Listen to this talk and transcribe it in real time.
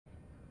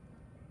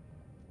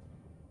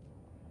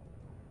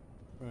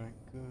Right,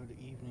 good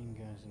evening,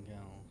 guys and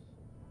gals.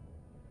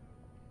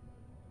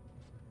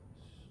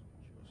 Let's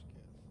just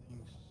get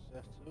things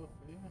set up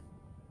here.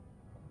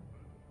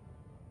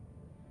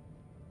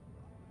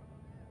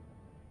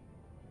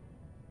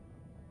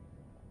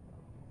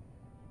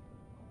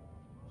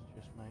 Let's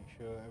just make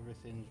sure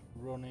everything's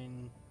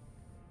running.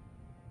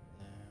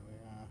 There we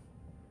are.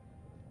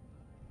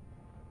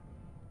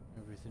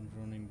 Everything's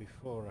running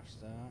before I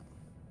start.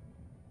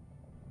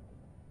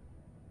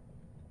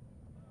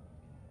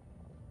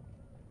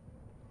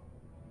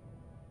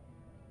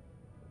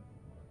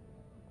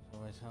 It's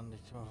always handy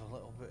to have a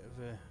little bit of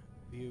a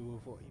view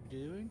of what you're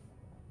doing.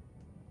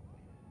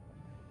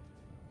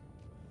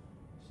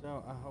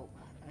 So I hope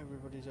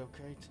everybody's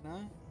okay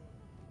tonight.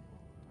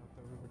 Hope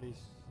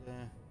everybody's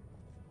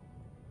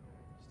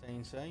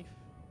staying safe.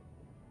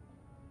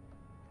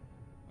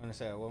 When I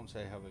say I won't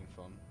say having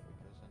fun,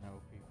 because I know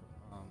people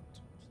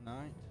aren't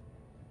tonight.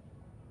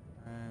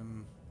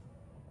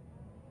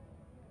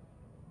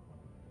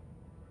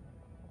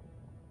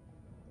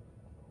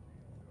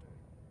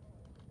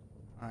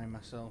 I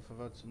myself have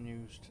had some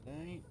news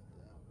today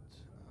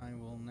that I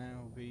will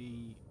now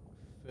be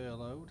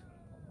furloughed.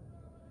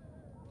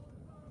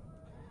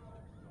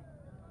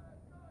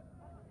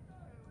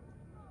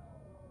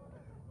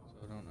 So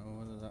I don't know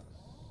whether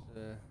that's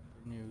good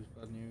news,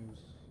 bad news.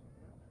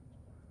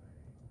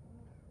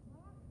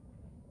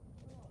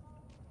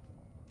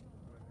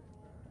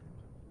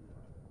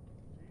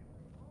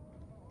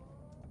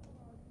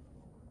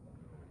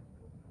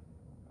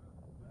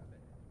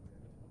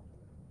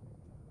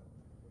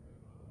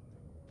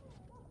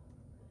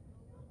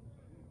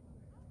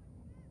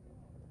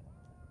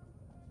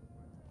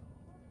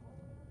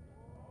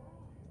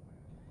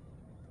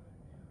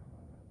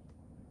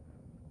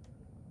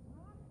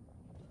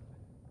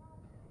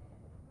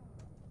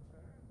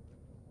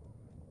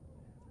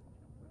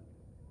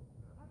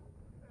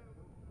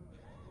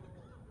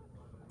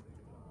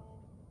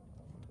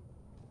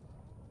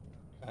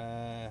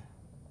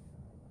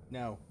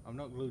 No, I'm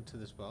not glued to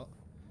the spot.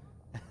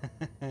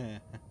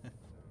 I'm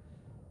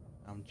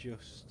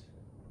just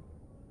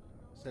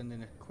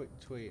sending a quick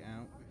tweet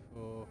out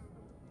before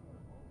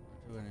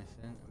I do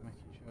anything,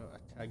 making sure I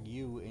tag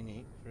you in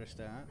it for a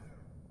start,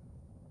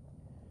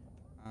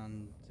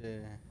 and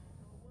make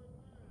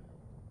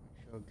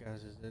sure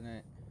Gaz is in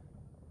it,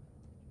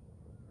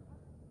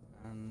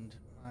 and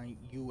my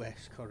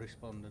US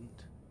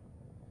correspondent.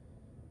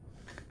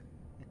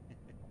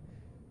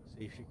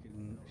 See if you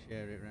can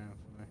share it around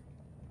for me.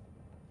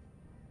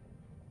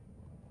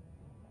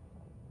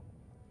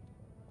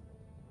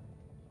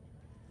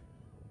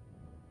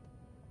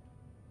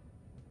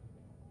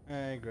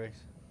 Hey,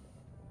 Grace.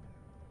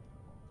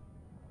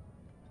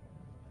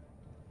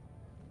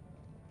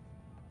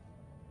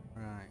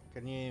 Right,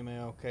 can you hear me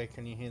okay?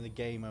 Can you hear the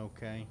game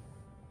okay?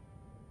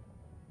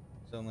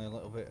 There's only a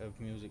little bit of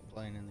music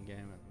playing in the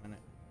game at the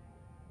minute.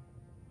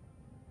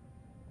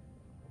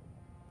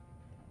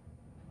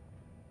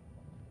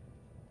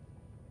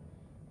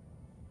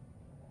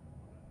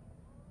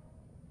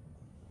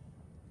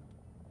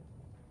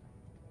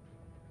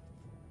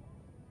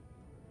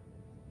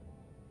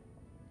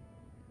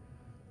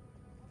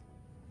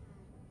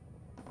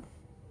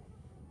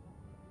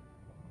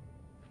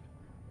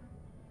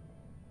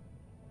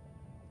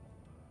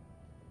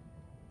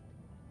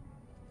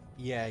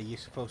 Yeah, you're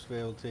supposed to be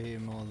able to hear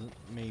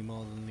me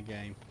more than the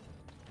game.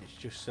 It's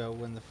just so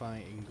when the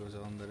fighting goes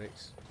on that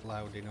it's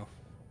loud enough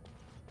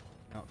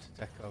not to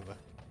take over.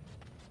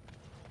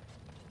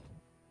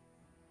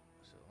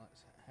 So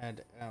let's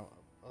head out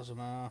of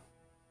Ozamar.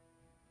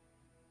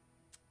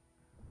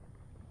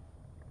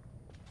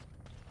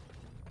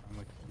 And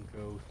we can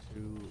go to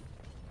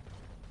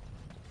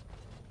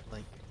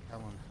Lake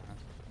Callanhad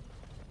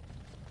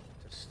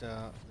to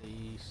start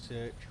the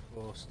search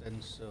for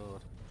Sten's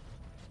sword.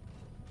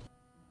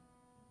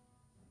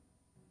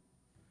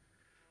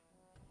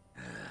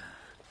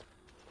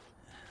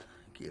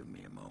 Give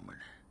me a moment.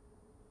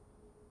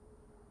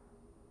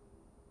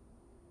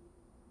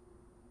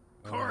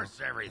 Of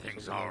course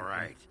everything's all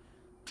right.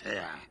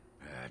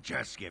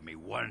 Just give me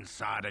one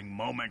sodding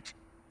moment.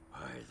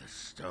 By the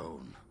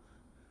stone.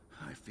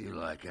 I feel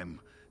like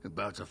I'm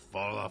about to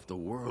fall off the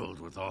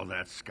world with all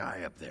that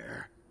sky up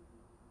there.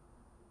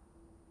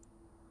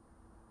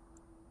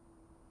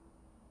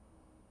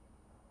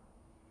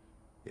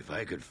 If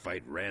I could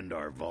fight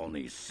Randar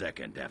Volney's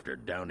second after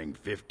downing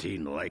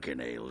 15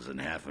 lichen ales in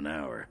half an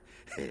hour,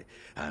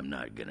 I'm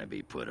not gonna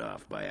be put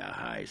off by a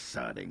high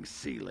sodding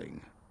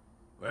ceiling.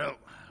 Well,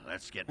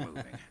 let's get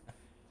moving.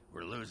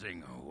 We're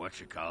losing,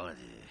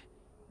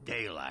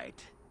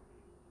 daylight.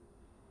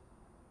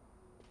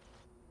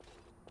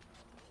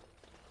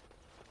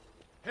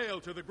 Hail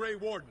to the Grey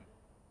Warden!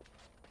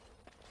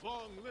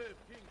 Long live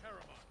King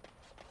Harriman!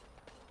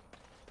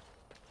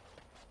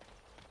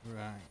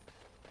 Right.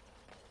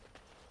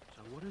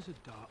 So what does a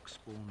dark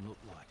spawn look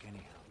like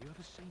anyhow? Have you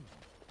ever seen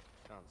one?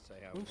 Can't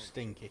say how. Oh,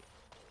 stinky.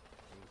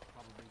 He's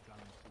probably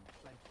going through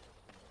plenty.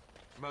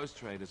 Most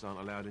traders aren't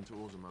allowed into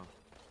Orzammar,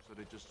 so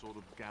they just sort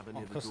of gather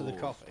near the Because doors. of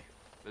the coffee.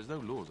 There's no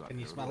laws out Can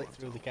you here, smell all it I'm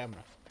through the told.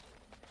 camera?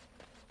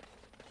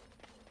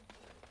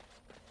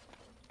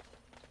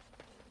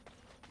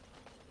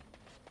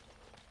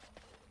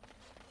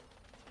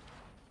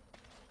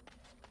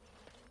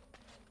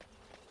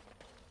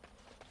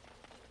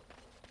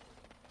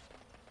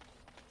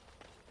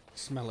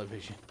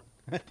 Smell-o-vision.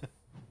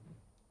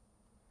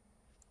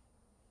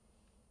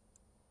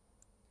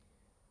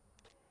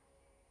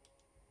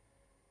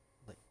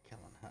 Like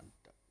Callahan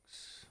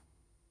ducks.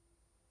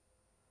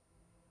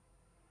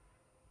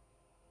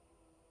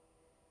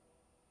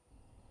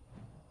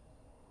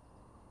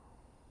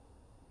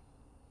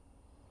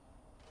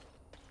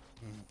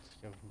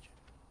 Scavenger.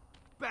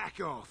 Back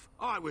off!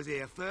 I was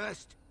here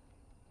first.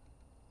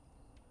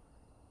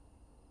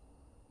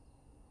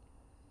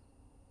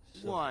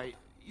 So- Why,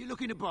 you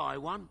looking to buy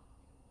one?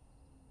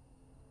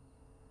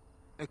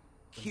 A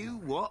Q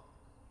what?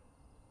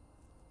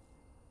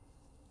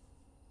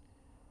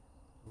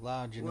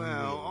 Large and Well,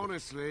 unwieldy.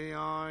 honestly,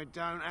 I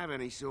don't have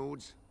any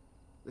swords.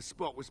 The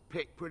spot was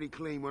picked pretty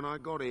clean when I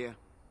got here.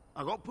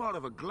 I got part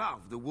of a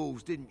glove the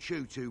wolves didn't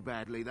chew too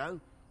badly, though.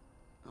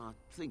 I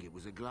think it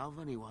was a glove,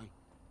 anyway.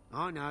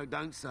 I know,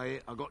 don't say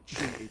it. I got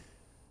cheated.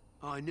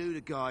 I knew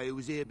the guy who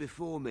was here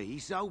before me. He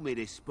sold me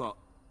this spot.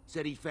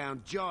 Said he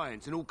found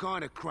giants and all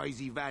kind of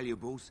crazy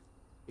valuables.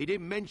 He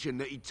didn't mention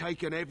that he'd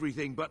taken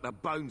everything but the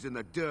bones and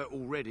the dirt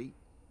already.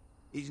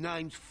 His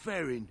name's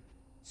Ferrin.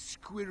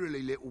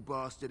 Squirrely little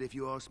bastard, if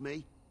you ask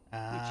me.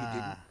 Which he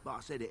didn't, but I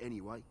said it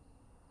anyway.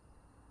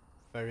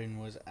 Ferrin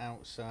was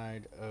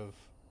outside of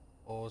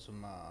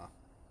Orzammar.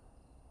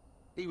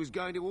 He was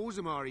going to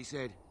Orzammar, he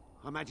said.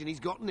 I imagine he's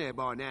gotten there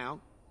by now.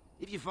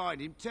 If you find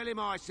him, tell him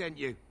I sent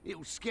you.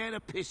 It'll scare the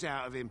piss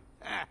out of him.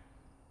 Ha!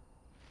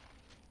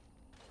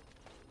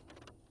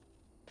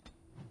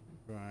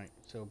 Right,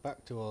 so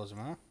back to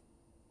Orzammar.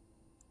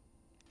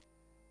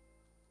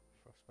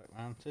 Frostback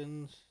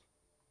Mountains.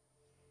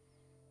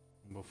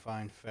 And we'll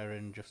find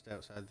Ferrin just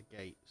outside the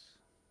gates.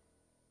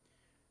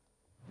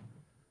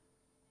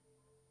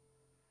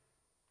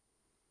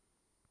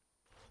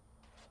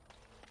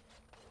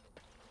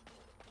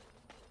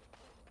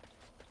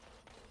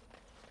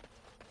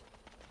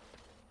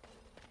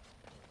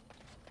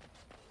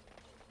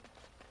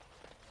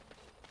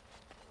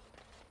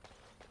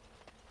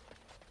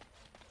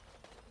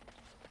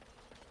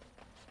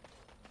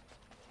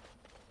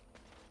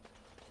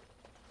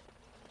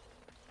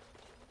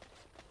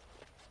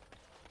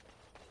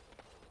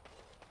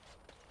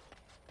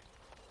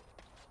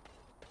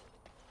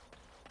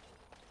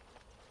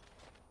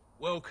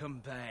 Welcome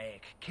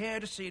back. Care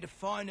to see the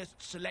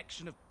finest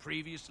selection of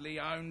previously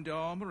owned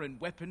armor and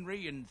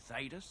weaponry in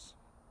Thedas?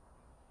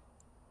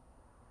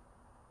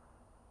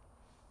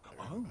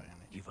 Oh,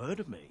 you've heard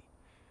of me.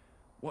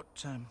 What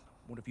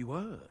have you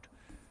heard?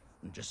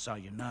 And just so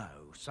you know,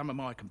 some of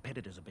my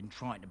competitors have been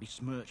trying to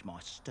besmirch my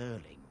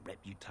sterling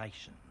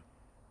reputation.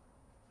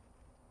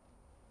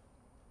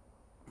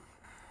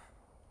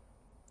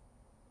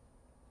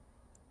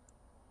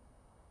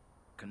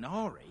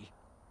 Canary?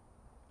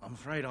 I'm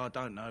afraid I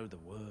don't know the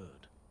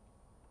word.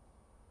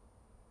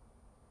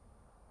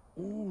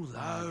 All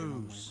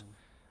those.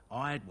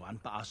 I had one,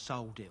 but I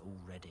sold it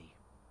already.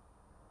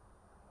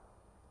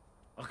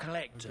 A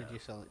collector. Who did you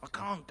sell it I to?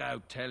 can't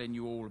go telling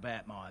you all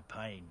about my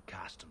paying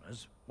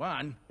customers.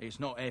 One, it's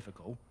not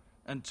ethical.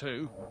 And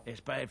two, it's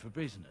bad for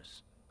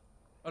business.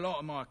 A lot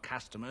of my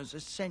customers are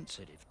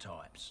sensitive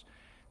types.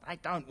 They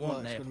don't Well,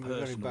 want it's their gonna be very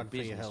personal bad for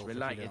your business health if you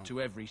related don't.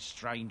 to every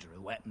stranger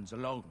who happens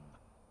along.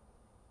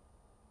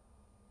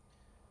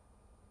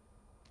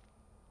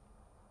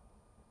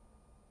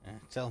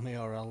 Tell me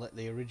or I'll let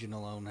the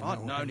original owner If know.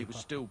 I'd known he was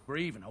still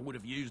breathing, I would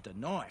have used a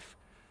knife.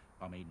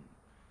 I mean,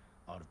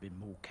 I'd have been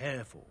more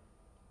careful.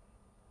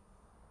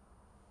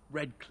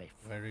 Redcliffe.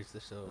 Where is the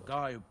The sword?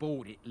 guy who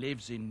bought it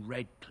lives in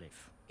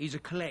Redcliffe. He's a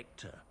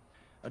collector.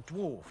 A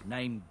dwarf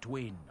named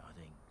Dwin, I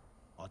think.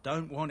 I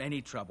don't want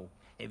any trouble.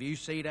 If you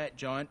see that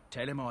giant,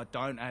 tell him I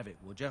don't have it,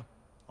 would you?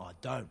 I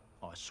don't,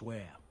 I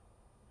swear.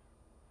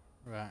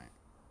 Right.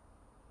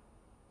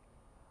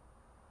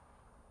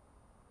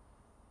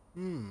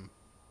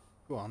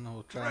 Go on,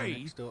 I'll try and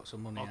Three? extort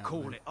some money I out of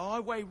call him. it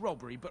highway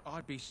robbery, but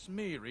I'd be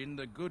smearing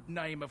the good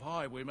name of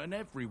highwaymen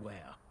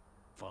everywhere.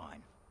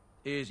 Fine.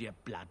 Here's your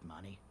blood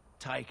money.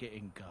 Take it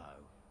and go.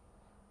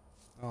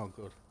 Oh,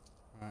 good.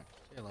 Right,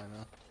 see you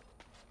later.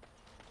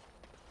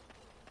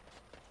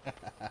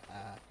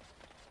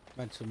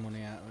 Made some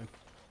money out of him.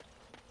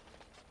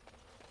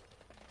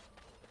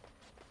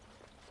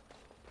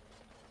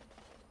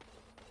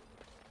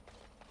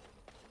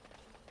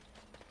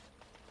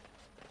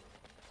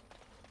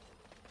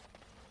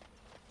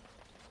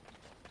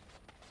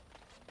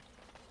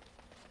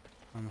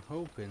 I'm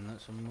hoping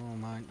that some more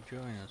might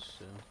join us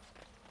soon.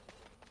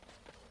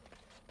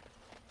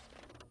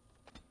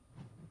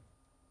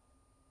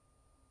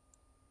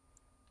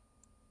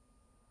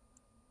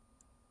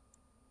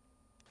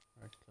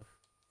 Redcliffe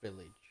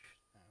Village.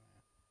 There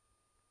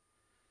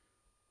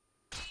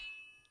we are.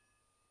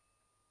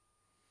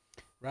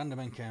 Random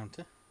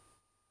encounter.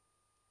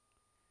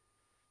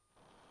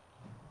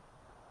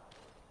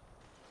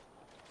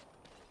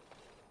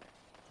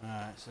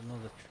 it's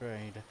another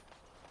trader.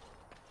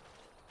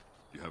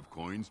 You have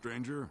coin,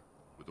 stranger?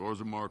 With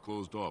Orzammar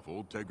closed off,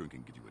 old Tegrin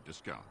can give you a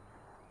discount.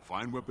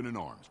 Fine weapon and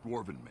arms,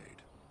 dwarven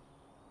made.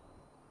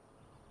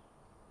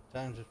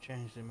 Times have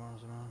changed in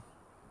Orzammar.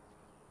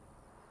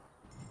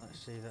 Let's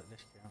see that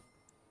discount.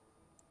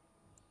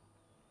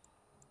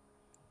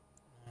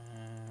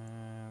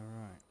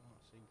 Right,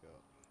 what's he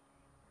got?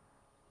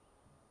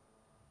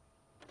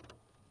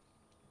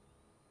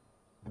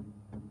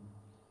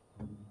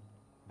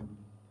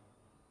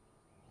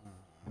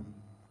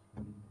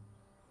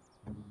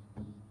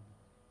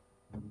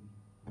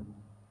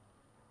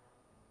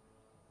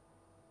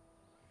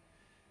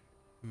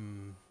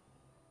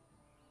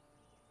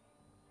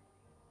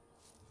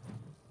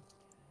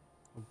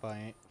 We'll buy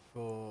it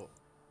for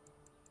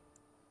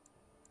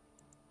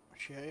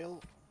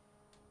shale.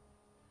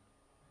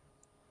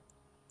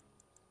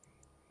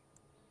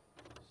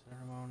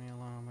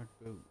 Ceremonial armored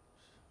boots.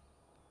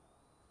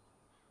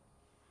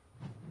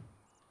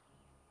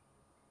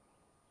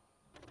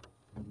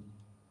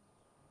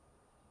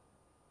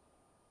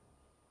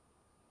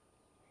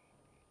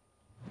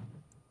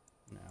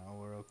 No,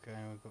 we're okay.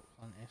 We've got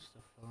plenty of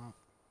stuff for that.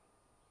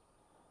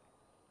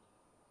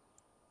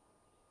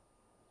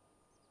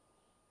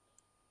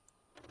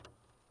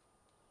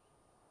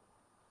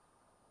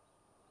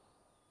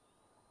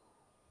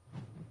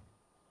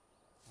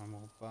 And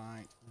we'll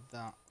buy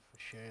that for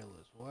shale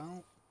as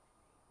well.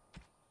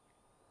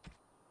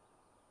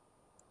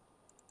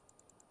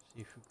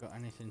 See if we've got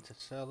anything to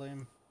sell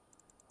him.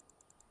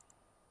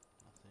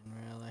 Nothing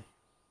really.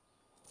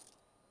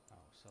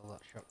 I'll sell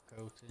that shop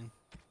coating.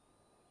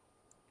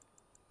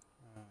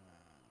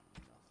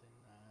 Nothing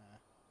there.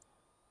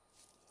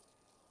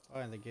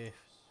 Buy the gifts.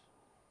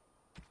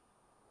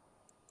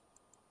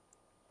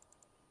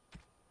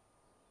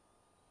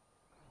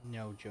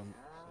 No junk,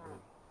 so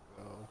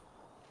we'll go.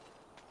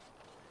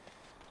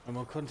 And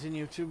we'll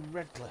continue to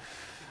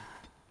Redcliffe.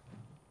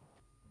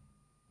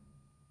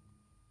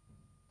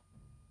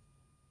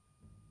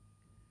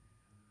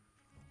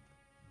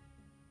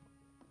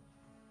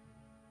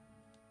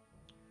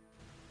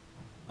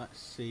 Let's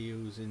see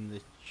who's in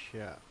the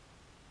chat.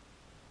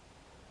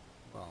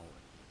 Well,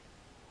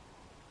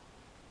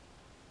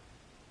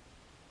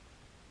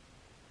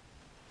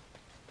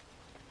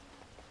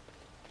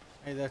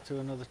 hey there to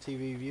another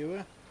TV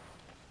viewer.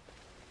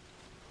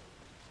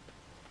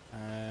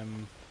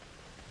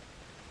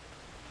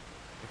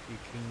 If you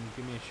can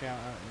give me a shout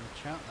out in the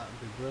chat, that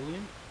would be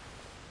brilliant.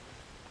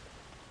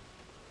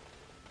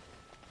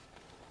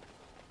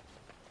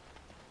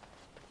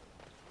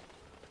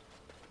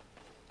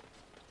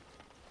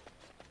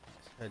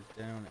 Let's head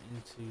down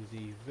into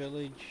the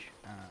village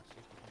and see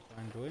if we can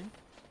find Dwayne.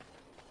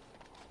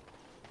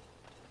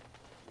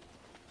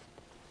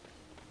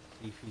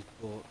 See if he's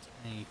bought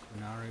a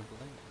Quinari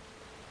blade.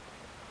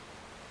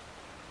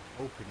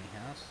 Hoping he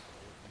has, so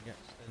we can get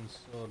Sten's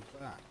sword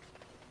back.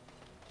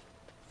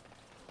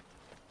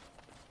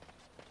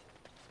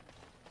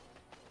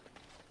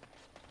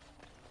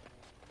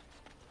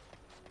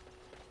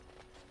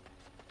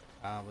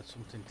 With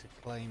something to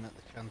claim at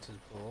the chanter's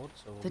board,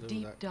 so we'll The do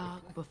deep that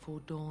dark quickly. before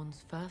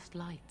dawn's first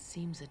light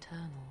seems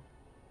eternal,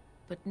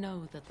 but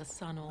know that the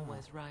sun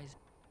always rises.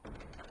 So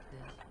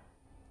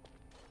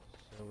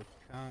we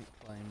can't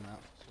claim that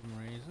for some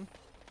reason.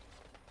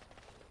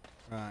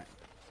 Right.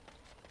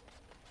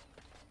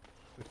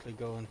 Quickly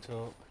go and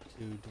talk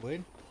to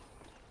Dwayne.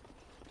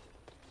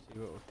 See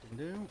what we can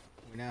do.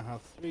 We now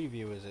have 3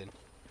 viewers in.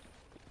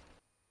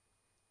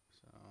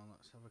 So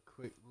let's have a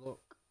quick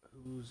look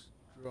who's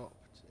dropped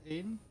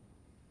in.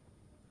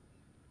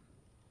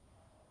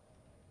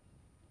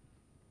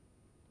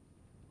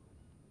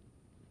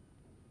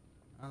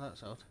 Oh,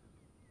 that's odd.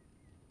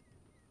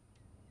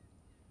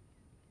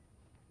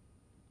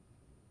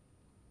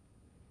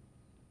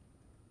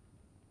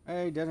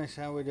 Hey Dennis,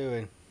 how we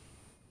doing?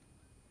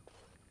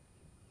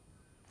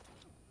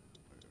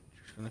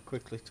 Just gonna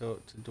quickly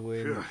talk to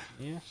Dwayne.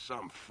 Yeah.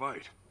 Some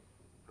fight.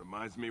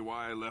 Reminds me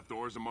why I left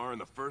Orzammar in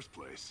the first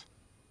place.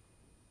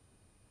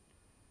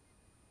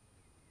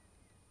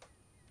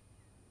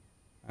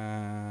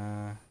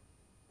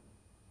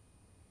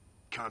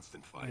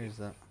 Constant What fighting. is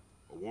that?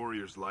 A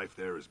warrior's life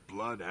there is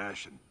blood,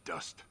 ash, and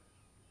dust.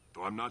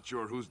 Though I'm not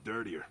sure who's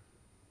dirtier.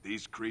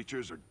 These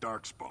creatures are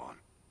darkspawn.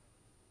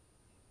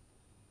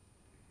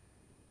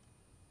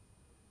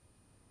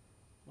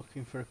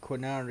 Looking for a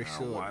Quinari Now,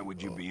 sword. why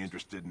would you be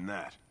interested in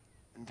that?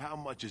 And how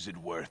much is it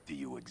worth to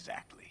you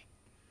exactly?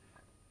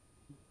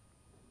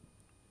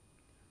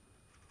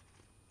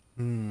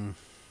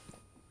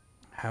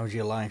 How's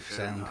your life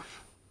Fair sound?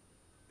 enough.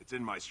 It's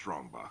in my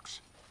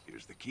strongbox.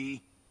 Here's the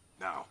key.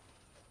 Now,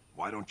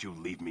 why don't you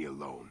leave me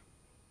alone?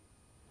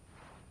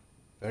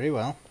 Very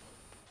well.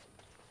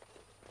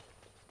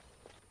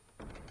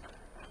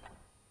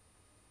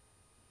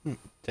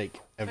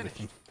 Take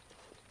everything.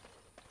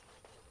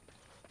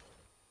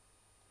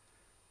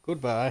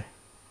 Goodbye.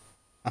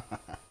 How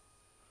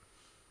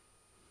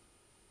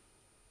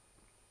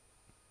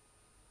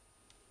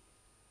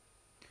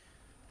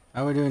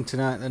are we doing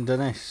tonight then,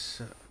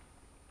 Dennis?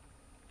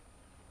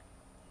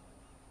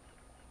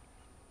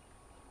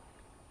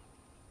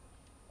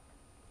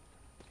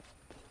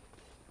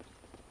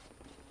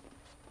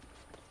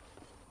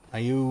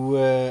 you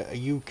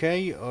a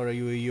UK or are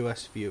you a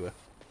US viewer?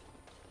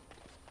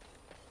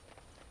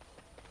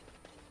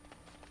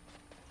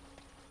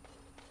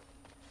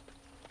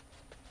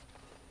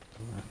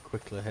 I'm gonna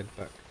quickly head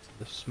back to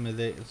the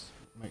smithy,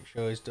 make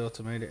sure his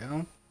daughter made it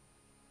home.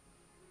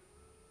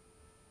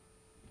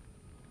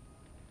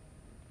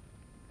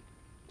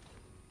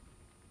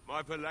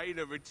 My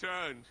Belena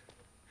returned.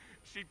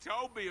 She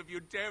told me of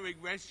your daring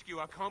rescue.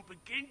 I can't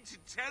begin to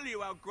tell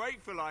you how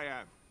grateful I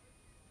am.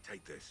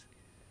 Take this.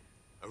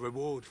 A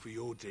reward for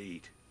your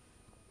deed.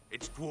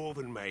 It's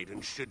dwarven made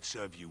and should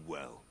serve you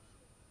well.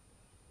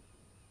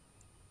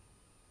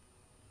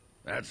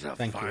 That's a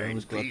Thank you, I fine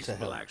was glad piece, to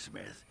help.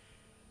 blacksmith.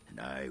 And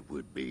I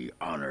would be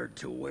honored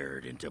to wear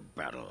it into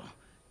battle.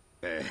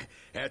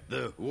 At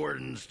the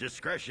warden's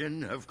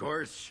discretion, of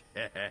course.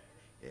 Yeah.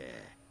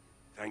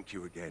 Thank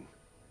you again.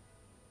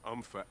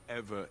 I'm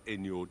forever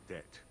in your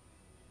debt.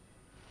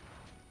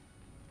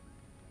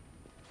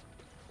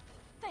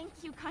 Thank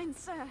you, kind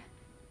sir.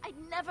 I'd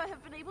never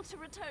have been able to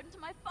return to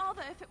my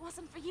father if it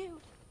wasn't for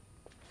you.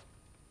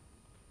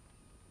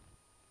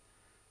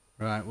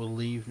 Right, we'll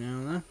leave now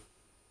then.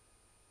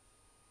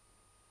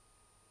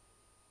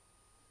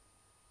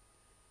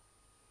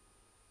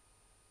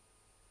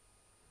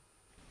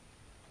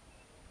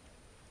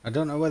 I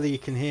don't know whether you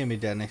can hear me,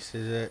 Dennis.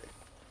 Is it?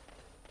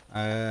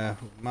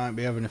 Might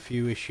be having a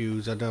few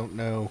issues. I don't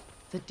know.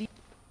 The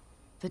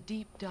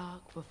deep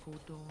dark before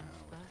dawn.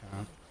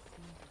 Can't.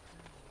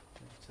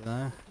 To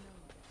there.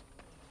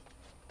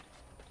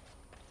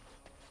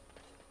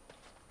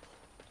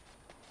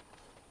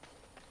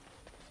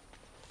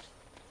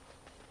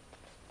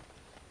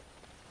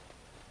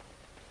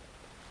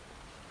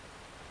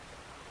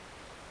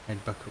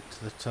 Head back up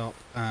to the top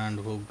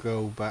and we'll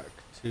go back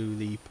to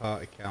the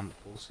party camp.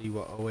 We'll see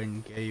what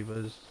Owen gave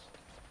us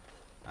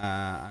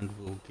and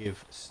we'll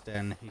give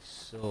Sten his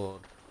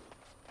sword.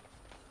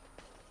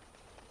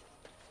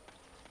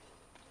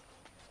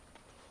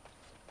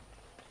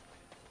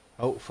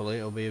 Hopefully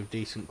it'll be of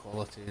decent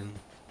quality and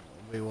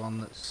it'll be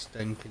one that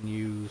Sten can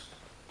use.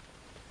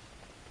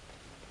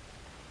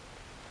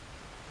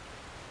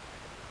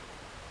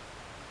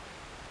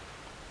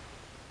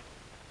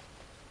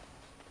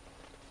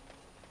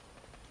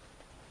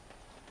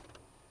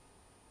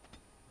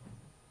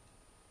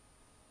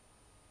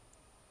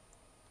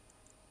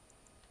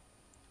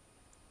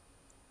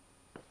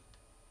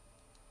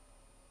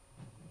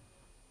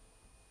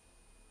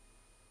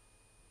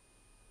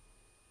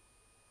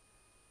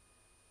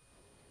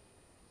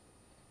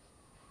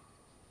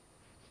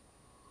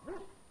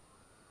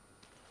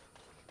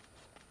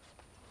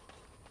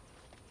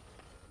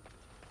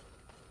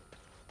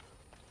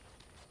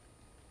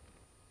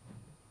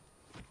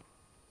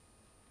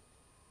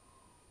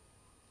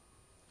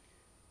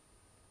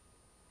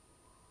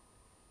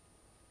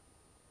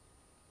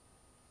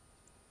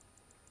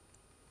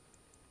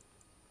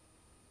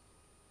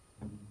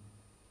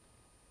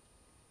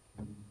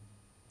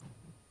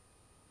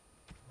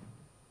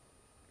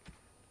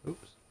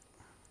 Oops.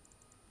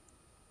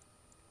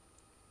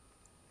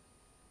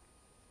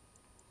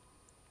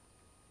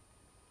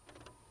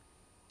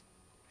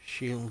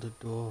 Shielded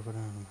dwarven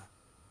armor.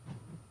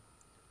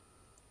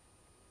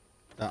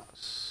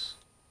 That's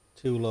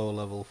too low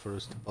level for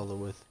us to bother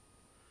with.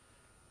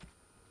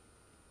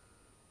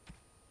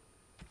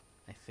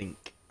 I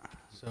think.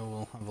 So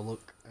we'll have a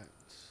look at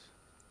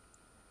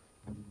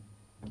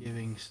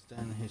giving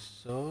Sten his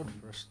sword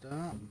for a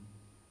start.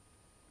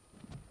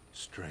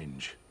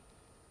 Strange.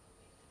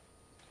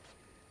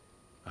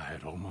 I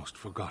had almost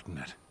forgotten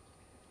it.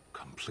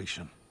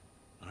 Completion.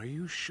 Are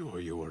you sure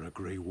you are a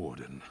Grey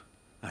Warden?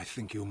 I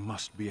think you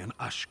must be an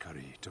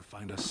Ashkari to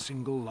find a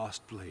single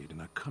lost blade in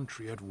a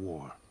country at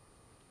war.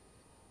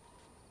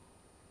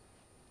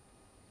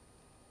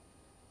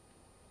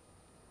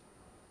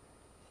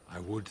 I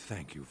would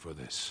thank you for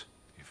this,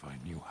 if I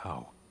knew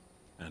how.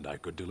 And I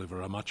could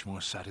deliver a much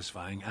more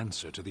satisfying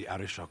answer to the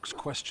Arishok's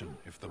question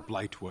if the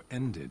Blight were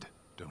ended.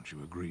 Don't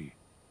you agree?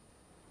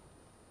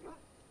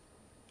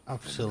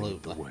 Absolutely. Then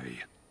lead the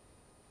way.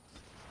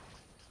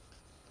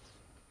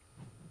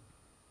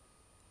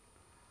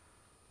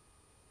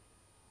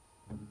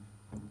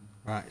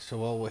 Right, so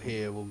while we're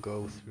here, we'll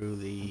go through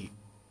the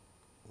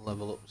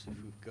level ups if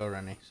we've got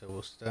any. So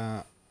we'll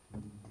start.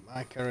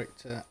 My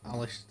character,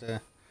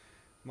 Alistair,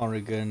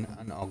 Morrigan,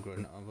 and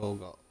Ogren have all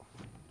got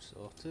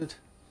sorted.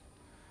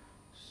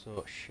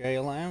 So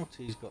Shale out,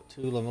 he's got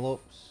 2 level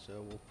ups,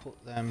 so we'll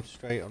put them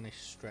straight on his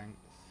strength.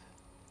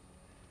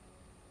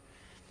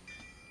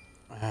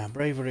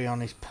 Bravery on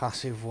his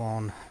passive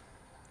one,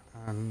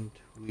 and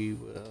we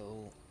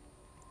will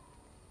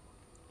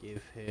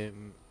give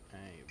him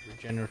a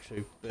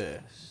regenerative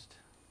burst.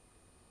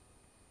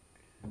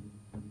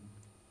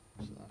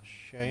 So that's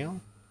Shale.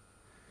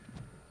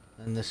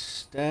 Then the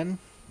Sten,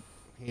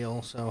 he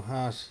also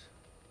has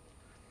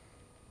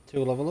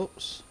 2 level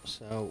ups,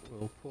 so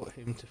we'll put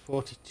him to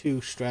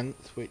 42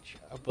 strength, which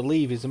I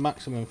believe is the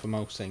maximum for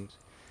most things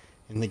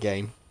in the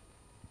game.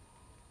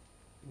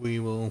 We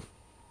will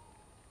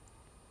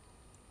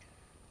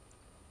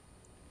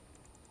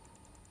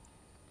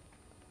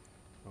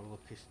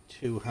is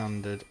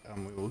two-handed,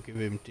 and we will give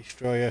him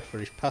Destroyer for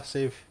his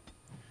passive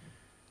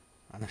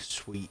and a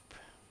sweep.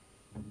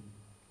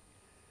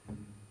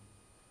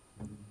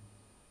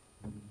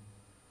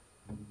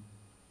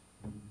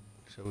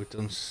 So we've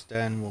done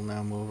Sten. We'll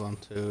now move on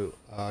to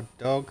our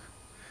dog.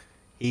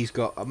 He's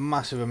got a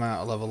massive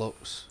amount of level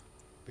ups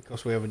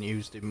because we haven't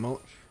used him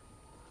much.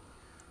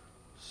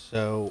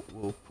 So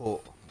we'll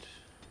put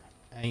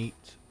 8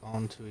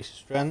 onto his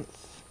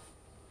strength.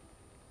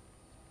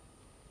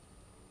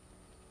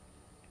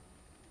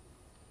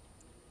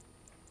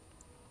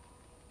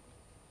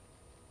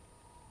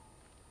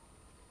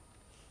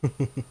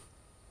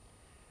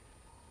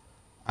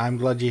 I'm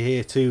glad you're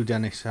here too,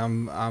 Dennis.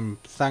 I'm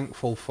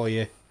thankful for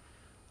you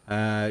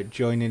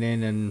joining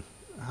in and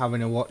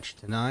having a watch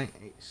tonight.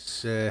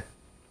 It's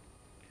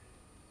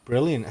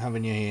brilliant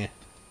having you here.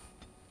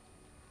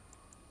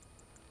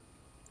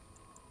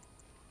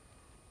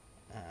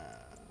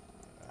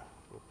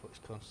 We'll put his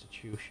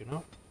constitution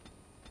up.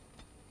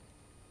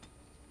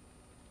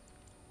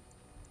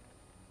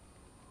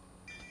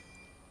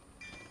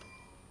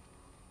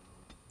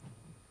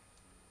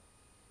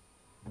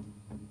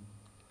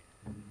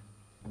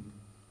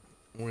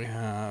 We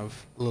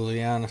have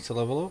Liliana to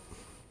level up.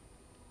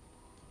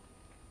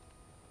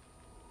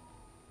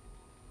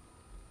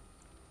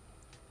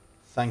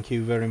 Thank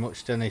you very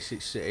much, Dennis.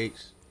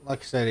 It's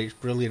like I said, it's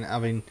brilliant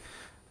having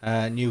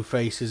new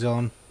faces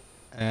on.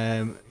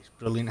 It's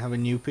brilliant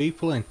having new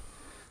people in.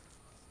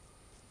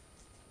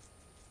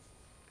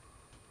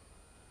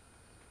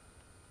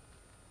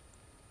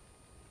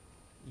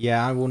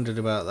 Yeah, I wondered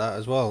about that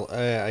as well.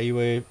 Are you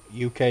a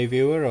UK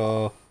viewer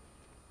or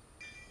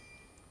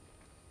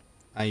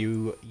are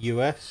you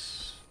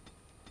US?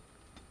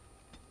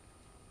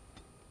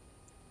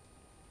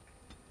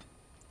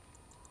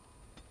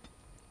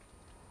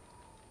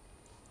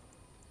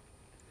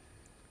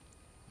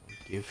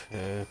 Give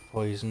her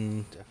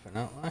poison,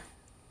 definitely.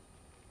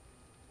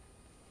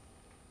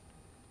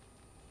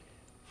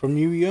 From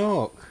New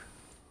York.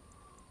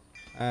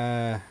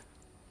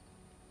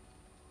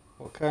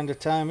 What kind of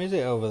time is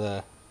it over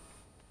there?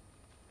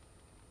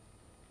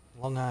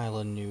 Long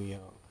Island, New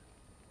York.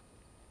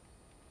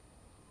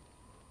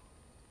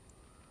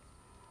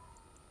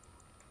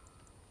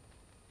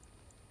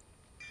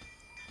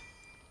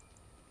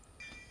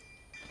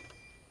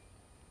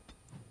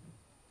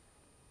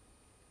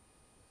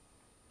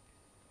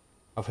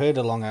 I've heard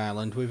of Long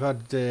Island. We've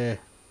had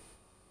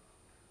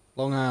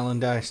Long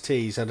Island iced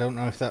teas. I don't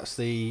know if that's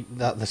the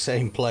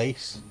same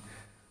place,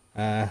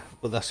 but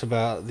that's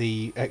about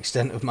the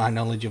extent of my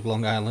knowledge of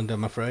Long Island,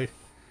 I'm afraid.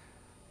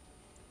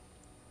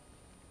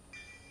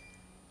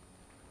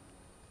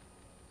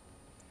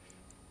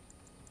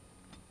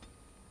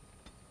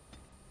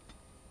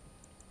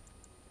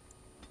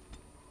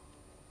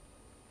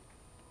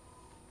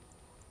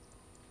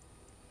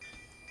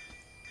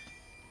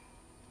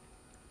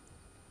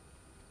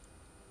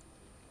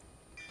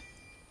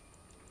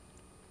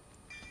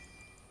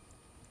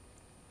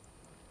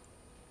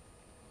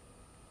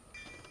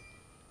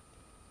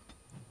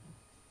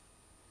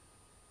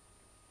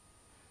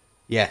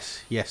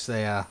 Yes, yes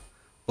they are.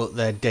 But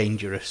they're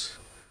dangerous.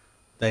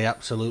 They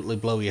absolutely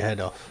blow your head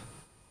off.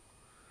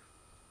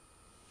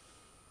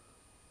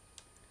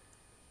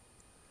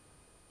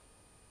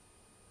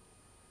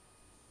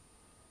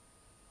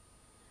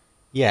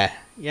 Yeah,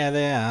 yeah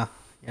they are.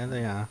 Yeah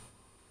they are.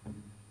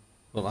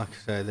 But like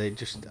I say, they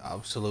just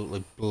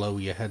absolutely blow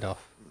your head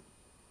off.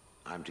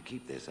 I'm to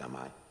keep this, am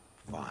I?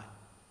 Fine.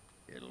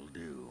 It'll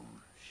do,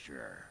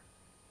 sure.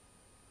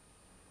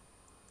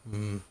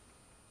 Hmm.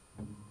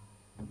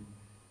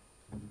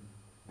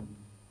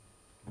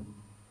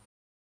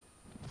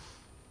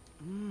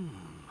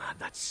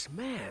 That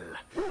smell.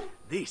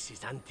 This is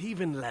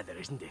Antivan leather,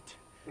 isn't it?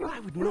 I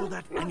would know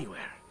that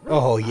anywhere.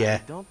 Oh yeah,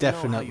 I don't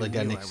definitely, know how you knew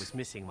Dennis. I was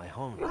missing my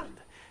homeland,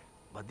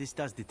 but this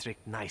does the trick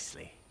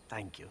nicely.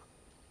 Thank you.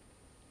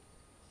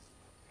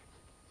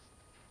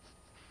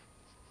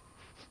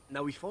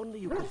 Now, if only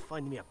you could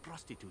find me a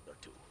prostitute or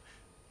two,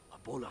 a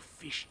bowl of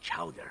fish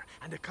chowder,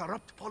 and a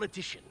corrupt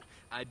politician,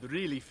 I'd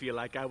really feel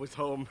like I was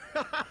home.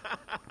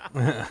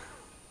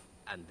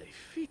 And they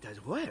fit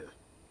as well.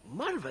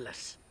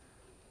 Marvelous.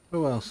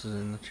 Who else is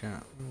in the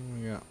chat?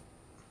 Yeah.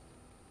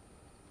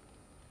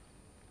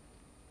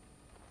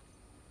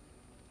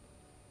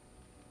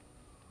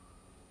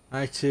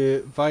 Hi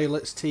to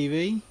Violet's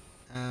TV.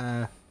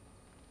 If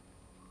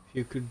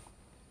you could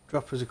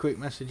drop us a quick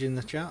message in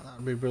the chat, that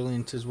would be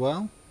brilliant as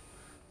well.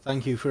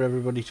 Thank you for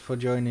everybody for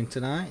joining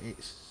tonight.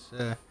 It's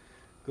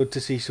good to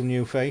see some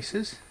new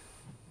faces.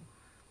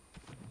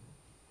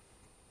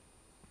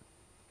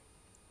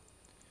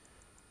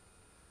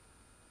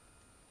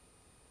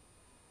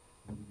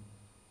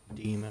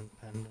 Demon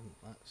pendant.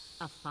 That's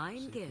a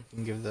fine gift. You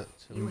can give that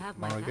to You have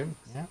my Morrigan.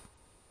 thanks.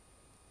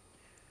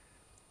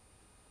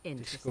 Yeah.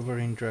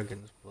 Discovering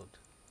Dragon's Blood.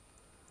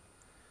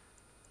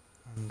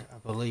 And I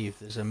believe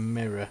there's a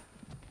mirror.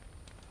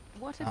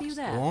 What have you That's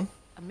the there? one.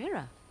 A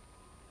mirror.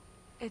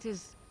 It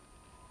is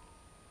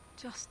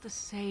Just the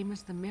same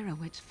as the mirror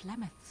which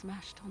Flemeth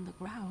smashed on the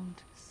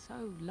ground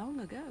so long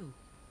ago.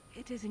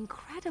 It is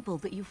incredible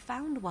that you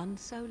found one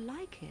so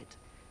like it.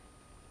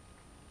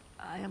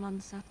 I am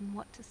uncertain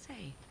what to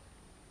say.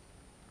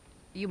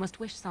 You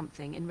must wish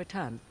something in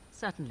return,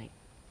 certainly.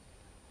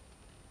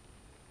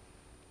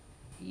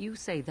 You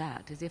say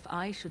that as if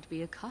I should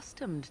be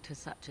accustomed to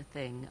such a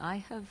thing. I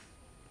have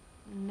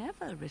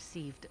never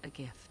received a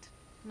gift,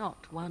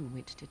 not one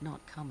which did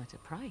not come at a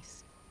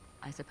price.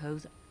 I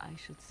suppose I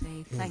should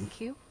say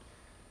thank you.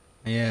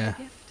 Yeah. For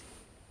the gift.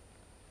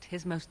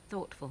 'Tis most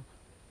thoughtful.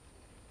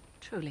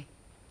 Truly.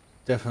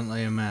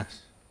 Definitely a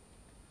mess.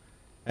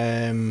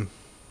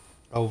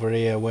 Over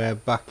here we're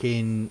back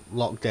in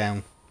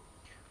lockdown.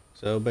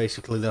 So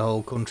basically the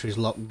whole country's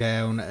locked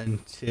down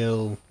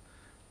until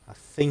I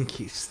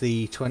think it's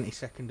the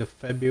 22nd of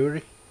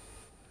February.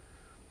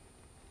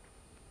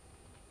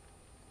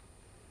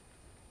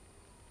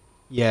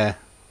 Yeah.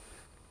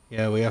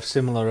 Yeah, we have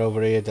similar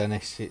over here,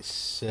 Dennis.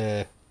 It's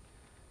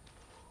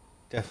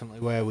definitely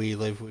where we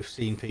live. We've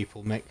seen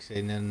people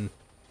mixing and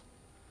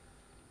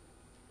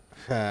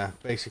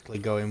basically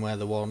going where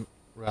they want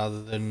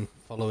rather than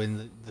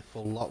following the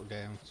full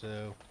lockdown.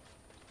 So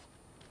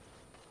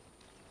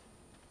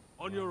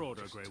On your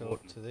order, just Grey talk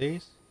Warden. to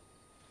these.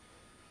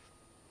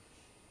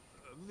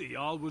 The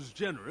Jarl was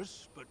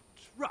generous, but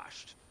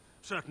rushed.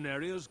 Certain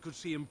areas could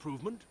see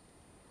improvement.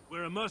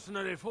 We're a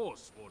mercenary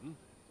force, Warden.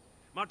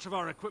 Much of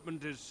our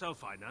equipment is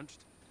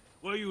self-financed.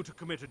 Were you to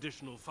commit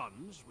additional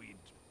funds, we'd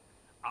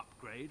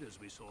upgrade as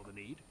we saw the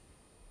need.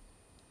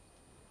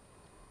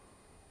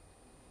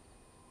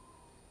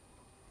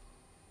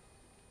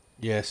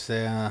 Yes,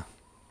 they are.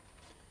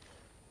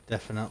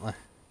 Definitely.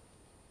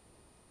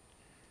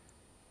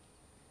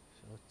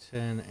 So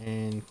turn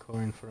in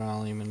coin for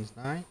Arleman's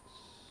Knights.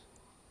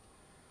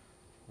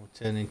 We'll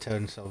turn in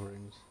Town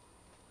Sovereigns.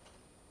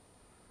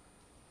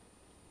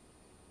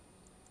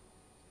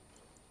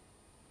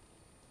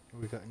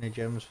 Have we got any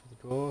gems for the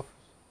dwarves?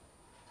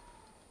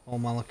 All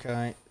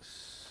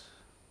Malachites.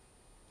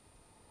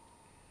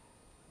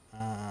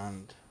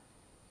 And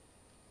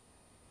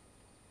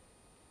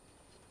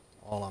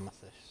all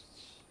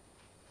amethysts.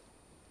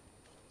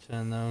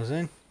 Turn those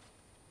in.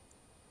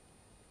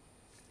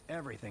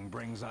 Everything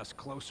brings us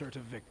closer to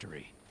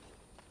victory.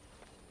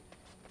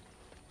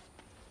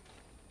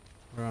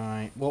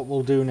 Right, what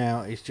we'll do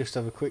now is just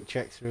have a quick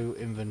check through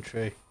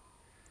inventory.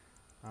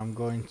 I'm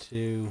going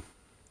to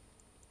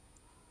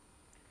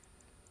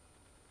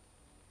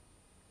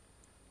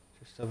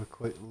just have a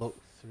quick look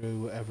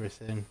through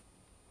everything.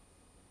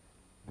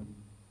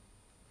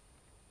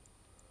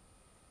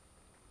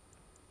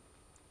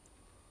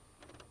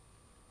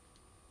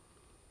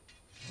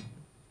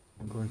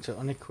 I'm going to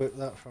unequip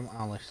that from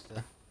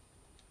Alistair.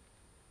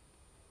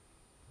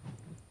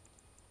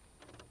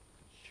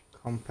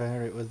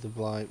 Compare it with the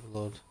Blight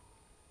Blood.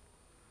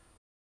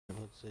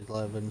 Blood's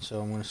 11, so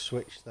I'm going to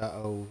switch that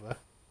over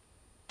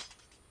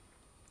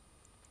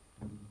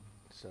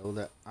so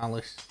that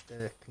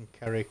Alistair can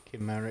carry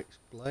Chimeric's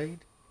blade.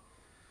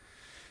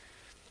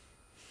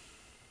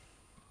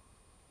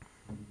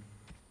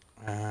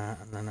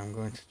 And then I'm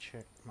going to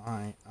check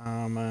my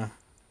armour.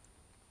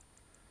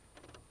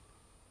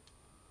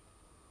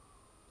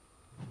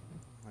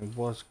 I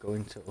was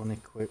going to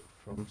unequip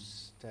from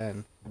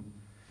Sten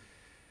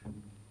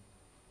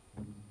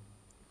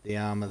the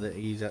armour that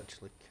he's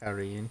actually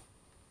carrying,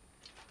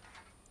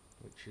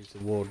 which is the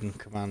Warden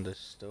Commander's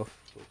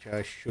stuff, which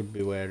I should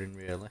be wearing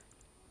really.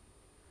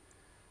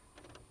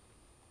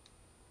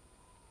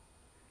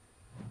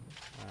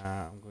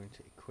 I'm going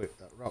to equip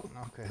that Rock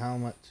Knocker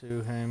helmet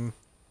to him.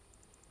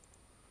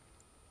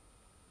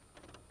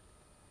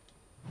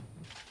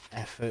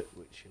 Effort,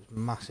 which is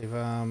massive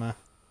armour.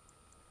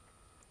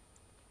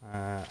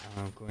 And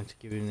I'm going to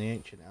give him the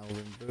Ancient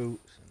Elven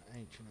boots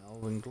and Ancient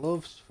Elven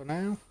gloves for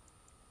now.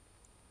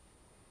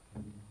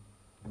 I'm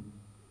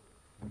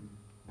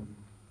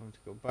going to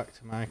go back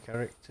to my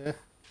character.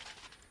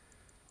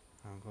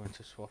 I'm going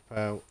to swap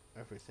out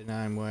everything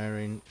I'm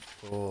wearing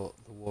for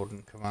the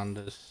Warden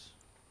Commander's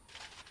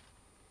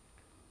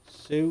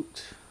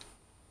suit,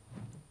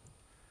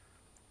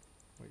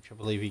 which I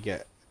believe you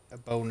get a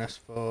bonus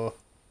for.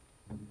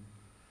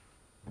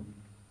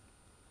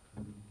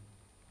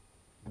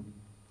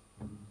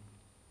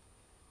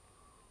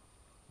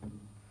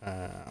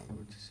 I'm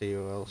going to see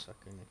who else I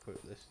can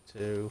equip this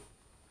to.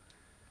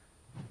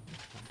 I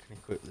can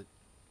equip the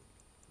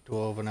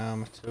Dwarven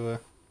armour to her.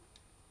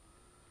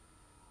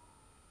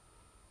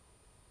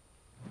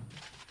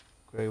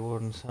 Grey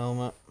Warden's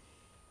helmet.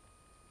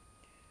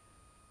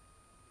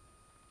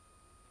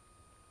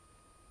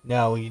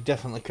 No, you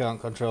definitely can't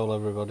control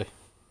everybody.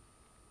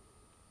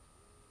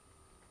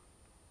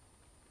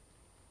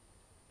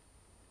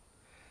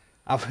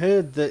 I've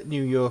heard that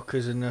New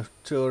Yorkers are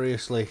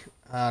notoriously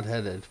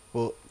hard-headed,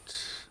 but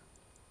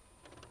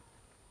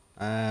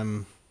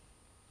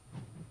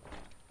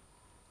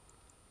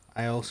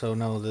I also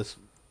know that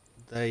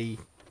they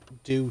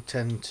do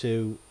tend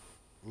to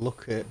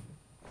look at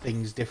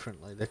things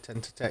differently. They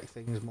tend to take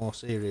things more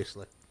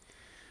seriously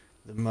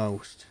than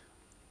most.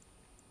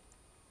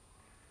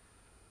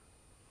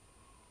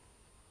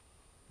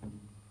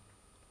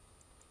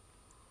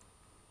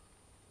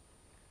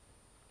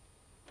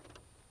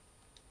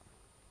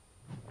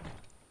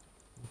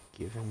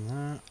 Give him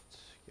that.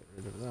 Get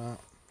rid of that.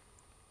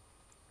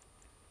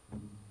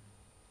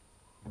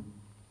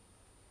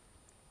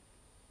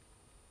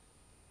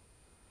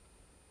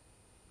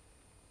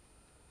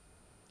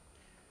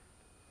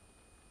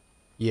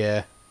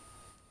 Yeah.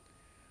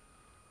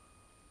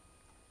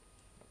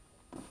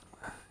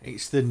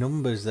 It's the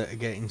numbers that are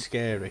getting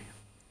scary.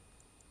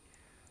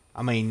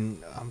 I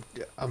mean,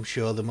 I'm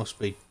sure there must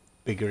be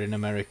bigger in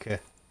America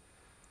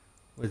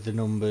with the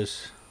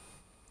numbers,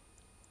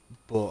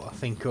 but I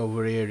think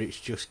over here it's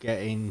just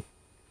getting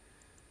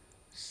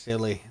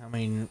silly. I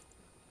mean,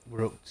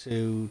 we're up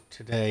to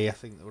today, I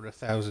think there were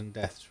 1,000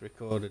 deaths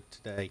recorded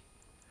today.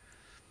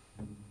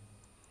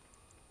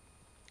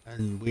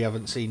 And we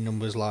haven't seen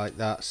numbers like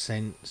that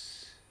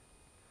since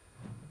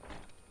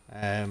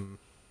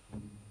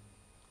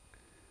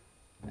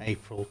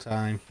April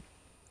time.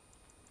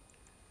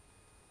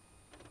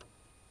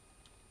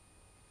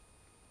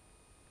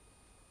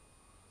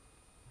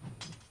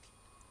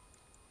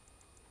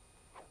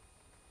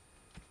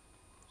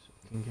 So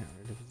we can get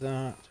rid of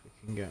that, we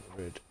can get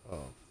rid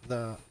of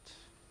that.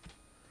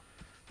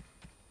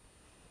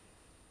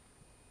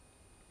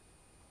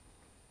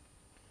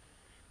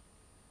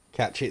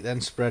 Catch it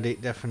then spread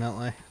it,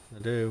 definitely. I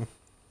do.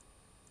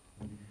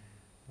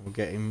 We're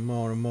getting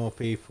more and more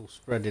people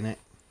spreading it.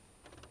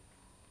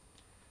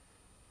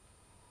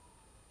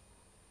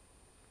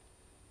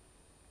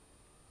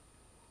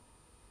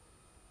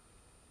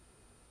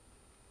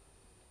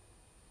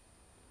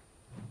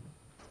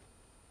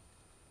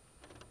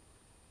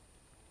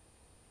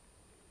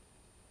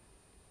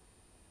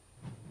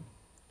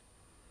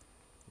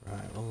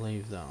 Right, we'll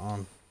leave that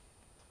on.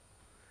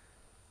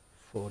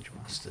 Forge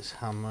Master's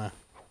Hammer.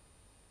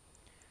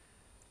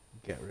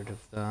 Get rid of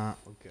that,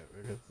 we'll get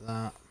rid of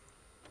that.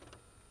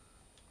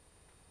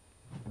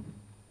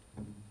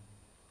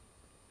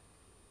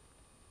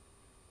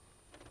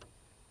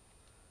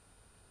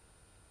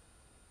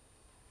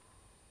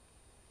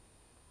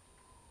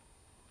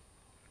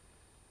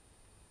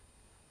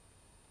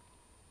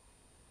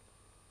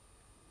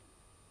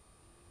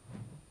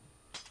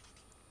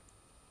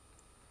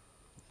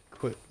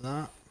 Equip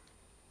that.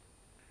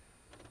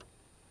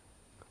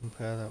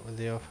 Compare that with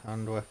the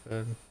offhand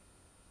weapon.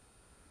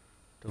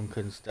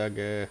 Duncan's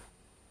dagger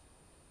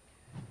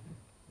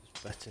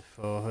is better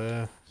for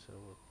her, so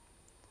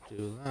we'll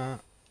do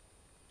that.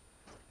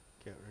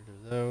 Get rid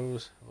of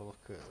those. Have a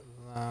look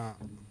at that.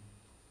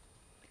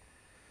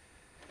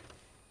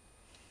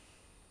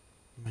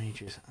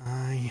 Mage's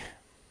Eye.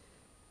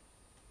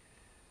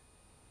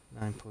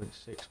 9.6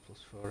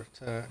 plus 4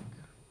 attack,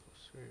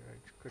 plus 3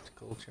 range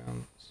critical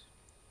chance.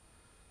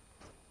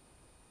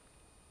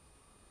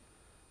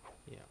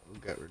 Yeah,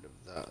 we'll get rid of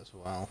that as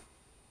well.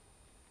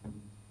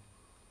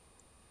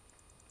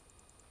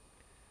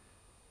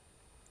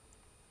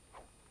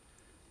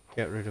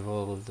 Get rid of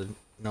all of the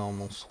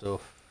normal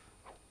stuff.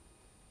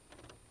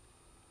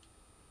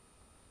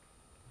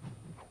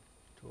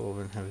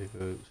 Dwarven heavy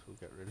boots, we'll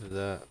get rid of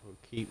that. We'll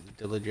keep the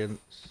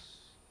diligence.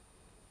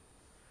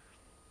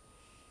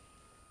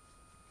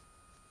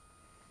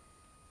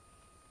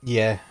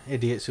 Yeah,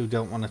 idiots who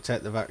don't want to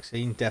take the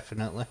vaccine,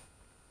 definitely.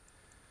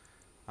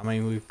 I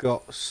mean, we've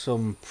got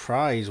some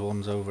prize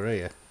ones over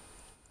here.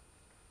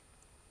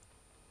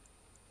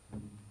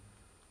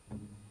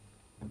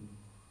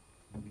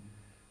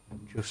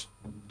 Just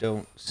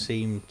don't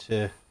seem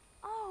to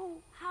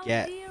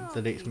get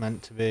that it's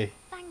meant to be.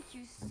 Thank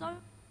you so.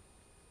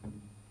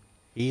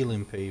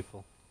 Healing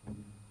people.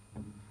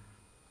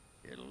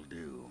 It'll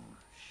do,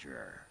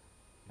 sure.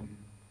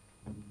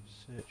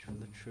 Search for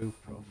the true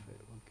prophet.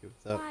 We'll give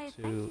that Why,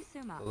 to thank you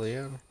so much.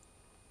 Lillian.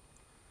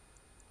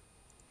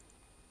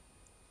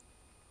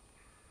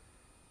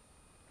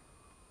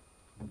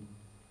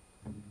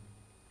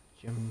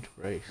 Gemmed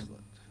bracelet.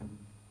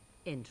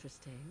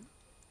 Interesting.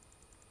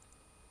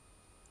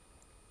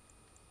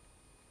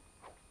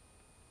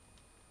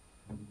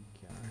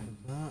 Get rid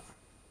of that.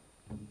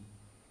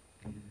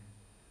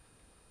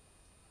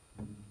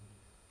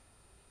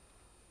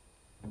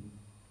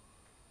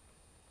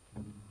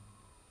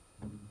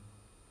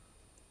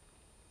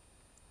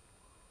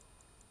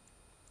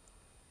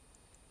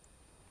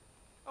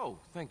 Oh,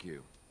 thank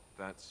you.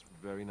 That's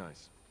very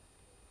nice.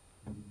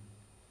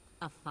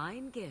 A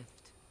fine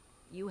gift.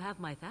 You have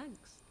my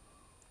thanks.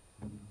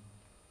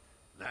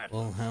 That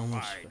Wilhelm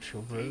fine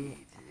special brew.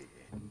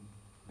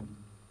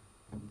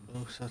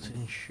 Blue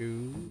satin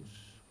shoes.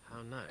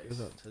 How Give nice.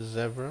 that to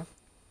Zebra.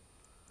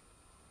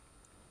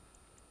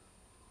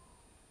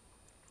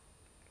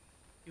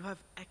 You have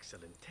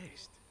excellent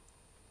taste.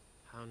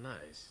 How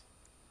nice.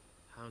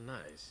 How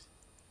nice.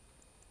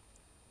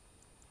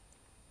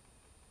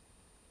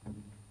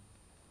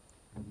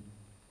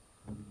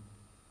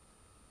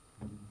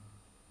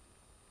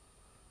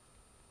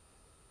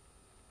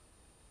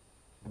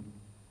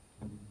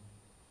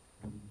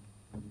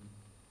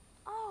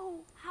 Oh,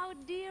 how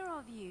dear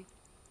of you.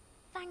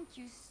 Thank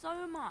you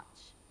so much.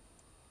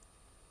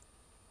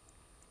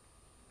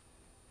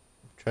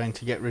 Trying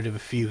to get rid of a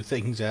few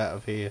things out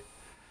of here.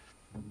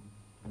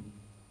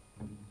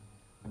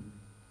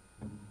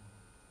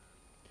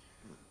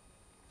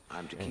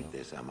 I'm to keep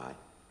this, am I?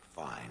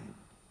 Fine.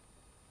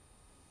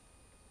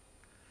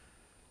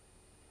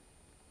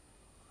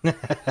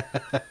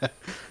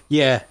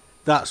 Yeah,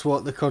 that's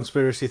what the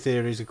conspiracy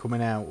theories are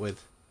coming out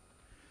with.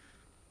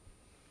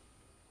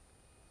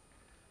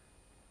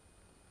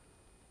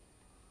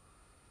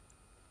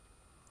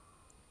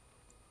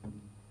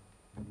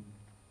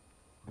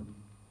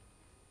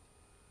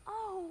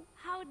 Oh,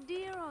 how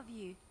dear of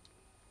you.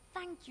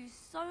 Thank you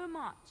so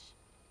much.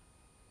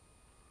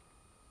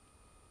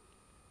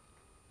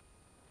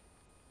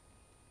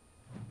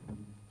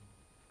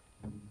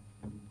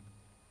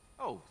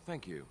 Oh,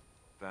 thank you.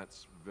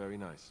 That's very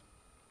nice.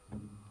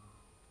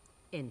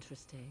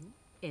 Interesting.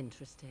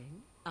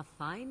 Interesting. A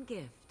fine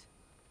gift.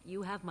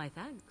 You have my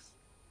thanks.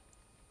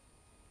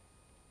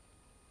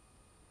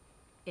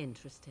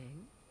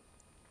 Interesting.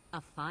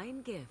 A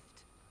fine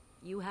gift.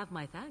 You have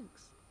my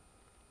thanks.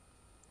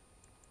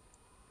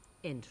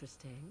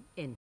 Interesting.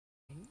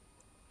 Interesting.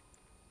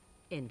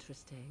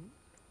 Interesting.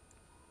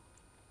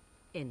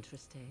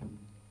 Interesting.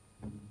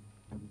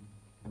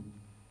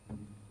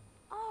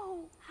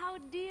 Oh, how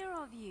dear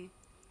of you.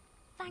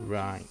 Thank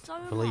Right, you so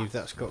I believe much.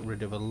 that's got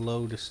rid of a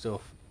load of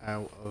stuff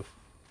out of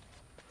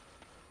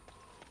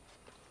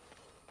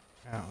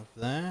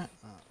there.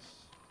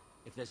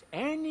 That's If there's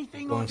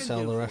anything go I and can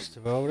sell do the for rest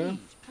you, of Odo.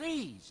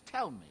 please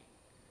tell me.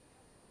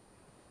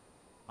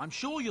 I'm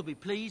sure you'll be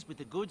pleased with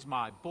the goods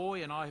my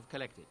boy and I have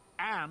collected,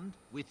 and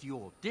with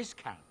your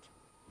discount.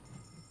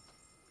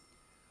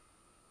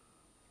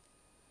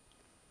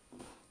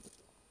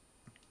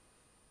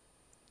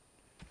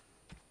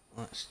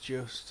 Let's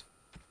just...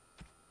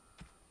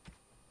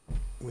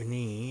 We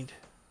need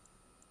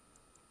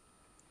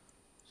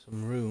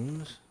some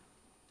runes.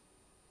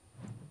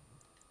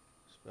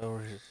 Spell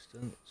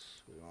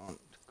resistance. We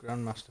want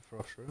Grandmaster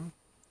Frost rune.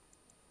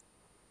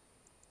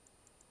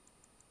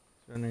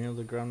 Is there any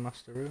other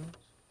Grandmaster runes?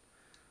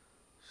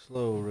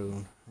 Slow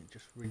rune. It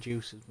just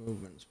reduces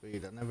movement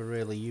speed. I never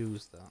really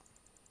used that.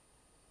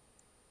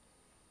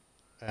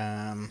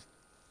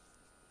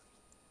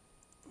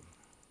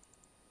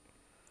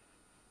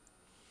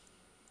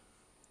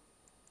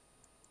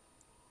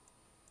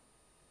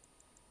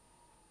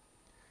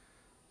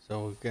 So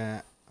we'll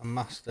get a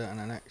master and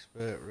an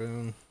expert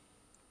rune.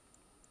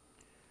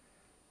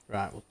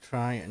 Right, we'll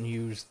try and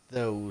use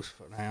those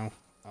for now.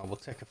 Oh, we'll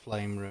take a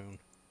flame rune.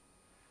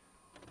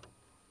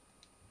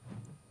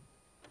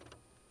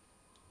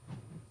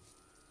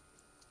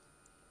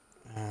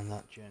 And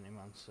that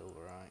journeyman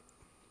silverite.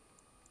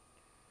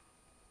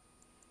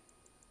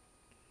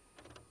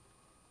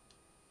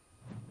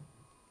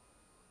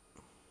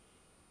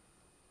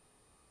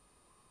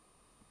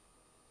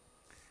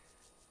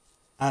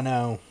 I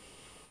know.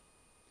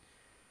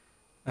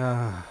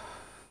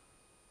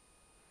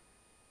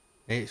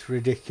 It's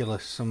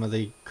ridiculous, some of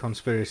the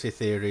conspiracy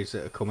theories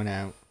that are coming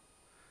out.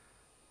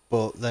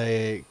 But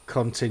they're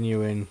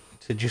continuing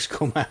to just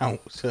come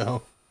out,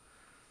 so...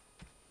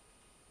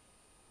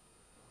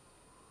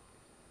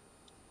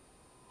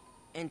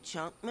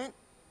 Enchantment?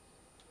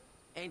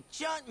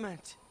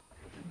 Enchantment!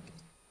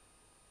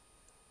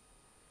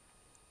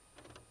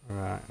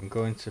 Right, I'm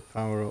going to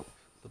power up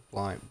the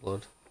Blight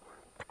Blood.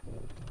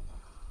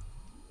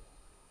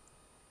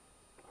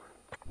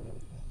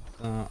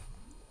 That.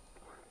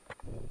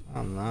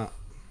 And that.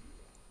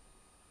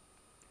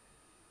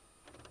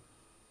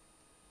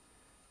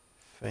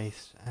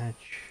 Faith's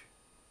Edge.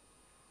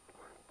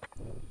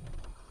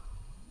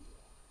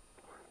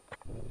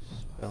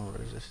 Spell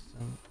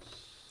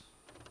resistance.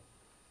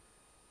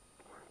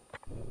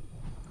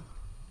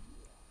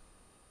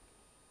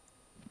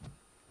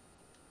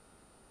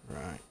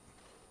 Right.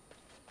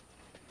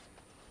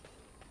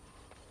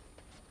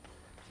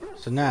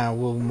 So now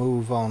we'll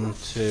move on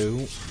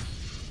to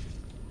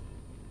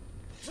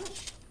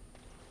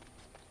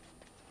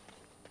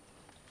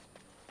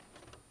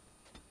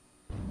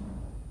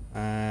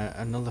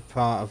another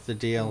part of the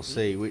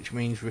DLC, which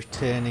means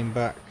returning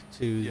back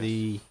to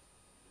the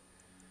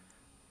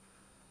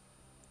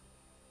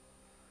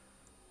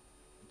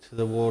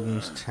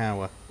Warden's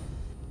Tower,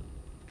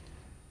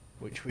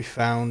 which we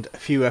found a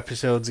few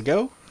episodes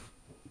ago,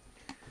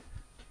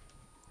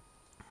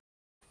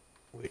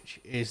 which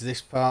is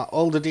this part.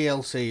 All the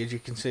DLC, as you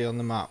can see on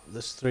the map,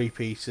 there's 3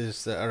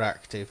 pieces that are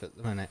active at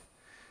the minute.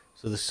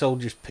 So the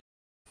Soldier's Peak,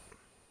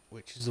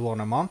 which is the one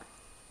I'm on.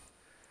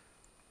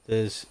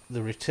 There's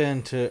the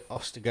Return to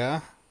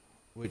Ostagar,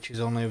 which is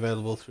only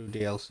available through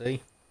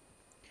DLC.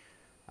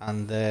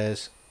 And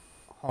there's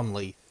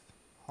Honleith.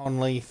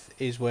 Honleith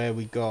is where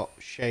we got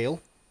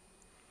Shale,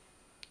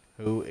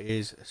 who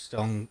is a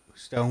stone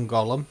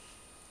golem,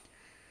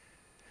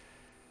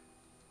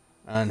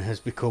 and has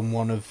become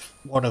one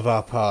of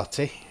our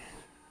party.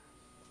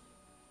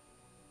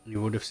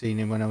 You would have seen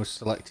him when I was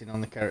selecting on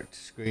the character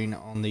screen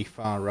on the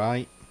far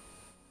right.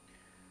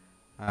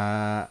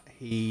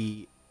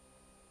 He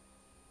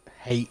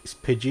hates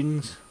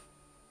pigeons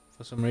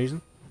for some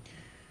reason,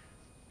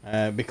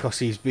 because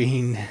he's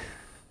been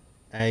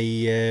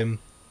a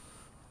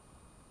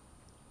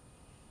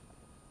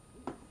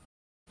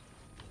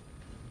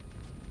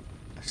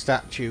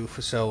statue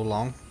for so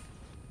long.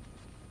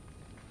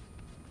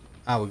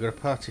 Ah, we've got a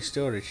party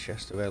storage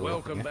chest available.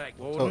 Welcome back,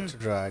 Talk Warden. to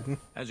Dryden.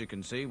 As you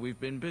can see, we've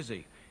been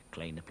busy.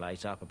 Cleaned the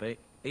place up a bit.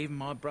 Even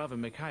my brother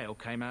Mikhail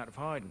came out of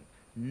hiding.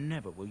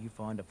 Never will you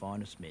find a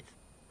finer smith.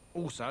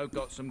 Also,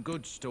 got some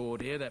goods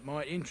stored here that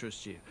might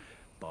interest you.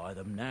 Buy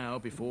them now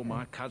before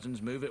my cousins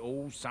move it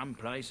all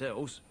someplace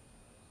else.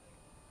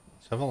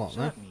 Let's have a look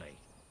there. Certainly.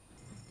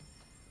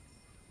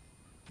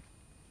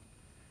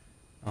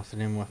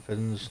 Nothing in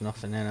weapons,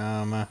 nothing in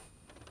armour.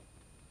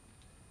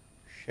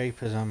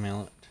 Shaper's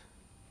amulet.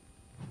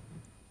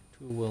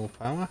 2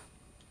 willpower.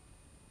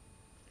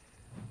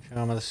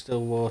 Charm of the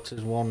Still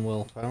Waters, 1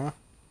 willpower.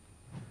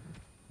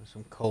 And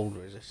some cold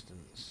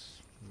resistance.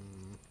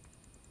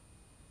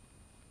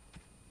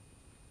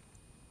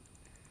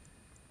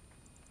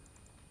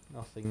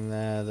 Nothing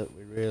there that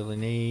we really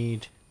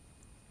need.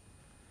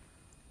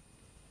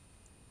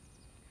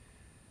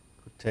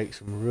 Could take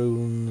some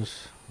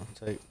runes.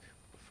 I'll take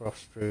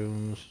frost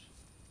runes.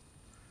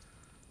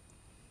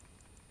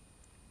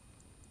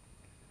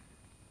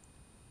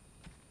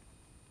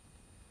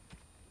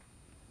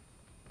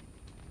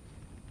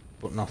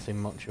 But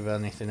nothing much of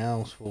anything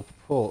else. We'll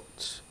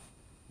put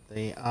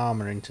the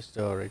armour into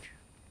storage.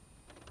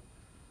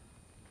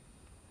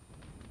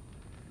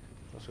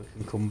 So we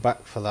can come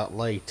back for that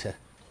later.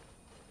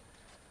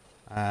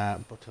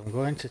 But I'm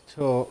going to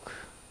talk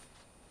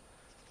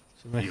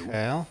to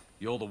Mikhail.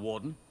 You're the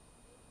warden?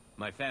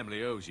 My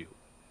family owes you.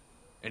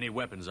 Any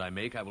weapons I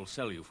make, I will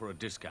sell you for a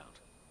discount.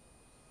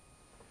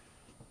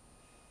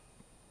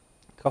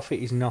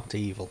 Coffee is not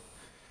evil.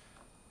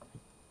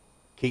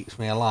 Keeps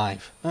me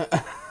alive.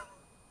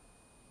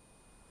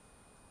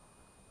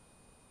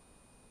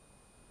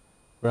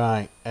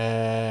 Right.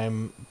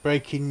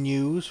 Breaking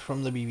news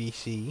from the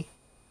BBC.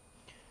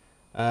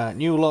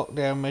 New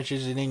lockdown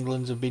measures in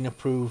England have been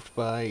approved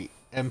by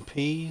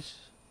MPs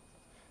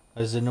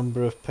as the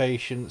number of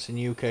patients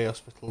in UK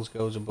hospitals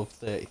goes above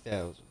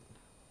 30,000.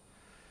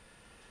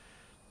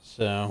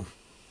 So,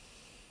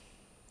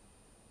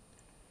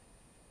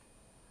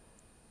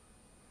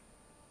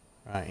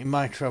 right, in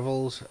my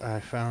travels I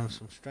found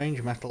some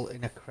strange metal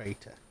in a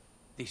crater.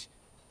 This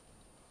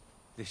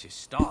is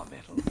star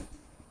metal.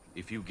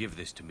 If you give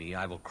this to me,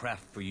 I will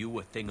craft for you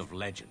a thing of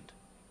legend.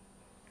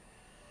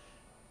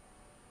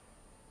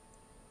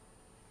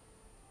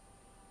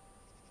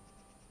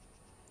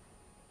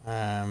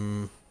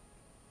 A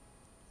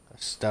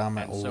star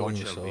metal so it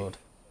shall longsword.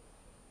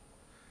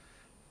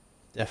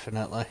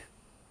 Definitely.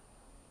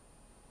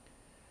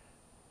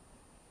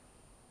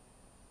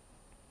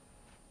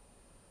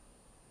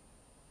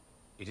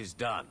 It is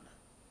done.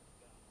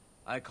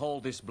 I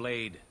call this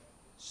blade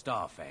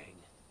Starfang.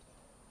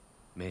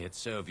 May it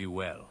serve you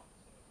well.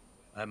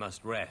 I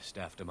must rest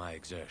after my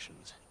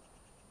exertions.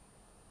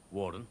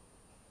 Warden?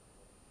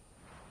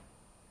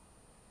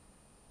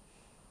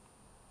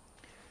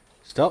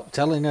 Stop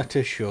telling her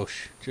to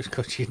shush just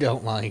because you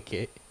don't like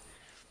it.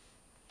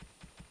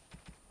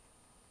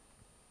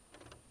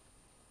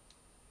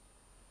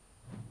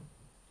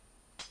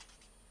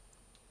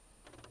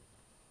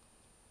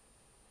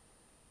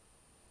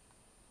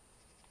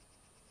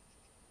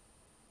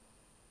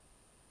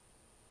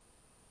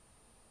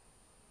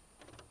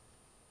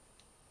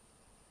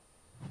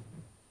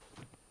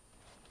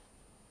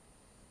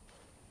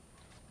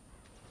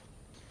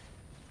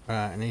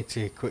 Right, I need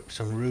to equip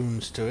some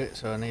runes to it,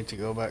 so I need to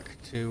go back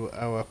to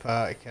our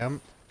party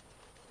camp.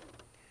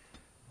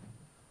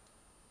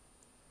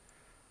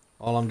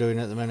 All I'm doing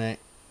at the minute,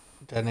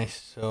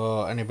 Dennis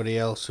or anybody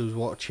else who's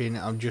watching,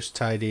 I'm just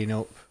tidying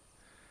up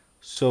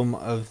some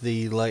of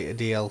the later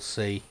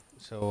DLC.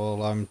 So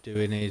all I'm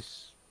doing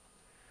is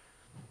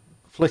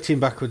flitting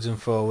backwards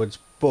and forwards,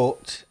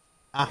 but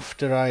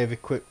after I have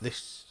equipped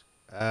this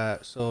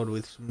sword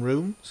with some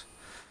runes,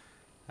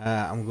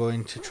 I'm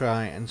going to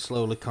try and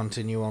slowly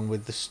continue on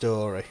with the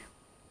story.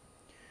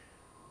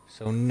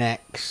 So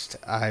next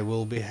I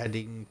will be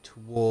heading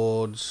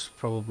towards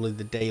probably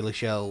the Daily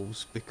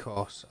Shelves,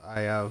 because I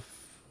have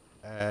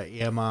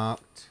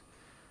earmarked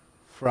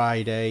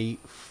Friday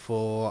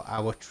for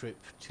our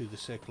trip to the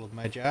Circle of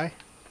Magi.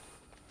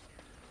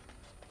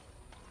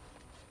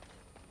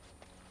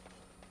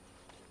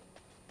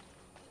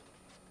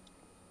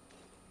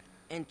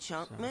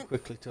 Enchantment? So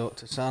quickly talk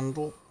to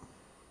Sandal.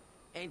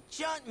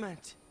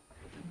 Enchantment!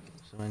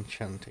 Some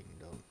enchanting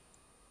done.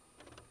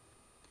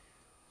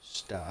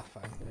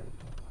 Starfang.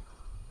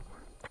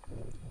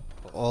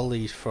 Put all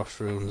these frost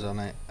runes on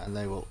it and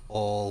they will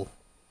all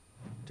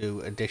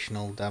do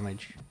additional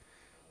damage.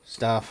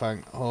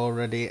 Starfang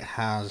already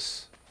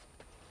has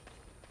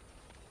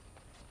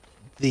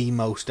the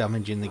most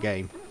damage in the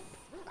game.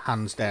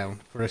 Hands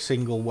down. For a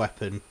single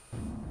weapon,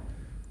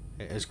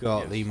 it has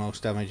got the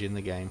most damage in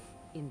the game.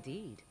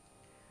 Indeed.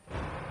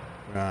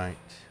 Right.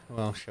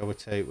 Well, shall we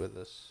take with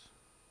us?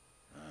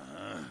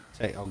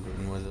 Take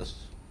Ogren with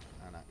us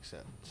and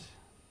accept.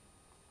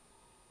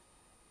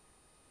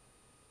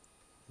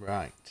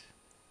 Right.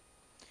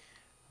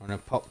 I'm going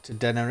to pop to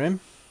Denerim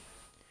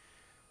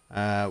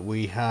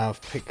We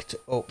have picked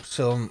up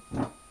some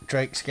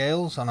Drake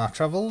scales on our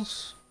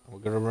travels.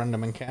 We've got a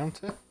random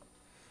encounter.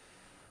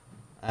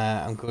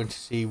 I'm going to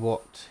see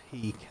what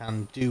he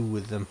can do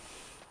with them.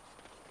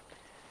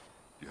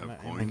 You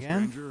have coins,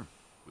 stranger?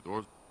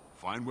 With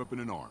fine weapon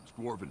and arms,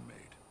 dwarven made.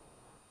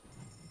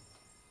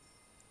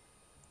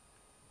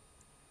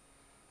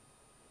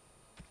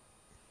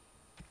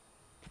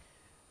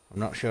 I'm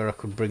not sure I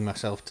could bring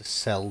myself to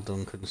sell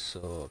Duncan's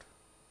sword.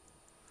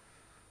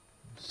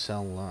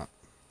 Sell that.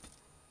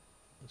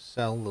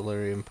 Sell the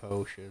lyrium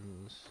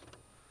potions.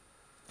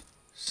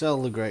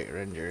 Sell the Great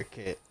Ranger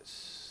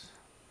kits.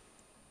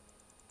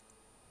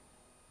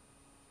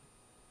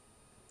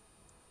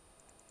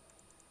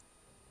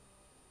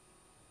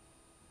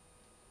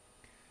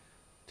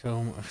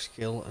 Tome of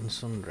Skill and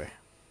Sundry.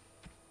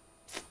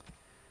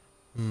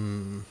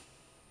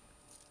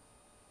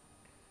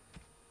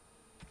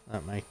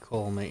 That may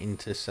call me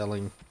into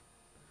selling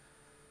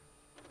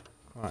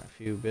quite a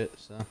few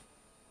bits though.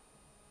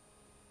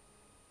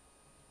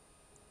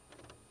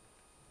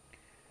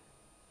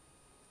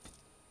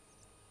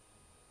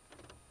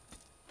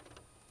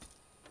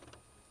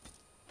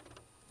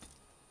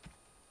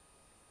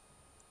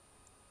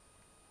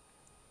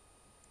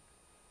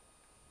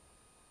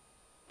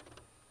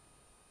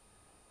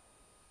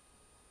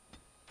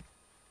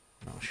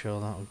 Not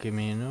sure that'll give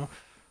me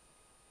enough.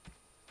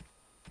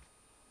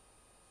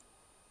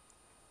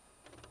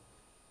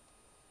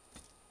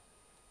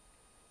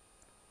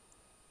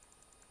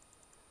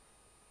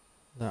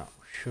 That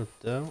should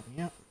though,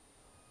 yep.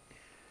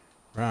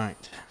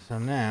 Right, so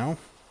now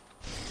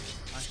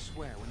I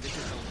swear when this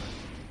is over.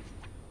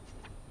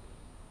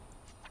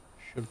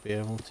 Should be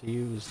able to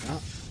use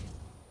that.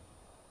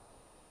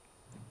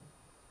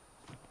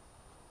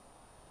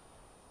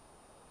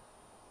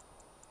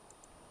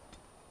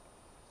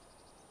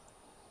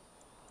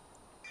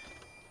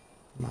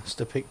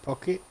 Master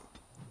pickpocket.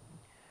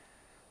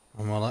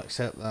 And we'll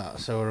accept that.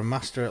 So we're a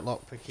master at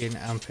lockpicking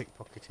and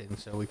pickpocketing.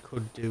 So we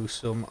could do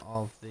some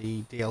of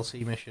the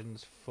DLC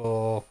missions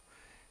for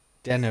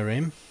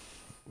Denerim,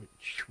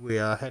 which we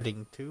are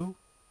heading to.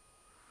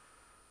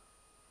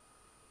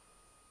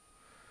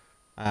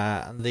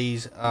 And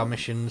these are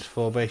missions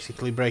for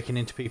basically breaking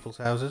into people's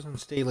houses and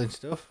stealing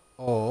stuff,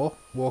 or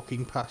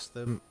walking past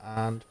them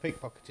and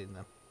pickpocketing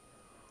them.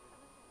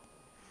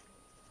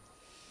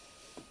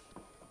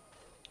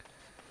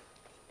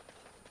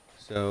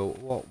 So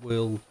what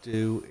we'll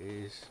do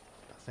is,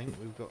 I think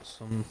we've got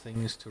some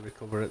things to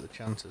recover at the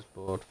Chanter's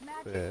board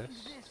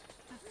first.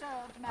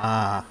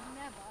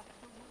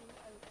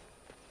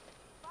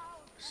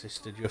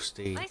 Sister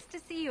Justine. Nice to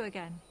see you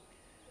again.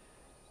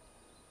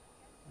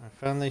 I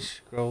found these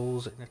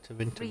scrolls in a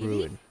Tevinter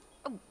ruin.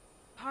 Oh,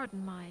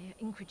 pardon my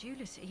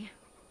incredulity.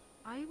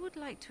 I would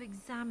like to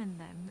examine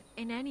them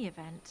in any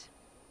event.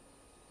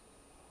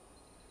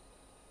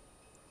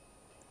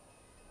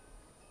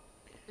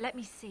 Let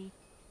me see.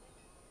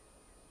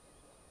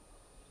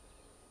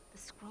 The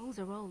scrolls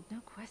are old,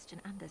 no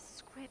question, and the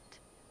script.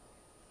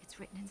 It's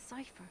written in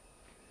cipher.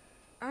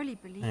 Early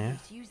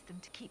believers used them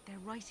to keep their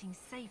writings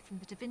safe from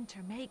the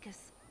Tevinter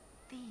Magus.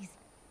 These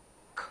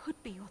could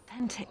be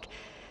authentic.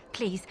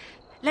 Please,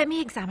 let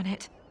me examine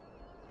it.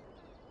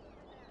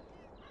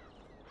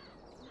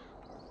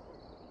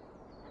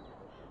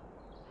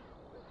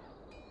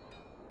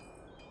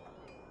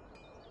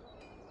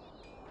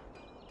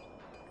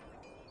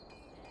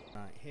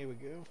 Right, here we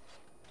go.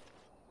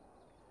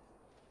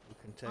 We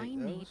can take I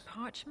those. need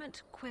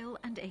parchment, quill,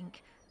 and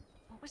ink.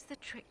 What was the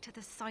trick to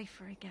the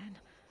cipher again?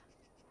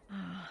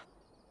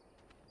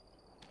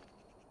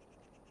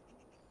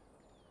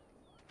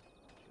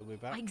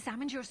 I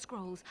examined your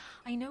scrolls.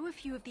 I know a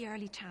few of the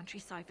early Chantry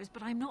ciphers,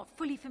 but I'm not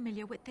fully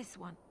familiar with this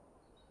one.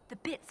 The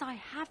bits I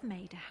have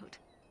made out.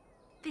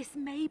 This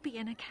may be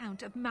an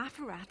account of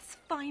Maferath's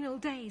final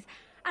days,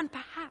 and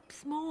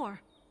perhaps more.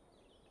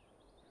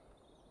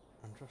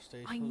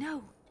 I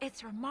know,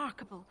 it's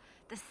remarkable.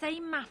 The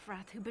same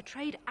Maferath who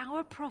betrayed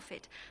our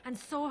prophet and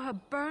saw her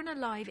burn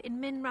alive in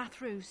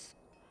Minrath Rus.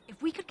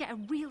 If we could get a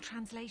real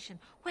translation,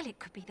 well, it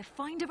could be the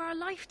find of our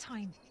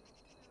lifetime.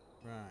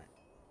 Right.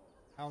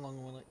 How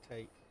long will it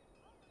take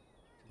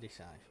to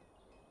decipher?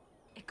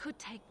 It could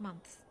take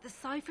months. The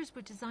ciphers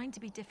were designed to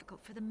be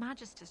difficult for the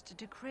Magisters to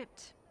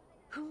decrypt.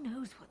 Who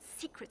knows what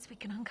secrets we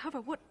can uncover,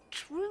 what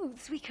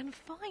truths we can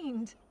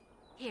find.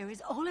 Here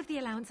is all of the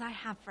allowance I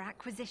have for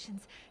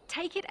acquisitions.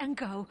 Take it and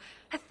go.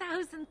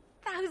 1,000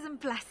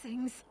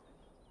 blessings.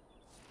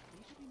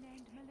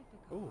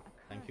 Oh,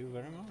 thank you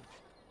very much.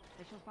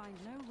 They shall find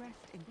no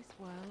rest in this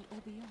world or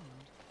beyond.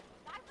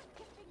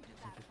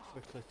 Just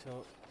quickly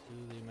talk to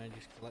the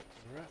Magus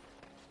Collector's rep.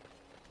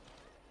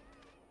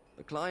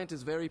 The client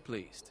is very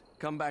pleased.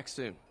 Come back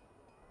soon.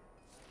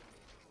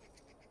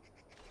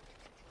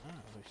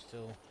 We're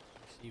still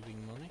receiving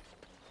money.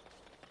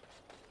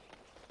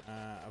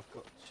 I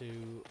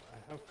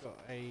have got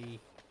a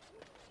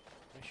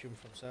mission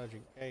from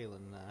Sergeant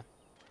Galen there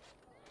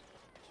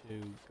to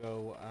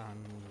go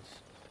and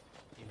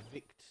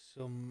evict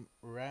some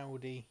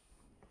rowdy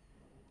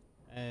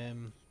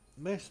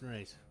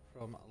mercenaries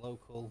from a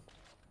local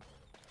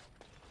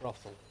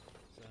brothel.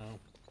 So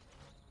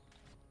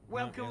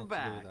Welcome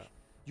back.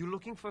 You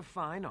looking for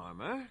fine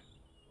armor?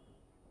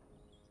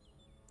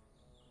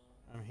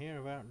 I'm here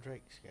about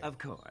Drake's Gate. Of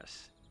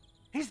course.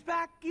 He's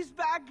back! He's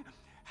back!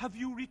 Have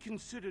you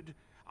reconsidered?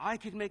 I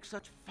can make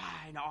such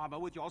fine armor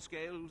with your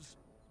scales.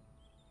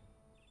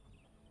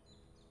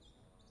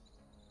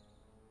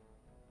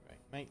 Right,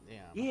 make the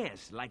armor.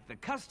 Yes, like the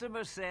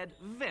customer said,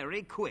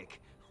 very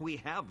quick. We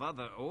have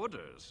other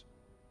orders.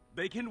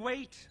 They can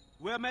wait.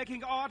 We're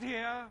making art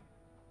here.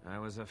 I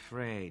was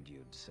afraid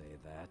you'd say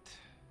that.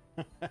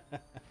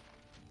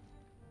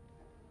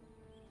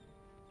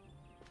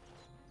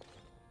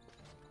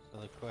 So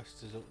the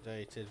quest is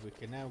updated. We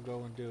can now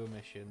go and do a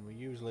mission. We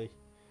usually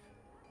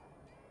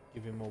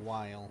give him a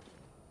while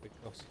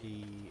because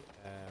he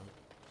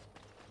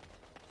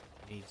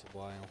needs a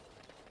while.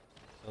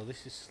 So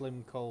this is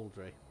Slim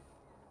Coldry.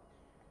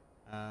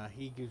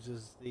 He gives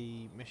us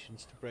the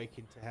missions to break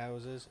into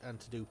houses and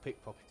to do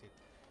pickpocketing.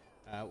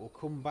 We'll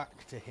come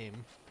back to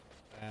him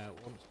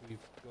once we've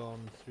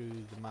gone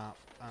through the map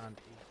and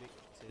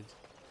evicted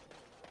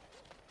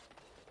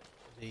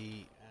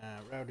the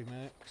rowdy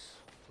mercs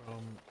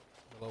from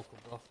the local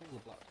brothel, the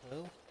Black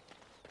Pearl.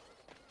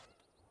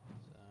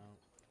 So,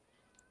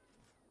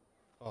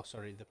 oh,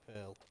 sorry, the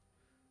Pearl.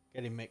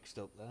 Getting mixed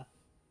up there.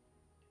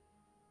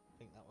 I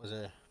think that was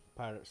a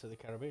Pirates of the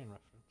Caribbean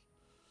reference.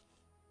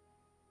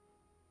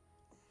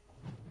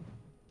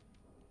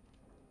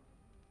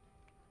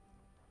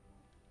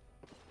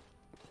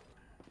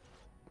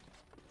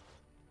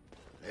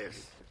 This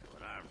is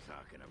what I'm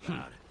talking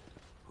about.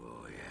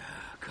 Oh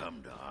yeah,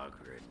 come to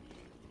Ogren,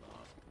 you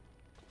lot.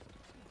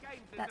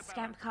 That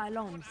scamp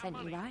Kylon sent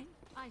you, right?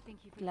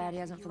 Glad he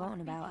hasn't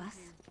forgotten about us.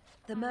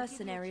 The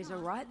mercenaries are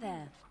right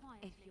there.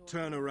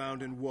 Turn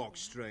around and walk,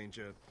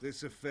 stranger.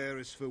 This affair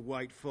is for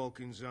White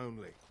Falcons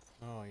only.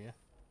 Oh, yeah.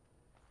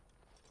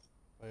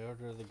 By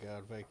order of the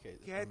guard, vacate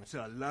the Get premises.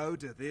 a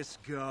load of this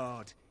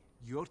guard.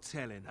 You're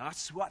telling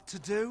us what to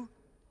do?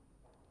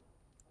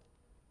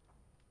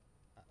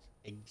 That's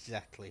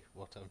exactly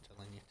what I'm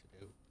telling you to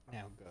do.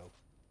 Now go.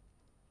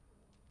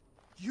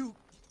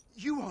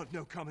 You aren't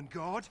no common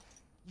guard.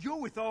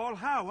 You're with All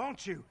How,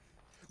 aren't you?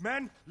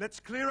 Men, let's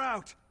clear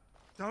out.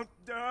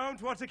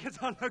 Don't want to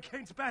get on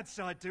Locane's bad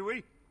side, do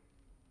we?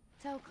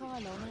 Tell Kylon I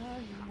owe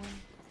him one.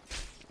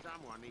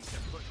 Someone needs to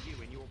put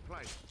you in your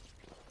place.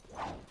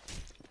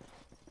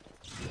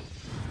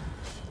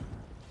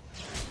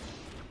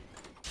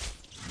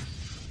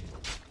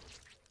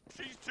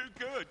 She's too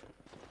good.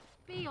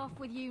 Be off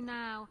with you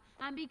now,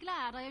 and be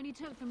glad I only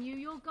took from you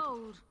your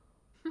gold.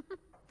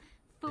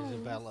 Fools.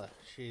 Isabella,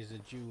 she's a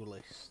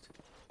duelist.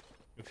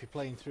 If you're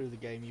playing through the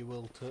game, you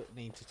will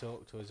need to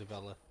talk to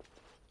Isabella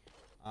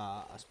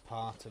as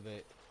part of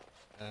it.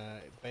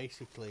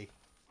 Basically,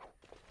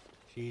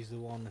 she's the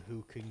one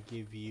who can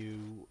give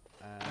you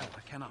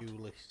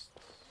duelist's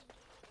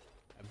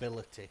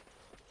ability,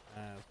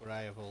 where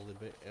I have all the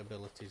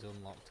abilities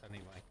unlocked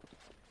anyway.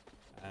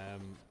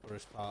 But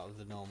as part of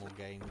the normal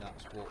game,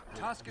 that's what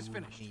Task is you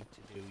finished. need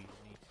to do. You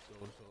need to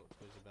go and talk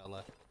to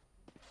Isabella.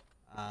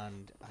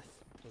 And I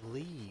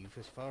believe,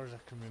 as far as I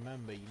can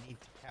remember, you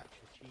need to catch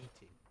her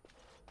cheating.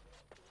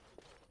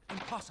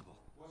 Impossible.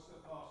 What's the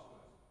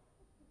password?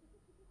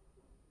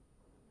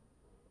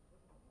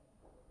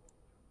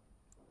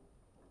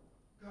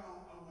 Go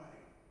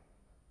away.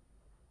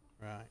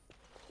 Right.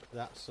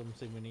 That's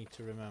something we need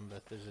to remember.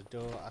 There's a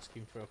door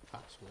asking for a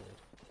password.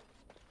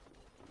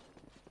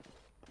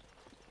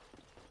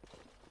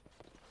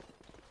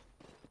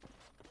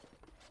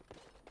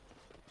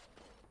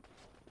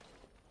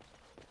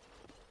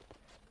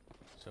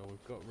 So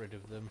we've got rid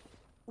of them.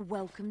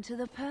 Welcome to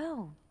the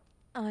Pearl.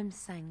 I'm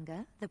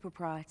Sanga, the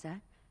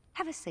proprietor.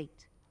 Have a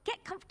seat,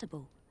 get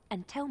comfortable,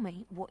 and tell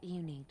me what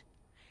you need.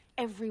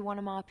 Every one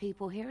of my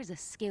people here is a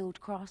skilled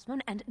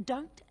craftsman, and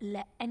don't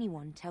let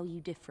anyone tell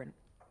you different.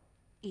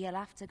 You'll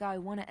have to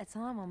go one at a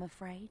time, I'm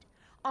afraid.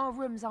 Our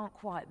rooms aren't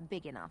quite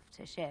big enough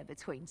to share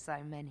between so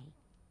many.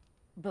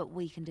 But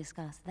we can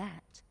discuss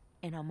that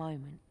in a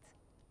moment.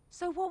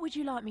 So what would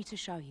you like me to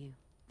show you?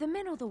 The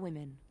men or the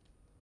women?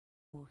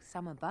 Or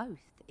some of both,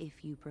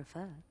 if you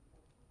prefer.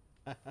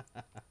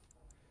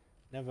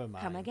 Never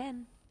mind. Come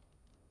again.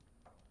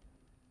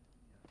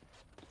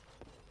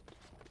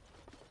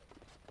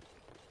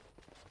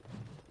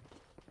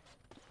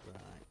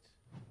 Right.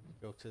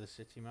 Go to the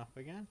city map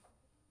again.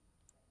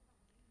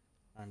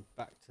 And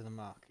back to the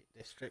market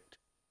district.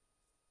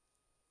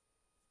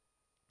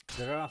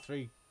 There are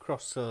 3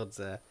 crossroads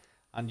there,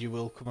 and you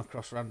will come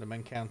across random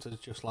encounters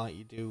just like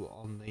you do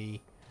on the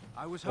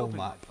I was home hoping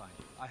map. I'd find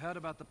it. I heard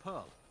about the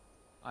Pearl.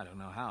 I don't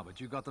know how,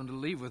 but you got them to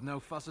leave with no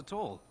fuss at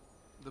all.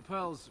 The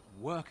Pearl's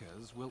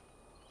workers will...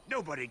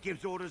 Nobody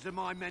gives orders to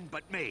my men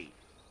but me.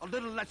 A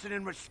little lesson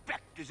in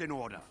respect is in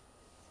order.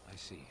 I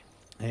see.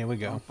 Here we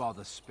go. Don't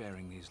bother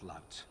sparing these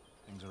louts.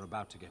 Things are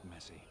about to get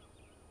messy.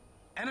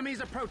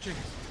 Enemies approaching!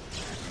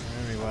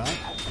 Very well.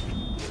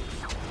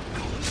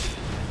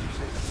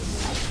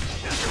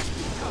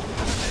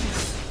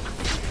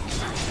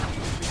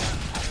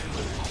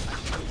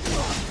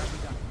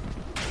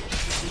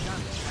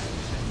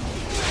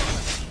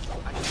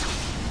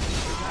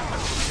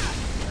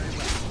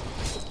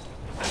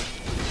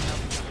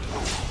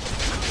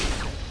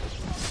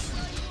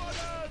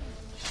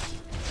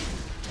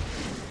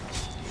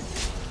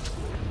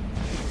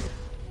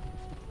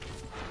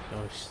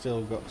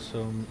 still got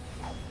some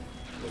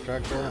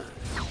straggler.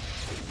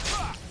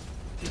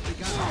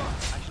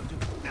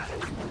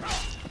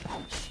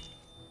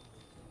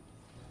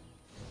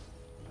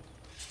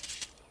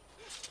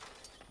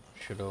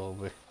 Should all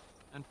be.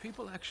 And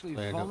people actually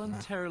cleared up now.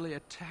 voluntarily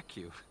attack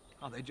you.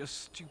 Are they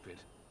just stupid?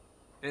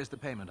 Here's the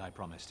payment I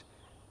promised.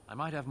 I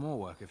might have more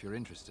work if you're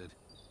interested.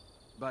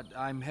 But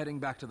I'm heading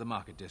back to the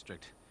market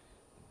district.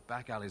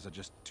 Back alleys are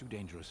just too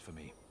dangerous for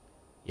me.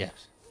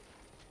 Yes.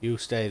 You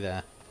stay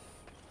there.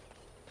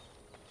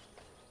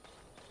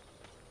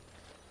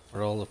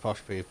 Where all the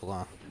posh people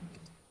are.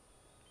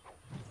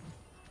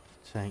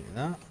 Take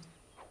that.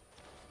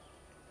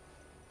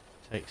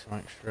 Take some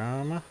extra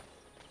armour.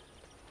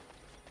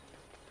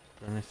 Is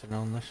there anything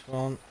on this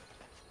one?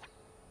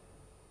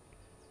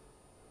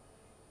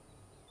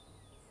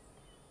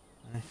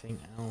 Anything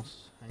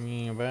else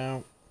hanging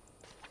about?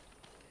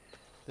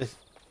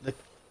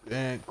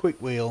 The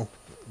quick wheel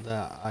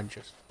that I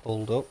just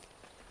pulled up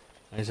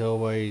is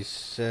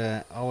always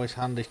always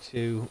handy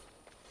to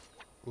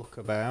look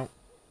about.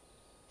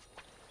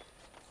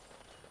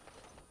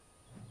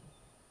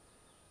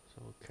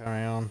 So we'll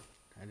carry on,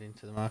 head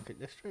into the market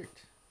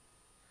district.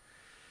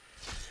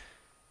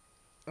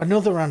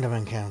 Another random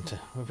encounter.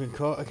 We've been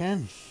caught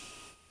again.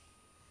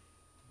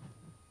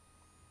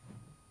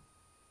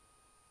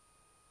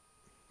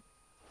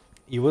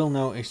 You will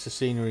notice the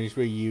scenery is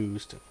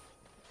reused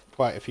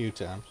quite a few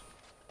times.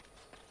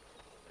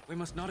 We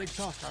must not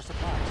exhaust our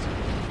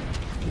supplies.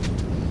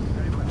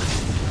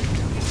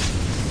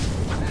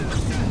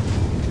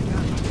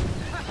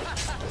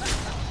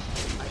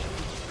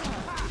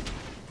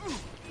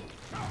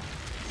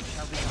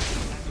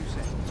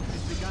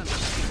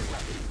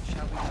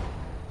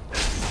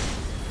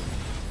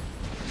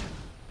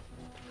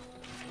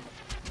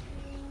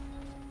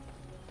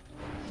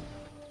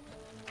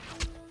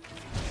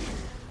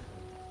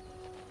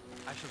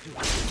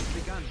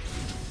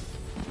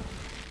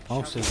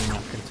 Most of them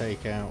I can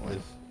take out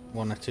with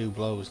 1 or 2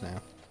 blows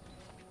now.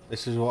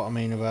 This is what I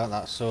mean about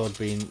that sword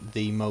being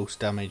the most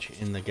damage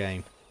in the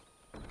game.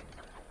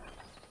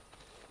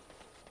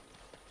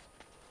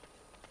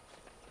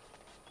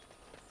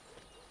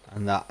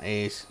 And that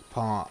is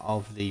part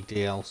of the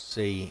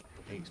DLC.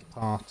 It's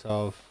part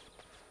of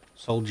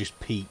Soldier's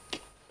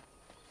Peak,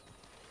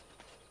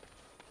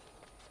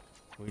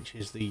 which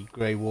is the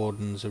Grey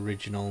Warden's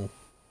original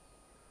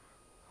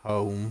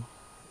home.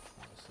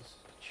 There's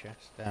a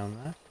chest down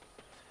there.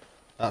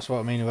 That's what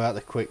I mean about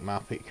the quick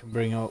map. It can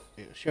bring up,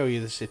 it'll show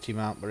you the city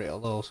map, but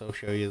it'll also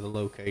show you the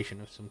location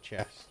of some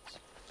chests.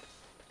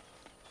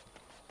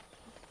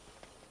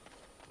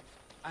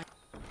 I'm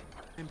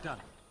done.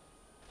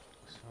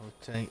 So we'll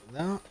take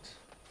that.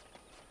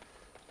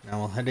 Now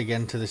we'll head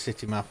again to the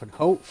city map and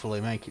hopefully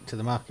make it to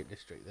the market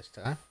district this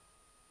time.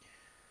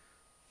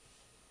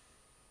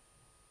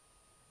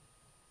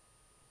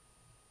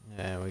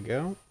 There we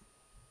go.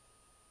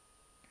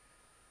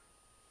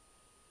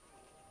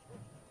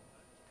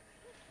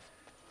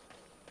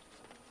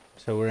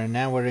 So we're an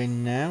hour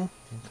in now.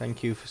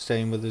 Thank you for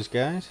staying with us,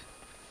 guys.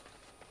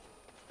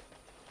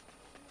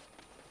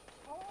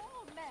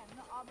 All men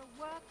are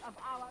the work of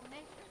our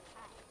maker's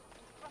hand.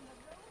 From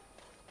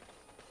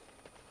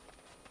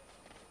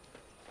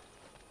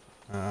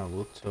the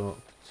We'll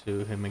talk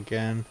to him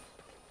again.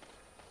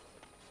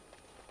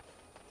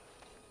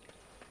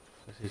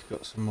 Because he's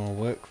got some more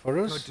work for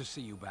us. Good to see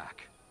you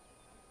back.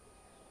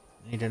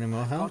 Need any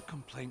more I've help? got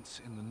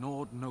complaints in the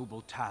Nord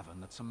Noble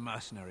Tavern that some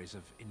mercenaries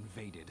have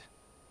invaded.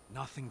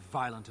 Nothing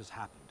violent has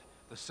happened.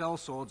 The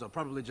sellswords are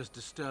probably just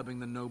disturbing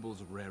the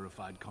nobles'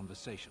 rarefied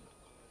conversation.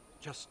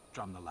 Just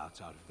drum the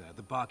louts out of there.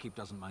 The barkeep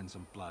doesn't mind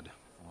some blood.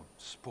 Or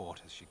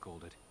sport, as she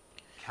called it.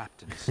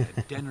 Captain said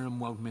Denerim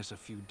won't miss a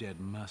few dead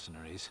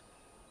mercenaries.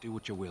 Do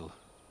what you will,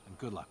 and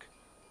good luck.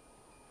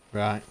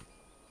 Right.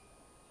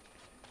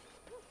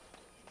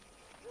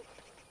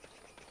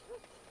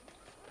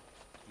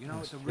 You know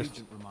what the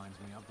Regent reminds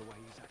me of, the way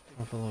he's acting?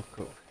 Have a look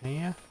up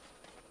here.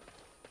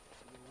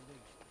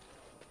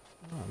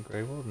 Oh,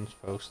 Grey Warden's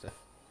poster.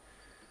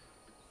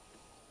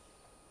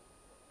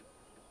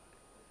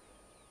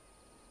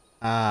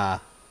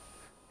 Ah.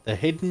 The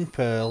hidden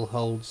pearl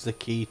holds the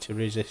key to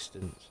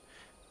resistance.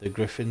 The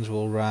griffins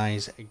will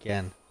rise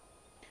again.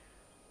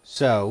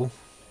 So,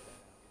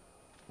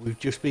 we've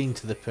just been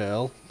to the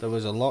pearl. There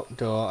was a locked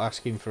door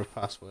asking for a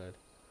password.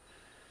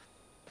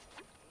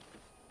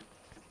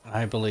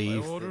 I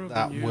believe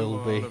that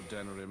will be... Of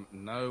Denerim,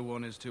 no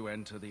one is to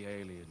enter the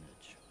alienage.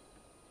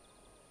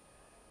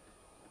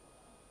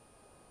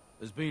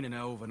 There's been an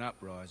elven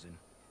uprising.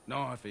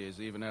 Nightfears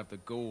even have the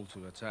gall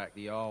to attack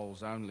the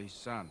Jarl's only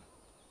son.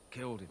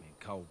 Killed him in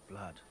cold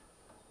blood.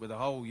 With the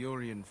whole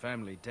Urian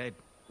family dead,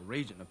 the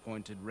Regent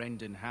appointed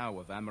Rendon Howe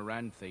of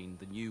Amaranthine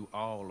the new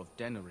Jarl of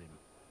Denerim.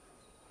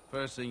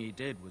 First thing he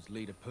did was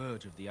lead a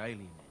purge of the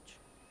alienage.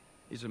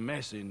 It's a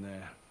mess in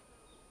there.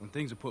 When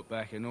things are put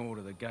back in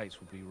order, the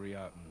gates will be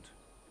reopened.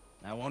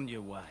 Now on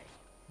your way.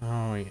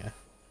 Oh, yeah.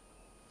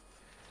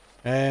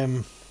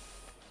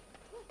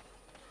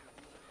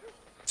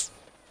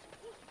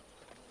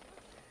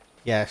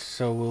 Yes,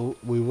 so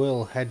we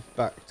will head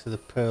back to the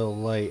Pearl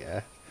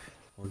later.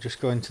 We'll just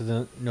go into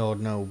the Nord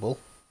Noble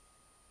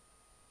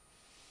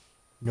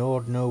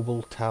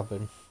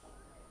Tavern.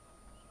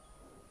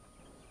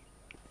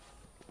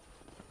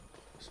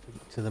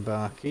 Speak to the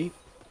barkeep.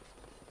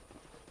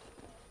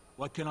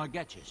 What can I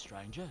get you,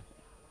 stranger?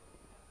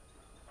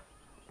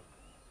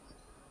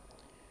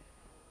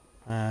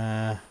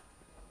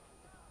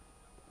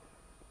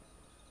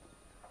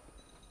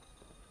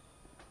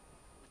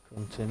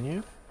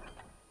 Continue.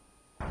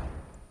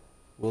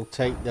 We'll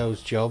take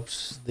those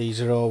jobs. These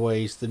are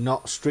always the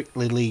not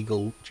strictly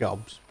legal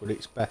jobs, but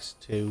it's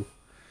best to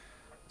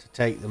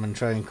take them and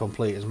try and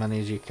complete as many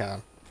as you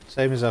can.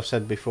 Same as I've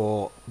said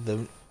before,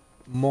 the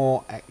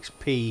more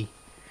XP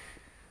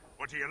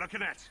What are you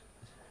looking at?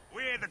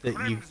 We're the that you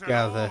Crimson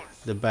gather, Horse.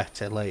 the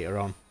better later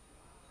on.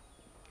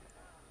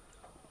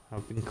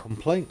 I've been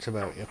complaints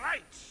about you.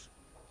 Complaints?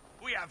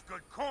 We have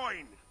good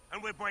coin,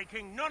 and we're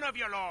breaking none of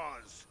your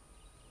laws.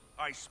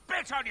 I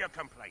spit on your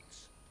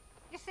complaints.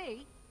 You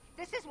see,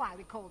 this is why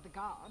we called the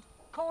guard.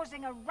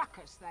 Causing a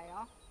ruckus, they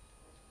are.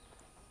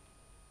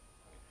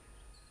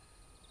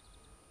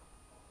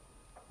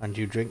 And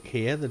you drink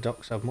here, the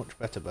docks have much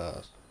better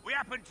bars. We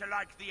happen to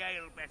like the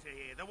ale better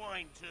here, the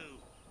wine too.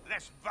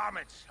 Less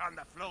vomit on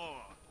the floor.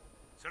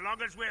 So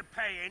long as we're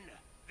paying,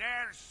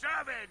 they're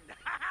serving.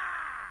 Ha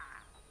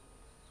ha!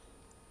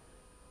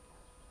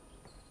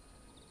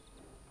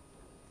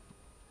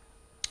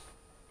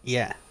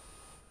 Yeah.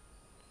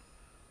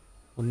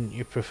 Wouldn't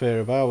you prefer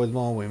a bar with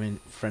more women,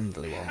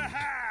 friendly ones? Ha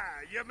ha!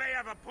 You may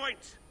have a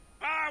point.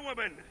 Bar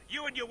woman,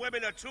 you and your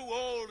women are too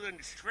old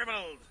and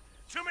shriveled.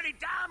 Too many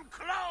damn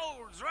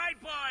clothes, right,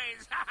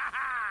 boys? Ha ha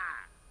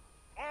ha!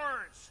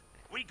 Oars,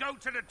 we go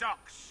to the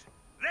docks.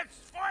 Let's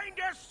find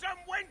us some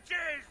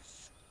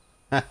wenches!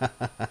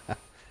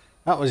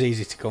 That was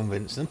easy to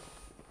convince them.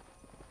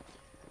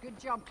 Good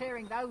job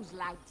clearing those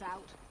louts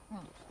out.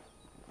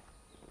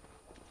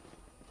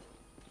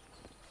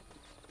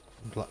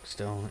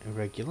 Blackstone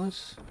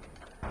irregulars.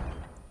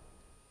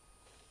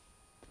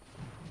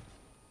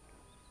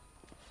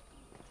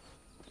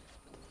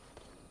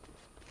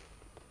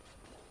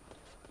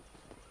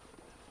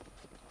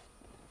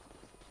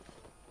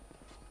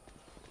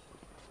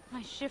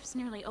 My shift's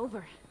nearly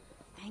over.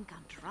 Thank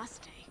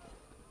Andraste.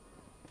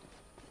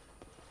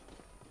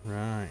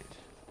 Right.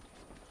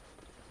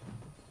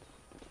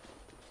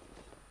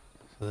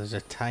 So there's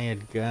a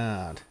tired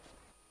guard.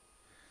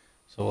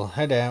 So we'll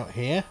head out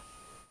here.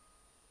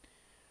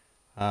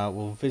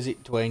 We'll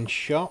visit Dwayne's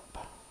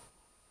shop.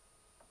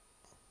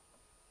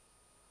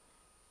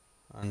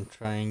 And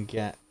try and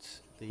get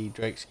the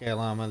Drake scale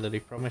armor that he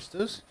promised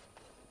us.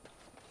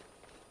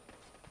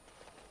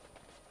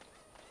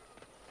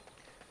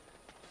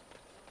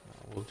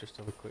 We'll just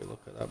have a quick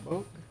look at that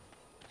book.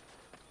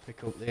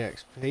 Pick up the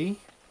XP.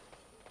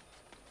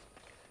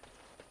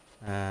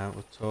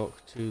 We'll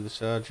talk to the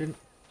sergeant.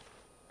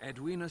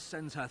 Edwina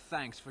sends her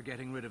thanks for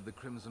getting rid of the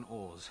Crimson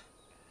Oars.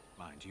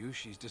 Mind you,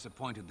 she's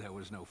disappointed there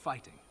was no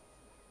fighting.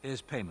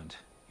 Here's payment.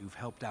 You've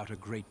helped out a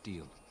great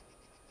deal.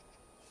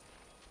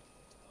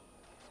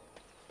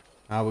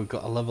 We've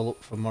got a level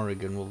up for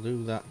Morrigan. We'll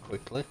do that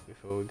quickly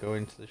before we go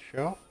into the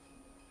shop.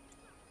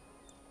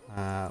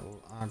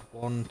 We'll add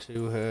 1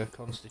 to her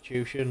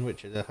constitution,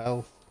 which is her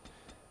health,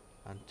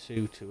 and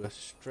 2 to her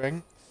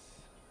strength.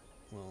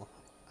 We'll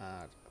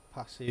add a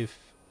passive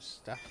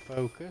staff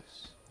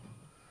focus.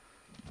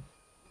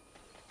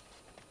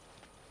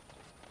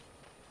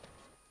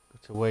 Go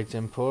to Wade's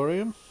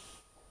Emporium.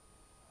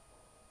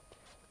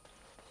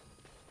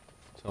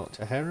 Talk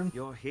to Heron.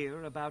 You're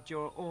here about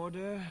your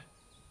order?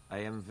 I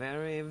am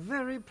very,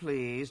 very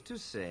pleased to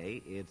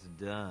say it's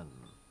done.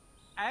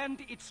 And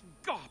it's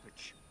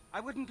garbage. I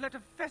wouldn't let a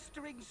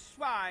festering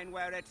swine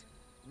wear it.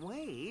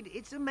 Wade,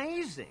 it's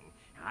amazing.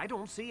 I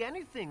don't see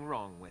anything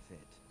wrong with it.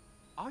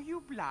 Are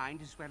you blind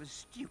as well as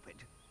stupid?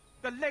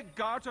 The leg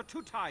guards are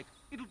too tight.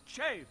 It'll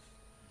chafe.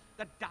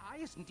 The dye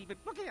isn't even...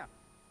 Look here.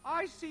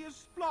 I see a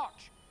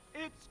splotch.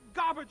 It's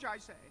garbage, I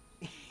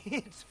say.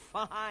 It's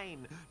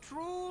fine.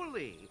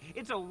 Truly.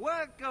 It's a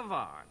work of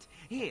art.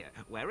 Here,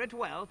 wear it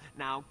well.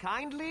 Now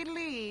kindly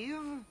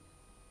leave.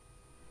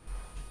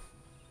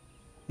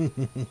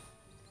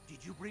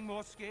 Did you bring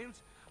more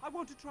scales? I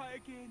want to try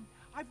again.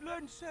 I've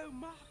learned so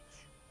much.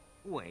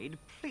 Wade,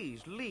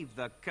 please leave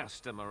the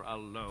customer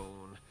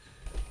alone.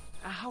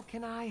 How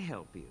can I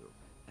help you?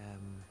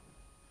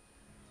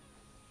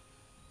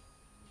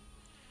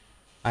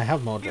 I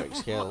have more Drake You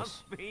scales.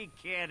 must be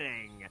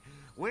kidding.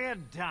 We're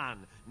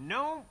done.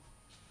 No.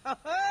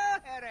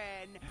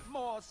 Heron,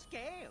 more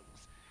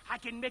scales. I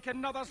can make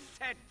another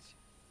set.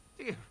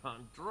 Dear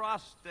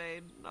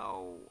Andraste,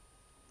 no.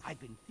 I've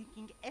been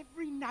thinking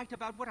every night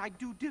about what I'd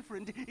do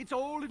different. It's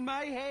all in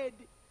my head.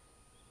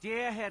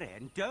 Dear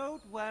Heron,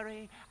 don't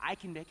worry. I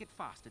can make it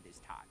faster this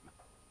time.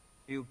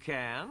 You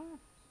can?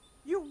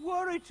 You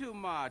worry too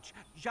much.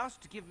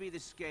 Just give me the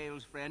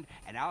scales, friend,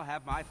 and I'll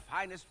have my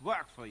finest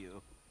work for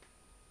you.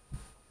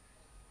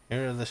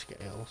 Here are the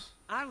scales.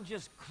 I'll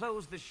just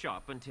close the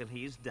shop until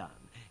he's done.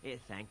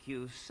 Thank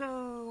you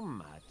so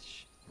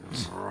much.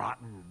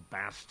 Rotten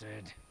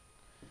bastard.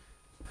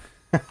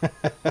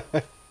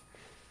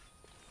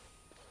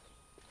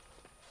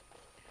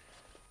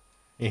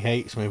 He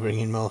hates me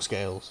bringing more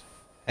scales.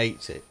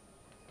 Hates it.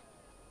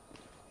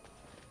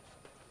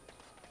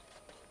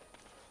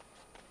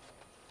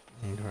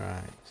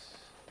 Right.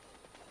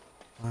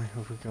 Why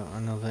have we got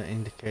another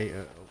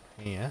indicator up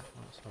here?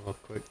 Let's have a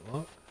quick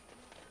look.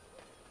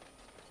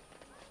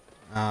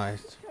 Ah,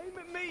 it's... Came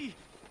at me!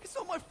 It's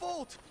not my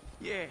fault!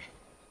 Yeah,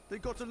 they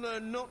got to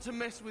learn not to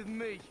mess with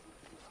me.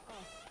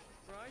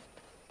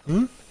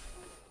 Hmm?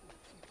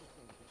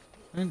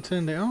 I haven't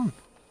turned it on.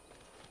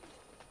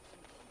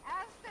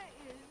 As there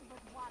is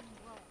but one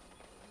world,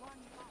 one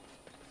life,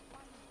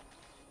 one...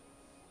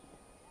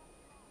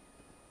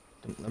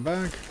 Dump the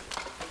bag.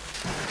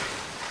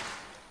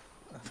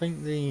 I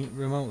think the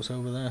remote's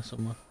over there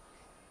somewhere.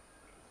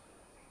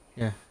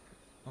 Yeah,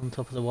 on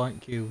top of the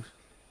white cubes.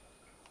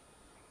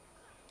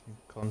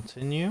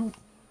 Continue.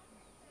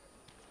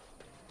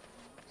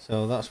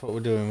 So that's what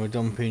we're doing, we're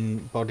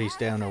dumping bodies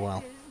down a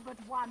well.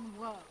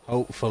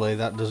 Hopefully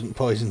that doesn't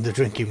poison the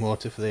drinking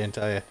water for the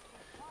entire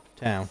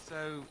town.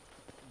 So,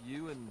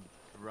 you and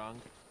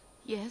Drunk?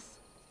 Yes?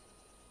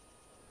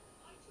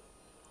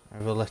 I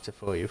have a letter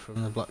for you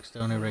from the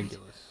Blackstone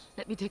Irregulars.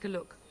 Let me take a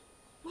look.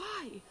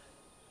 Why?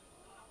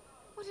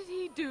 What did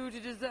he do to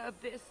deserve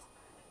this?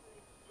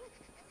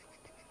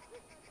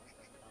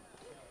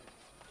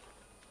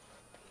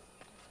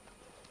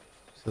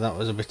 So that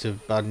was a bit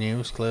of bad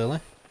news, clearly.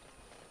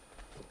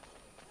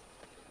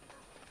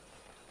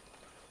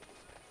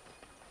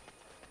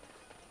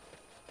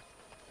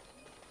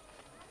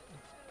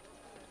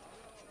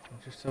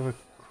 Just have a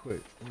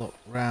quick look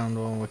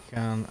round when we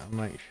can and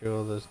make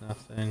sure there's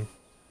nothing.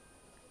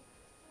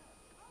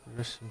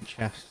 There are some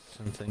chests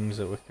and things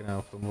that we can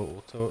open, but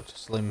we'll talk to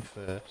Slim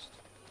first.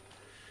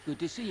 Good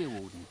to see you,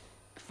 Warden.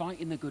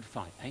 Fighting the good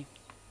fight, eh?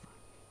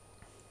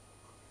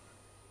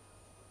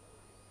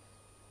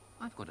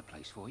 I've got a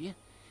place for you. It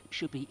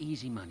should be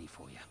easy money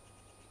for you.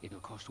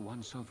 It'll cost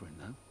 1 sovereign,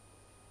 though.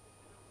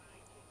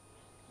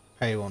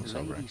 Pay 1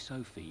 sovereign. Lady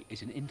Sophie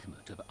is an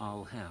intimate of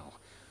Al Hal.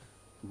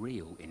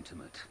 Real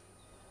intimate.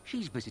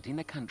 She's visiting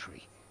the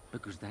country,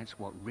 because that's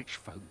what rich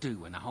folk do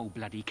when the whole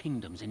bloody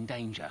kingdom's in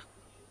danger.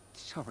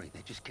 Sorry,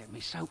 they just get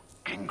me so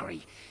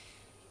angry.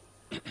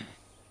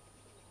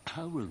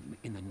 Her room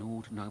in the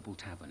Nord Noble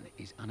Tavern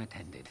is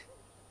unattended.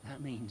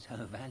 That means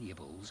her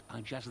valuables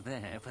are just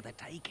there for the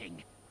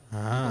taking.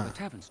 Ah. Got the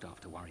tavern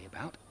staff to worry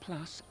about,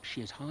 plus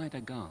she has hired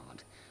a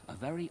guard. A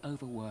very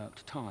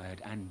overworked,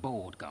 tired and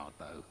bored guard,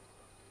 though.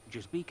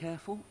 Just be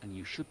careful and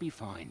you should be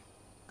fine.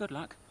 Good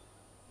luck.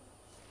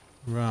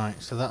 Right,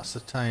 so that's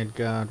the tired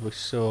guard we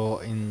saw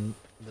in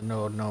the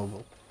Nord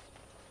Noble.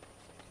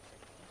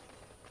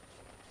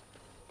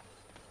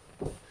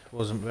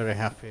 Wasn't very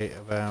happy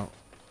about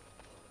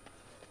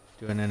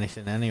doing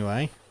anything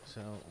anyway,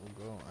 so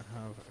we'll go and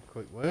have a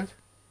quick word.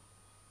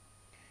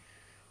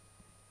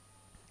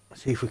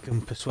 See if we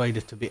can persuade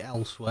her to be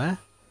elsewhere.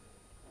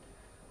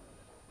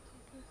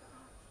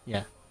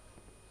 Yeah.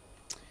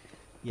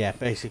 Yeah,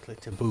 basically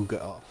to boog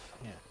it off,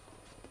 yeah.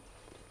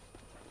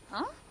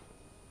 Huh?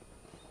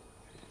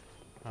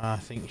 I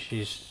think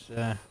she's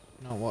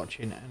not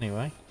watching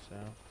anyway, so...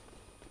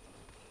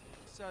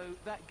 So,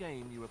 that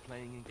game you were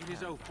playing in... It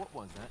is over. What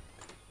was that?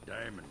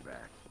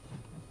 Diamondback.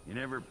 You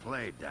never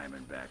played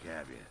Diamondback,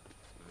 have you?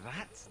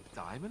 That's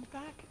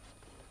Diamondback?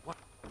 What?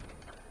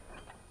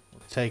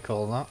 We'll take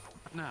all that.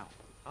 Now,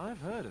 I've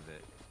heard of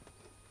it.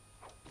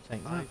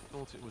 Take that. I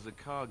thought it was a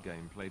card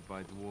game played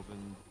by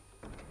Dwarven...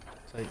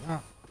 Take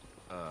that.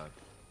 Go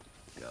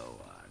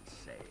on,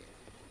 say it.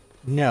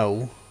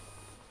 No.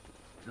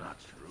 Not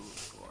true,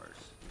 of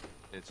course.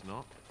 It's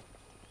not?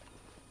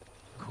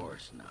 Of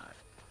course not.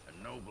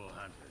 A noble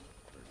hunter.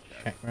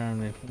 For Check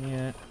round in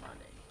here.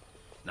 money.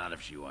 Not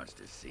if she wants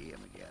to see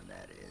him again,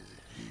 that is.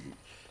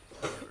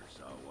 Never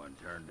saw one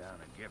turn down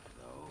a gift,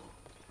 though.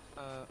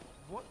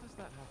 What does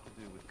that have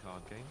to do with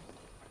card games?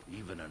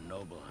 Even a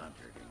noble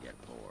hunter can get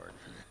bored.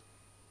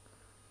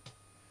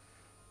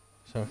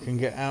 So I can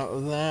get out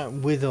of there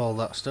with all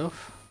that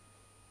stuff.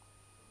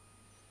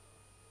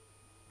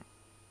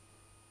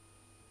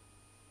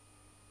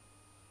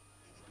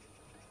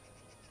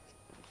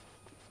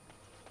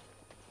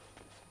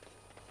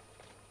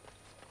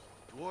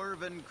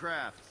 Dwarven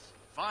crafts.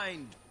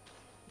 Find.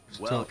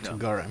 Talk to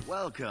Goran.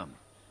 Welcome.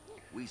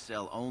 We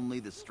sell only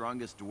the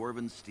strongest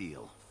dwarven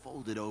steel,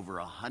 folded over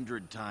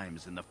 100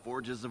 times in the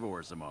forges of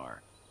Orzammar.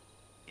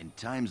 In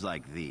times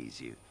like these,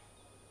 you...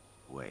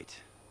 Wait.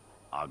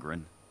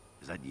 Ogren?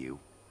 Is that you?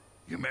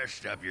 You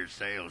messed up your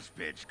sales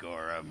pitch,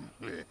 Gorham.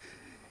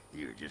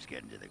 You were just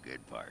getting to the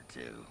good part,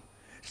 too.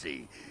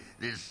 See,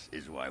 this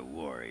is why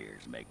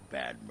warriors make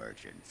bad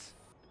merchants.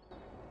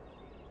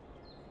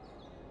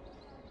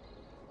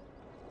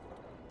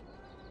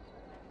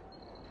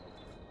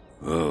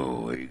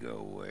 Oh, we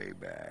go way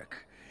back.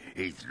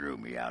 He threw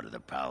me out of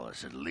the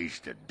palace at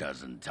least a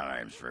dozen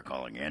times for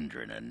calling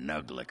Endrin a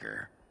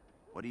nuglicker.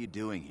 What are you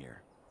doing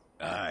here?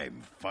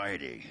 I'm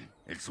fighting.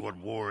 It's what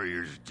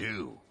warriors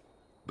do.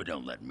 But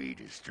don't let me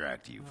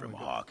distract you from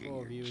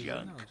hawking your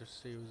junk. I'll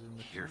just see who's in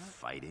the You're chat.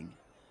 fighting?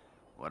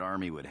 What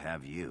army would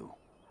have you?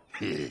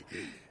 The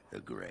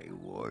Grey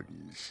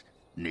Wardens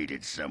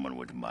needed someone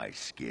with my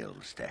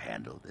skills to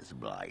handle this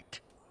blight.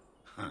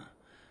 Huh.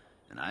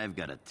 And I've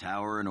got a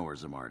tower in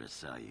Orzammar to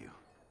sell you.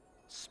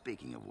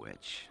 Speaking of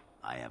which,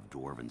 I have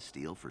dwarven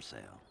steel for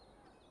sale.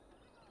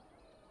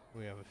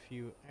 We have a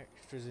few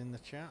extras in the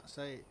chat.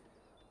 Say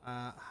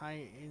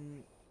hi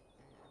in.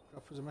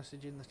 Drop us a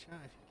message in the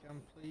chat if you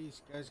can,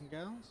 please, guys and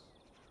gals.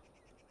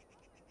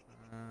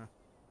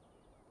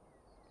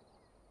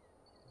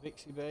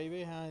 Vixie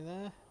baby, hi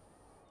there.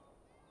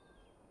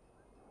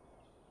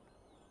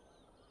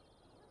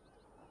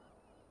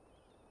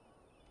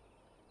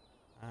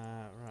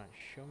 Right,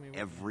 show me what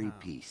Every you have.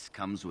 piece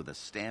comes with a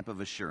stamp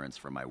of assurance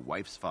from my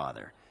wife's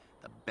father,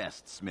 the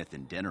best smith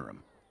in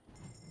Denerim.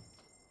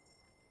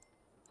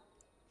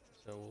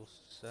 So we'll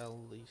sell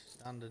the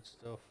standard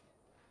stuff.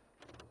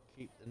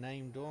 Keep the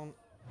name done,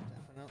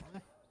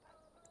 definitely.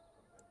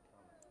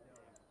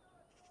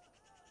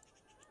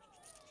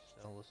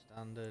 Sell the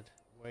standard.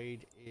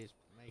 Wade is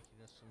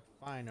making us some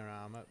finer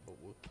armor, but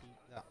we'll keep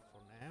that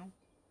for now.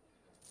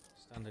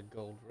 Standard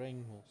gold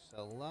ring, we'll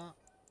sell that.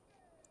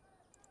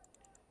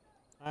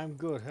 I'm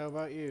good, how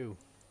about you?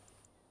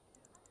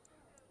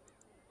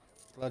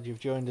 Glad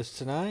you've joined us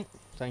tonight.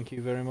 Thank you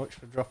very much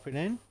for dropping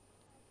in.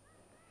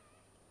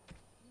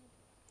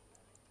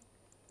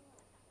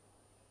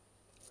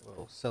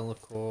 We'll sell the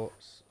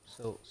quartz,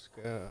 silk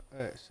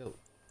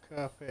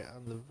carpet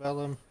and the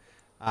vellum.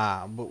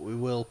 But we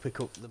will pick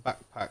up the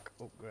backpack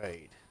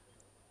upgrade.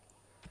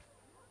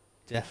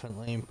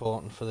 Definitely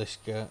important for this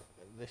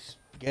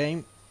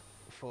game,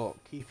 for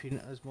keeping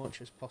as much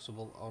as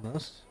possible on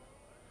us.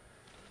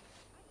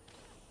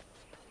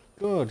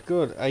 Good,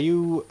 good. Are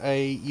you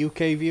a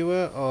UK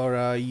viewer or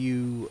are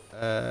you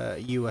a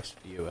US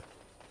viewer?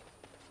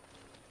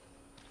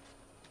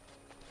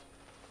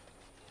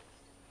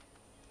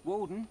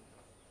 Warden,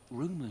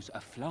 rumours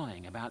are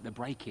flying about the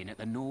break-in at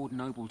the Nord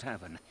Noble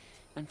Tavern,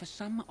 and for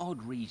some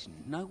odd reason,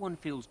 no one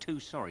feels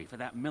too sorry for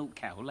that milk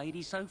cow,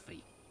 Lady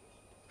Sophie.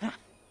 Are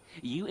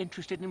you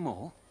interested in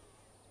more?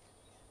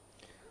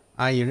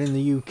 You're in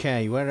the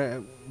UK.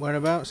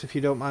 Whereabouts, if you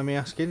don't mind me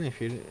asking?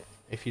 If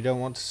you don't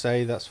want to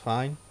say, that's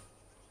fine.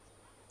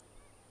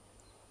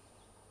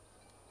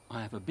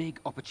 I have a big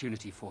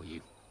opportunity for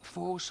you.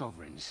 4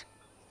 sovereigns.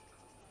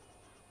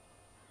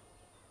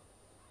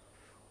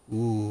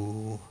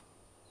 Ooh.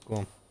 Go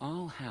on.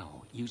 Arl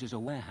Howe uses a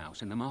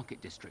warehouse in the market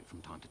district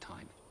from time to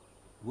time.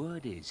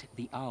 Word is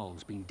the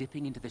Arl's been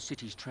dipping into the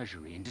city's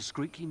treasury and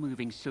discreetly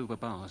moving silver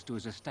bars to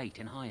his estate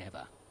in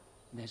Highever.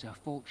 There's a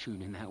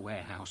fortune in that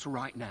warehouse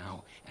right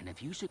now, and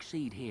if you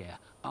succeed here,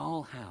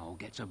 Arl Howe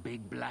gets a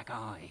big black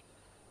eye.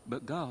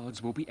 But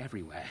guards will be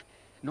everywhere.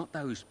 Not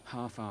those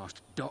half-assed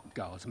dock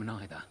guardsmen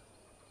either.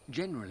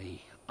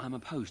 Generally, I'm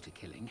opposed to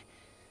killing,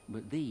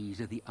 but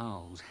these are the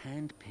Arl's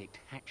hand-picked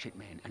hatchet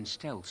men, and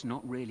stealth's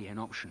not really an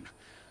option.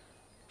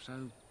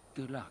 So,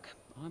 good luck.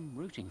 I'm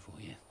rooting for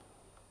you.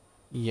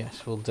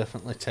 Yes, we'll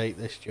definitely take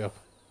this job.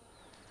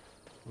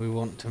 We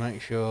want to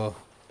make sure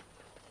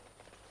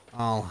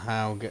Arl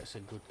Howe gets a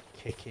good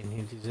kicking.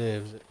 He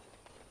deserves it.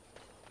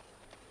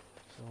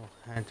 So we'll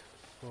head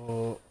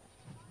for...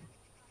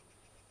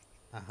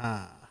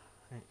 Aha.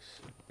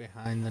 It's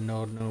behind the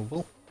Nord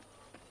Noble.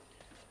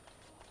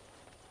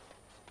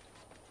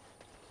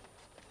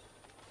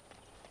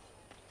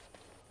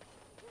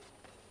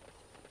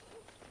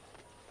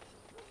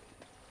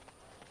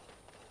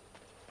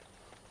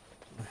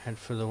 We'll head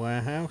for the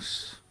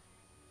warehouse.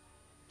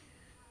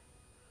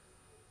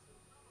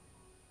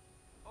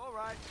 All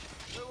right,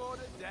 who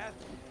ordered death?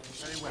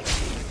 Very well.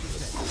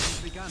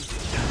 Begun.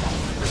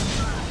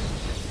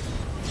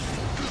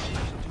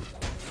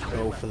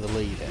 Go for the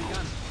leader.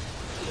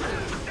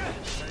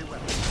 Very well.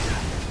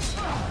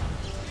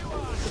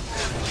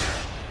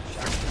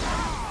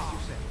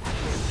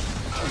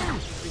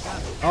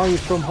 Oh, you're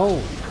from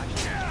Hull.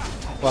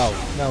 Well,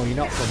 no, you're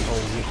not from Hull.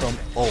 You're from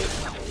Hull.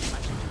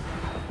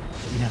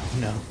 No,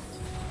 no.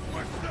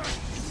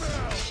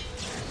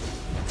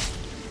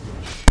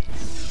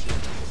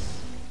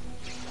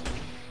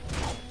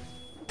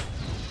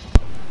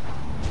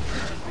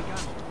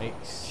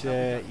 It's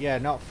yeah,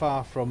 not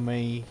far from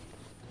me.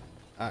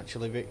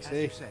 Actually,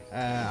 Vixie.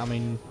 I'm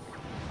in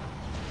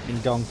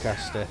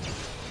Doncaster,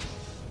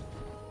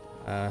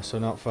 so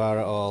not far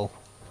at all.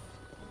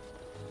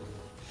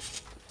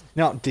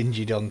 Not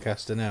dingy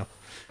Doncaster, no.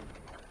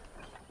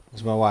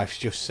 As my wife's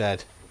just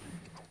said,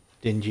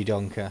 dingy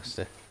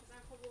Doncaster.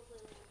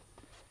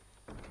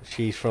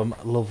 She's from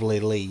lovely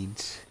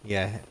Leeds.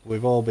 Yeah,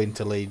 we've all been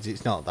to Leeds.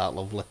 It's not that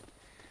lovely.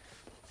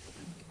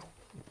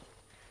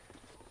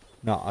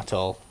 Not at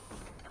all.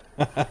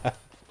 I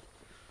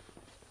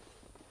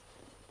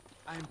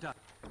am done.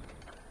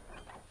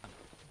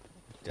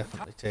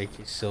 Definitely take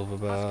his silver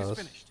bars.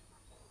 Finished.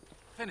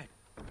 Finished.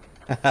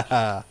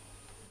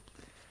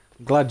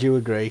 Glad you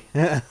agree.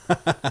 I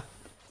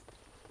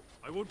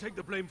won't take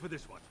the blame for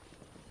this one.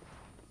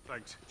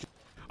 Thanks.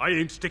 I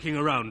ain't sticking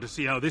around to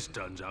see how this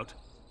turns out.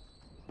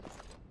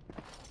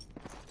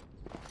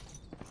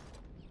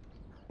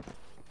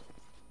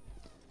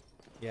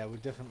 Yeah,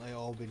 we've definitely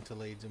all been to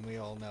Leeds and we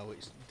all know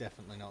it's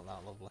definitely not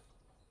that lovely.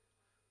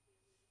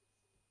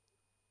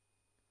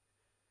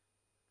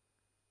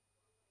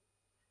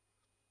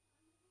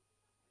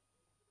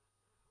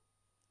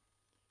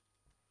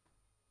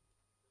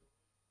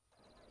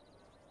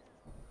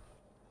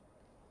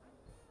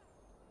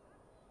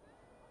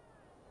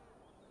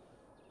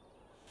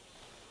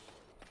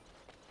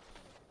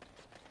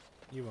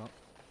 You won't.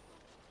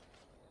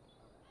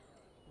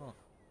 Oh,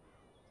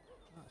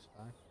 that's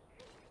fine.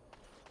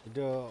 The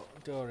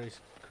door is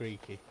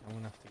creaky. I'm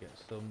gonna have to get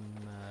some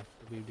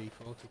WD-40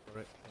 for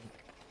it, I think.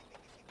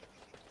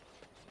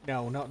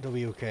 No, not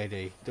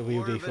WKD.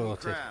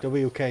 WD-40.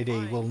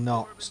 WKD will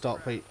not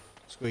stop it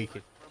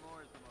squeaking.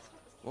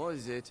 What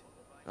is it?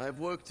 I have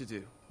work to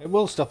do. It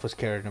will stop us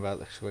caring about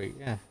the squeak.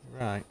 Yeah,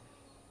 right.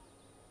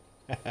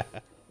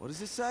 What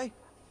does it say?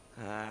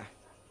 Ah,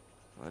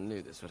 I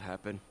knew this would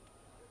happen.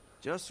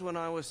 Just when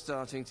I was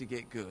starting to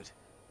get good.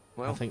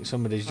 Well, I think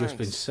somebody's just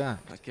been thanks,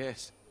 sacked. I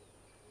guess.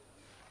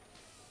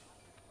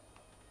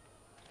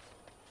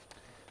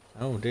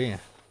 Oh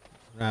dear.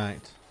 Right.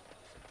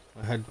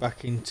 We'll head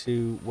back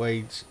into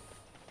Wade's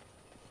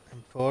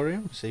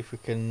Emporium, see if we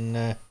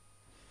can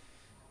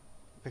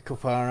pick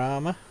up our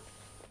armour.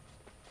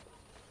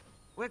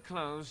 We're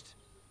closed.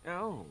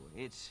 Oh,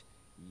 it's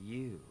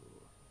you.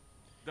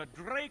 The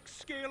Drake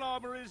scale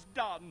armor is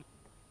done.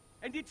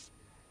 And it's,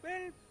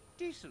 well,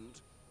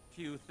 decent.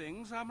 Few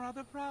things I'm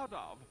rather proud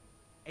of.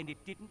 And it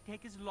didn't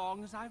take as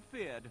long as I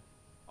feared.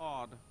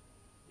 Odd.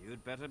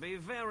 You'd better be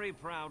very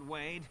proud,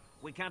 Wade.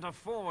 We can't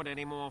afford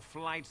any more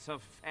flights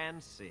of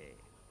fancy.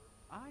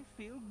 I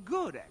feel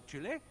good,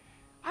 actually.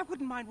 I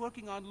wouldn't mind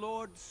working on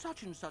Lord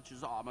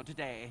such-and-such's armor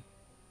today.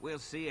 We'll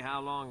see how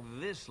long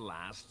this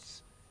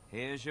lasts.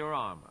 Here's your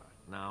armor.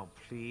 Now,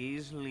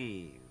 please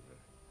leave.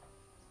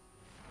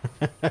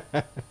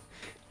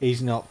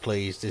 He's not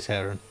pleased, is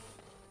Heron.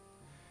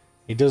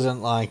 He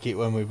doesn't like it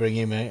when we bring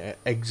him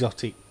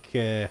exotic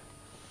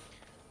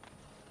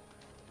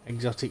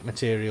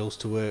materials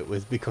to work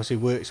with, because he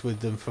works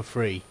with them for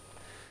free.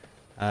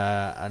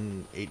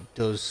 And it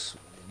does,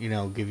 you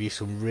know, give you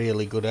some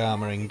really good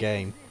armour in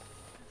game.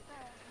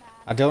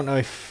 I don't know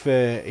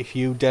if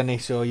you,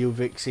 Dennis, or you,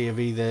 Vixie, have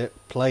either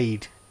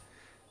played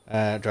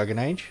Dragon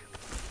Age.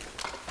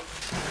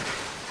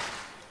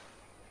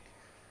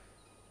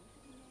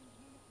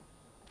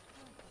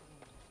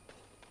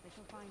 They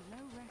shall find no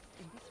rest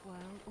in this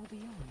world or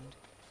beyond.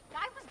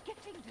 I was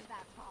getting to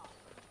that part.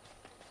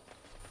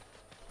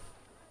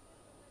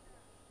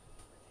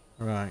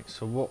 Right,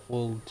 so what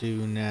we'll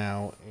do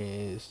now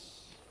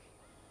is...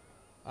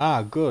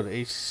 Ah, good.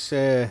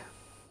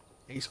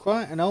 It's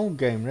quite an old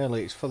game,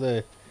 really. It's for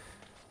the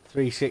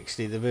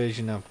 360, the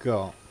version I've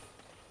got.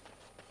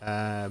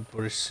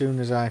 But as soon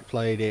as I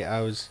played it,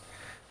 I was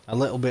a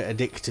little bit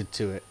addicted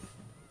to it.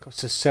 Because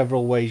there's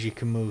several ways you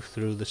can move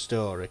through the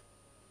story.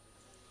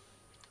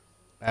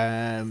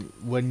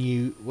 When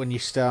you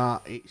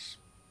start, it's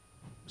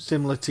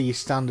similar to your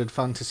standard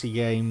fantasy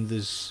game.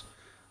 There's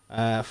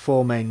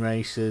 4 main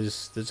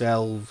races. There's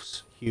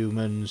elves,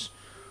 humans,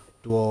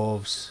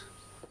 dwarves,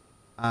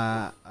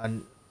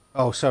 and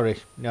oh, sorry,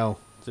 no,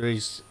 there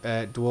is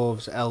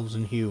dwarves, elves,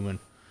 and human.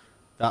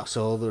 That's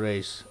all there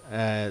is.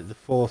 The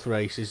 4th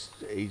race is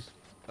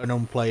an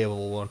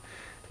unplayable one.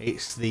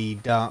 It's the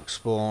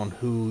Darkspawn,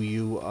 who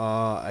you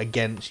are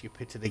against. You're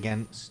pitted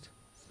against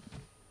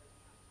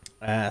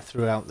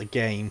throughout the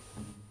game.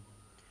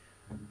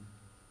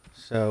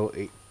 So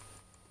it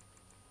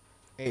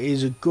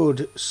is a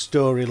good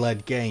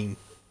story-led game,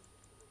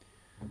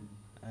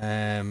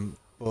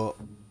 but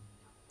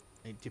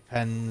it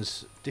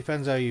depends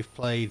how you've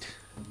played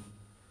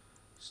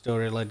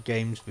story-led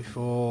games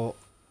before.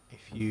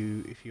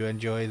 If you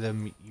enjoy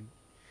them,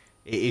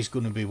 it is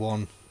going to be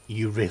one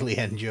you really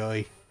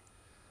enjoy.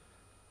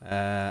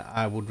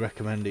 I would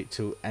recommend it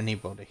to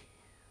anybody.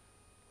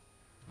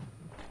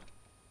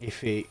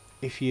 If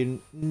you're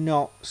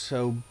not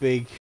so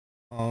big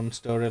on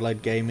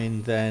story-led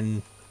gaming,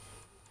 then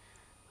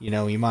you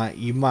know you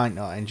might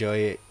not enjoy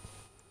it.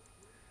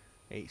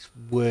 It's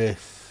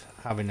worth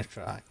having a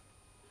try.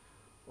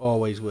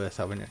 Always worth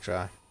having a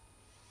try.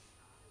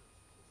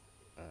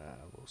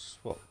 We'll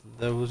swap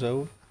those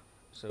over.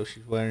 So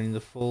she's wearing the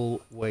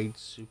full Wade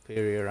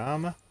superior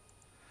armor.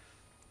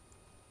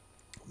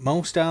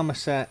 Most armor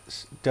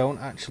sets don't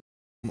actually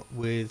come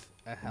with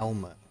a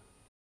helmet.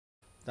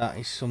 That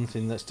is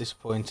something that's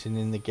disappointing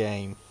in the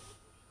game.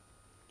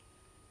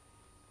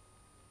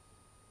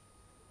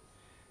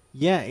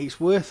 Yeah, it's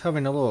worth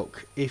having a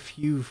look if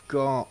you've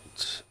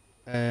got,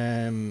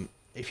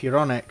 if you're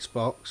on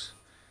Xbox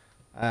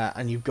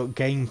and you've got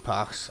Game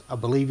Pass. I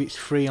believe it's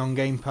free on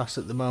Game Pass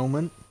at the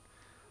moment.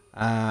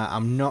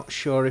 I'm not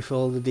sure if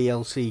all the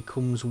DLC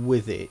comes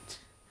with it,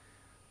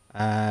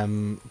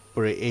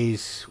 but it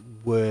is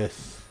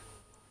worth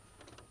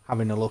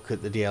having a look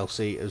at the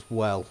DLC as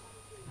well.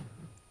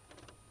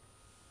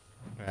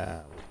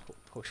 We'll put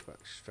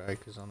pushback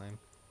strikers on him.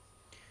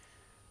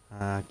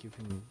 Give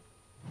him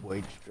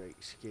wage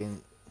drake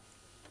skin.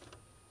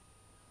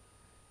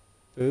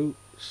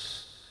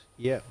 Boots.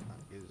 Yep,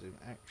 that gives him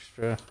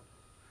extra.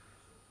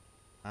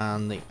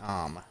 And the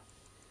armour.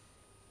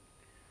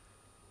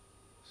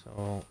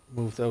 So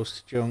move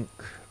those to junk.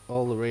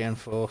 All the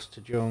reinforced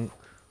to junk.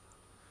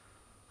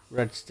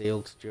 Red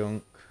steel to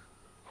junk.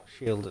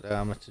 Shielded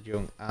armour to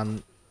junk.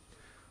 And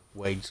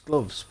wage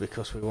gloves,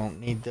 because we won't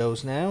need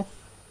those now.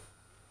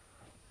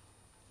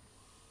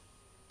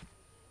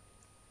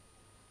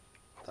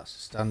 That's a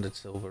standard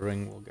silver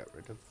ring, we'll get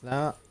rid of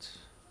that.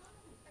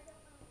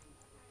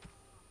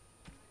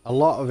 A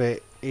lot of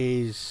it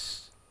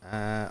is,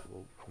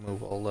 we'll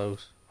move all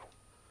those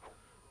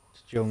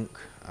to junk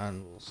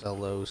and we'll sell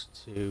those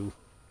to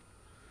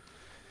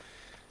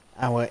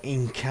our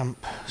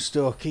in-camp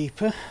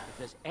storekeeper. If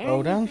there's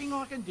Rodan. anything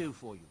I can do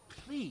for you,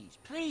 please,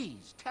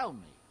 please tell me.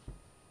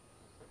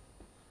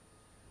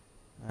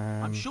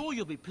 I'm sure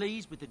you'll be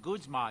pleased with the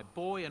goods my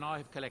boy and I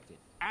have collected,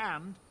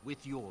 and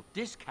with your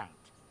discount.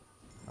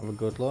 Have a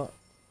good look.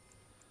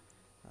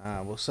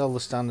 We'll sell the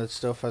standard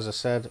stuff, as I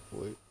said.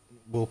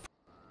 We'll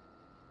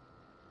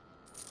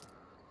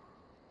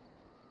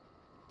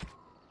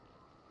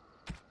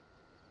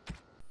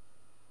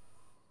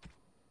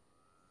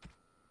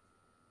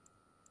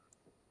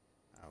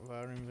out of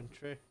our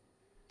inventory.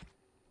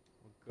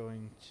 We're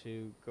going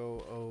to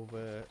go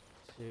over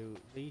to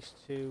these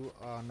two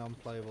are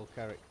non-playable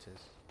characters.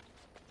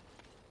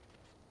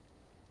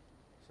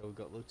 So we've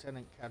got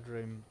Lieutenant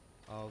Cadrim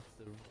of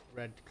the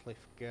Red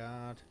Cliff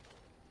Guard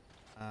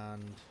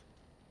and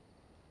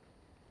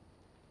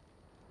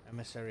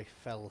Emissary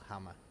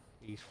Fellhammer.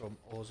 He's from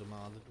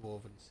Orzammar, the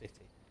Dwarven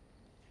City.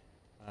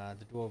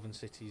 The Dwarven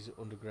City's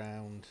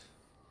underground.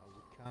 Oh,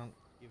 we can't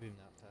give him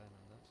that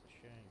diamond, that's a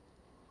shame.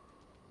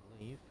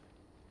 Leave.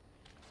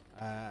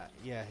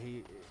 Yeah,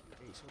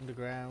 it's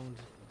underground.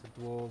 The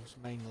dwarves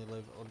mainly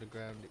live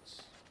underground.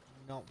 It's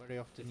not very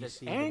often you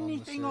see them on the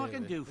anything I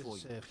can do for you,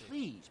 surface.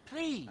 please,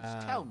 please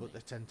tell me. But they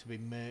tend to be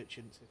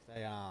merchants if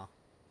they are,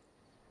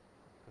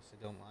 because they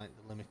don't like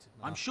the limited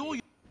market. I'm sure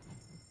you...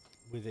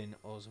 within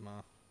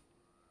Orzammar.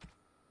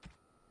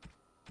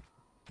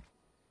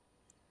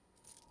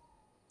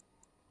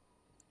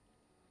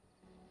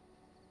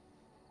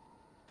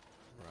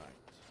 Right,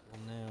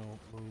 we'll now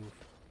move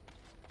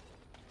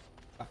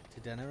back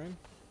to Denerim.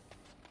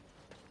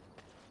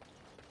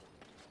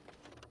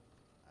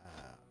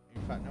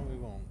 In fact, no, we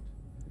won't.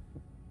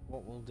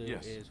 What we'll do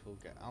is we'll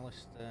get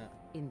Alistair,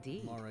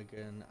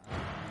 Morrigan,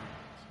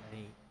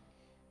 and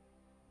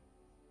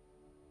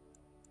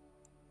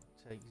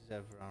take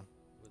Zevran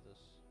with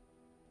us.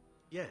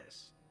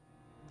 Yes.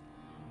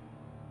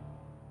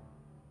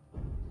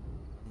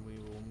 And we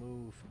will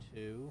move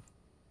to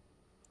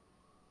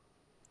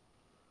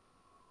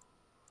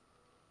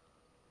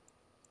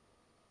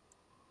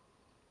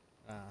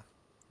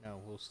no,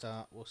 we'll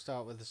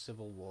start with the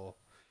Civil War.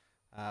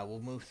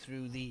 We'll move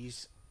through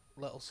these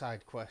little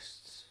side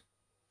quests.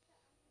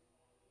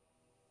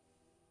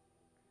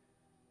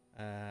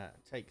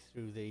 Take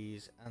through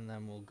these, and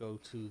then we'll go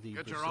to the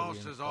Get your Brazilian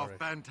ulcers forest. off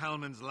Ben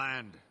Talman's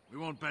land. We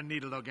won't Ben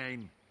Needle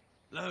Logain.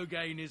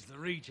 Logain is the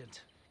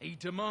regent. He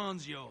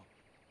demands your...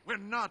 We're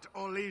not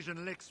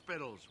Orlesian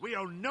lick-spittles. We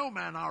owe no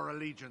man our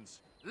allegiance.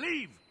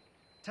 Leave!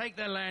 Take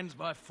their lands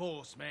by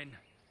force, men.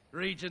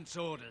 Regent's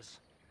orders.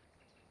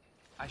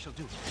 I shall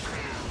do it.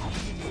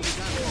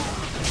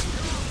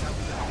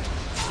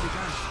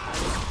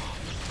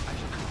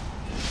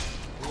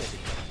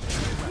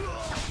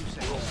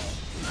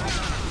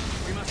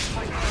 We must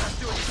fight. Let's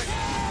do it quickly.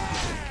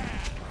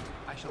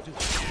 I shall do it.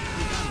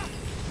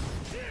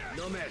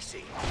 No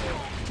mercy.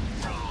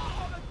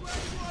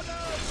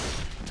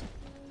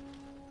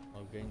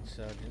 Logain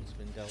Sergeant's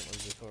been dealt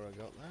with before I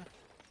got there.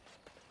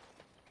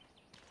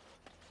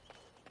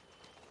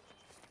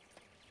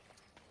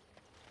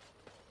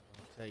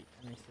 I'll take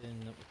anything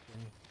that we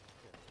can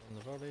get from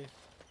the bodies.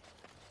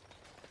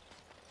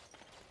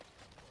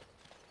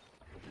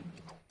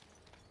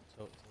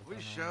 We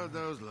showed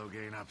those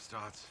Logain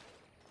upstarts.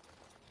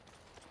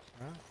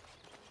 Right,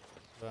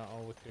 that's about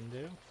all we can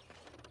do.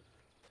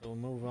 So we'll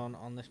move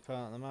on this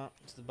part of the map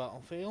to the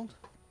battlefield.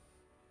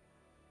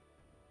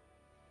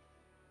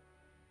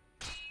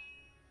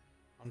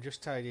 I'm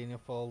just tidying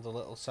up all the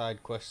little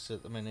side quests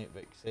at the minute,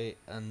 Vixie,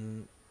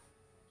 and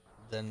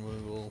then we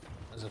will,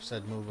 as I've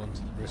said, move on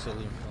to the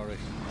Brazilian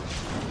forest.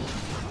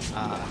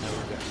 And then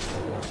we'll get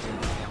very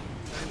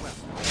well.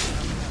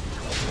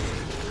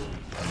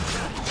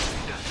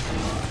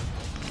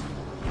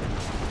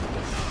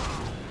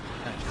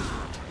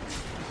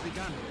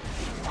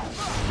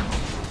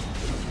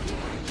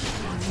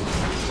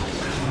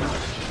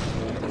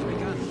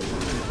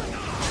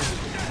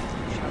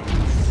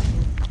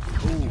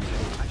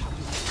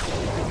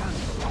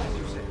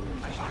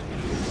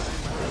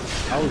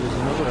 Oh, there's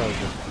another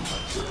ogre.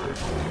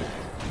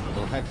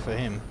 We'll head for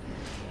him.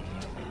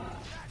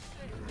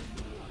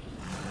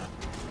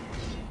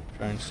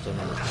 Try and stun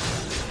him.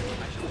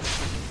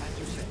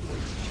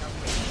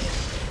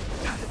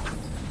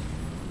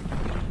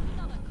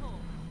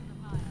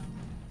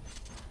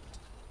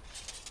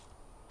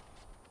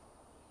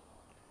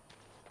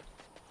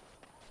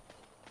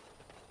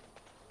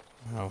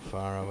 How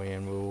far are we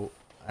in? We're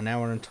an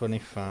hour and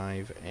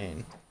 25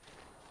 in.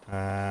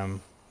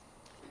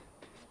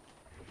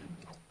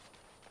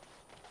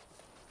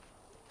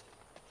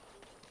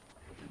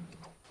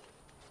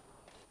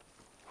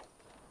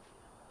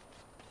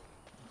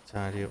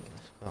 Tidy up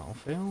this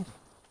battlefield.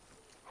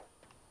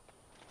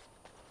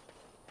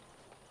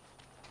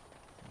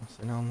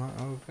 Nothing on that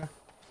ogre.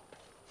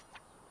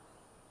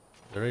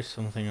 There is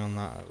something on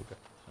that ogre,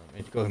 so it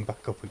means going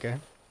back up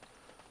again.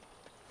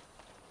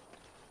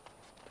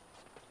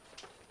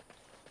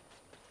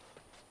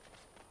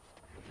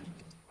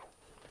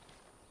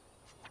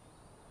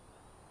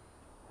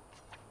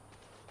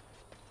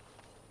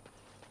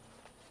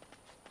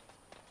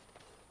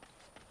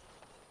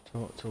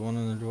 Talk to one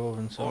of the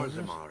dwarven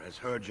soldiers. Orzammar has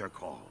heard your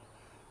call.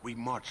 We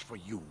march for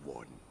you,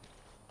 Warden.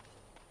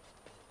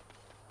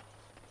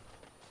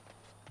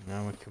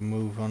 Now we can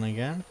move on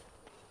again.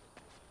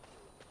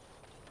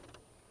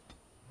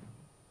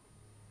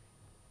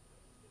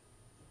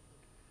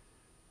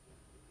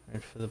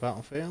 Head for the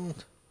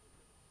battlefield.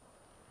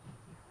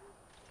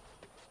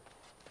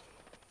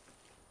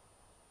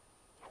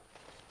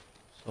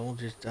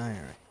 Soldier's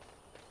diary.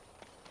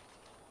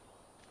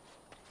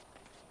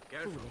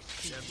 Careful,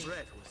 that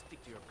breath will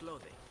stick to your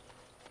clothing.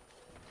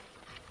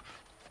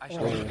 I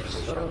shall be done.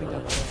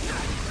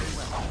 Very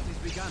well. It is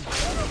begun.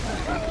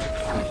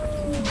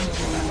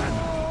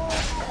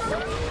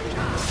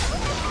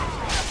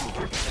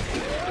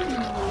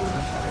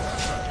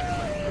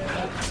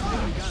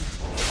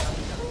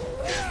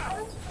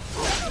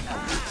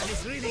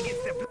 This really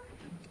gets the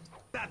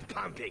blood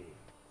pumping.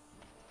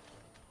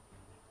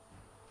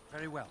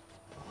 Very well.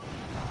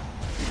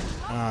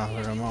 Ah,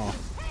 there are more.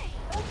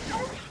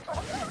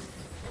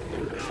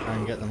 Try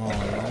and get them all in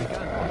there.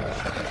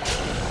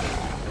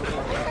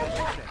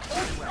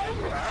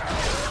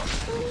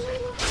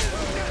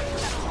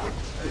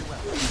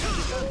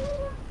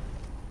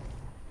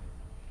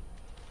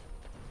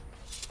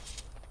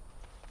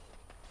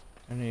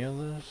 Any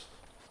others?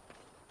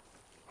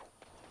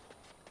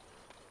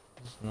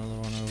 There's another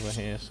one over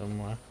here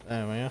somewhere.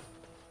 There we are.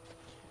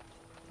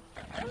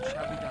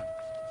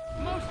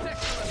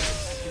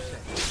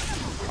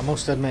 I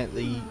must admit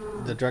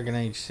the Dragon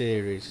Age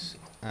series.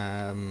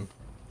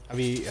 Have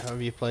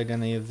you played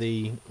any of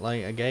the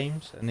later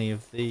games? Any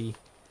of the?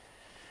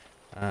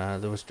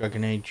 There was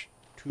Dragon Age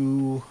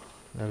 2.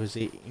 There was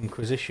the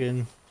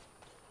Inquisition.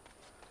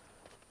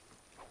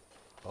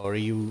 Or are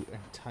you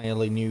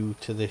entirely new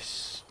to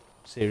this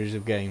series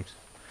of games?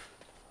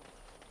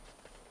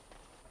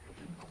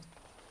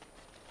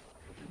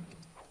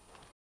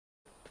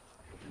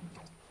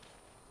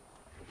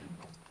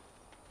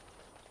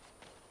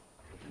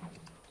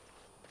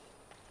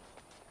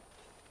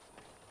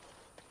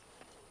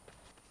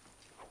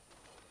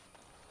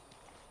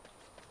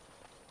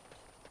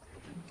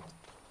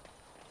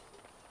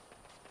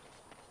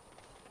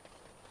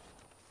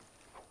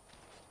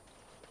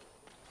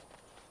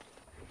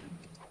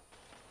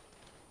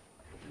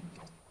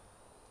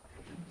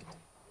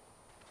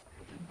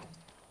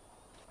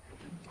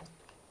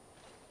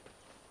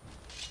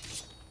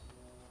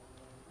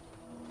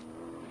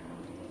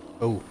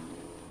 Oh.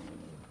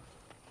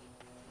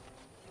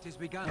 It is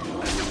begun.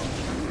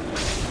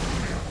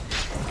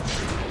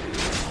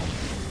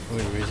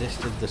 We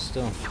resisted the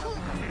stun.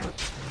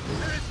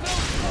 There is no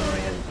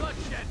glory in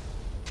bloodshed.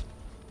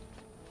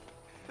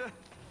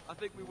 I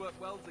think we work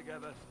well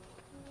together.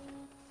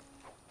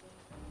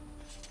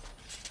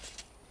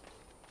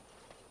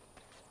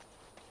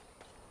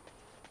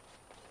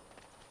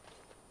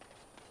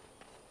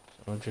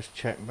 So I'll just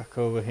check back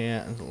over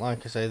here, and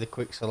like I say, the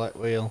quick select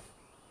wheel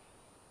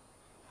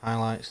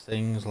highlights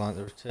things like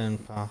the return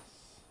path.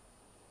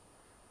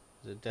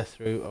 There's a death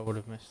route I would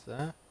have missed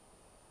there.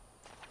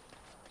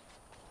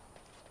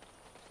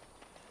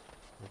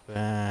 The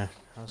bear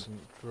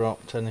hasn't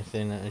dropped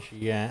anything as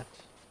yet.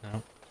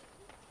 No.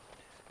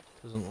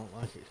 Doesn't look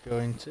like it's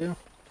going to.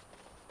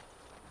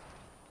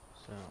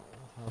 So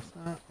we'll have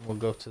that. We'll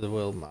go to the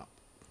world map.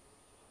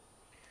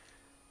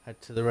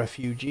 Head to the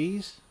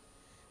refugees.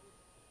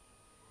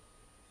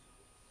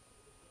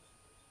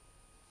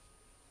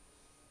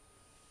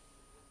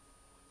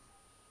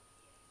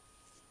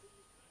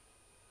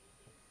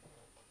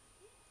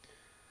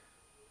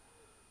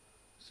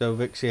 So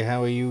Vixie,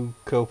 how are you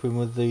coping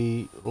with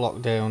the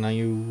lockdown? Are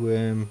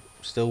you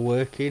still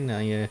working?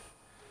 Are you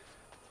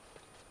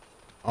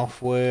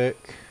off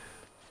work?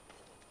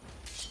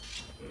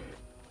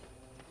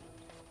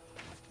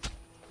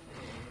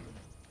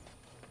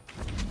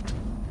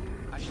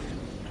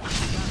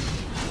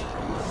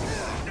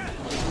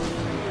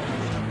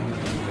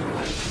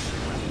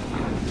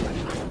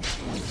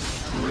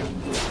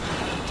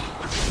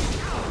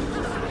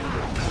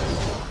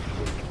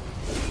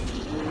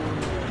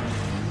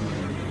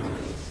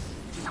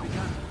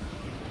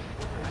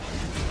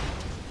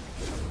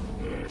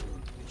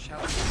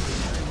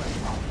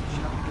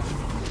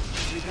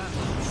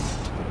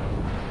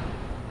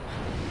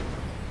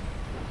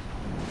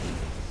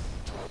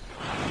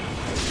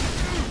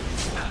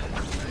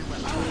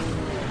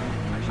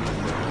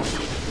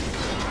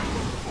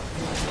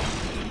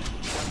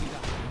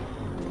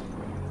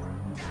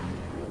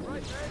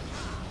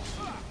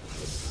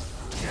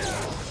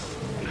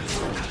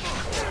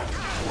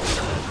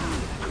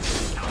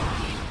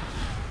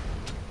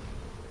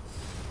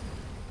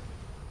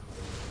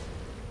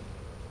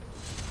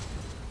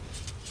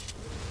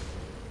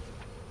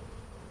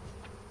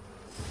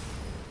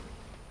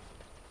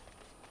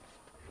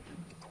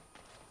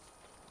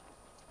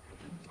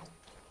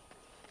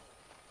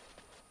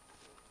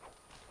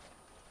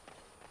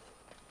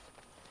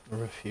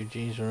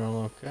 refugees are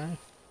all okay.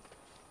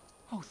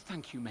 Oh,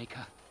 thank you,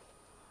 Maker.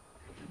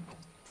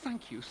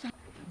 Thank you,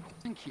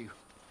 thank you.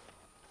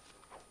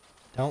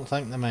 Don't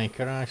thank the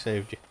Maker, I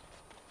saved you.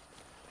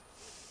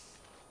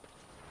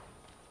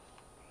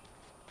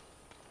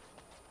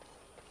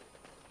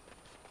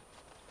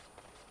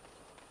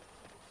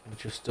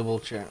 Just double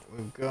check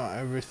we've got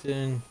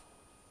everything.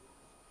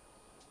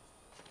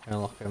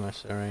 Airlock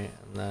emissary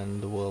and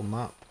then the world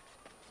map.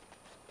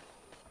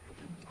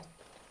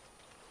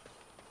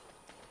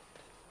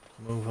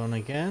 Move on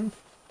again.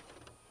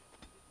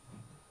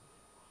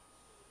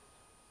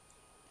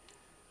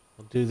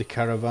 We'll do the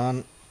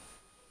caravan.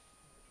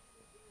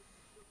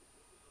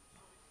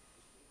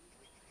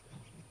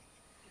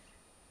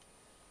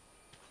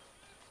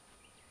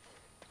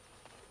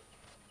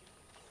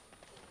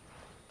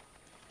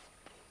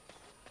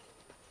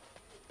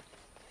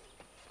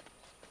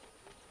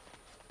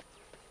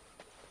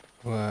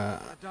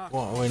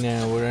 What are we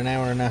now? We're an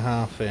hour and a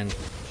half in.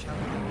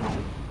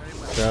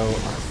 So I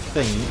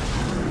think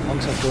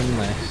once I've done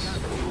this,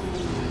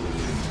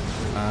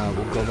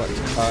 we'll go back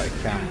to party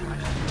camp.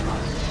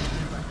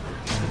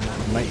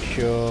 Make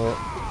sure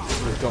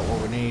we've got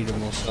what we need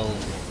and we'll sell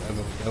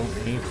whatever we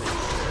don't need.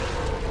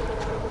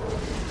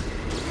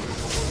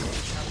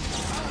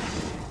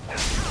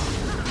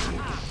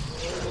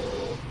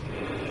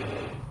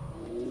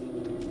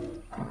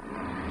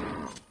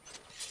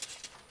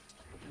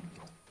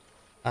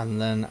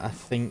 And then I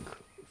think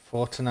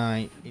for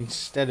tonight,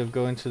 instead of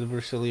going to the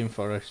Brazilian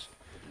forest,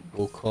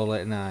 we'll call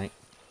it a night.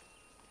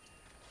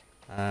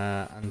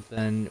 And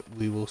then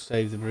we will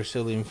save the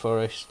Brazilian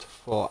forest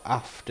for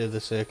after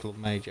the Circle of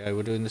Magi.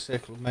 We're doing the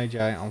Circle of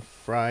Magi on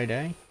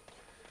Friday.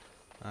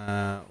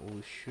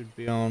 We should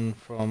be on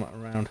from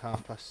around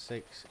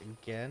 6:30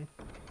 again.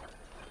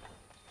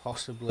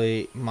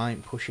 Possibly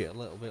might push it a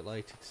little bit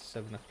later to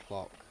 7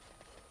 o'clock.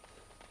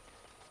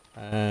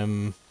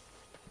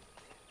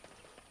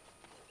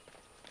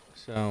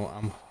 So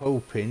I'm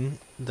hoping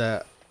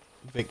that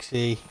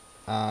Vixie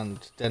and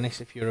Dennis,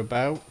 if you're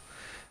about,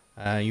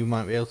 you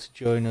might be able to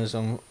join us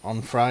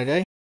on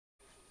Friday.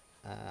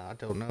 I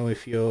don't know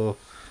if you're,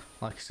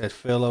 like I said,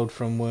 furloughed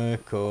from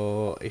work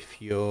or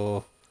if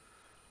you're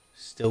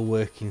still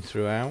working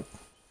throughout.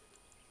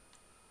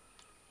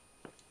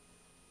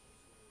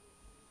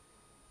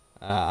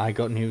 I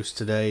got news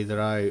today that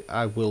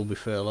I will be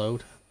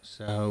furloughed,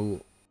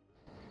 so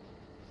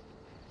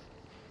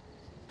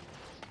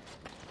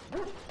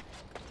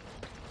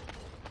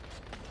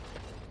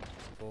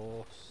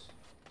force.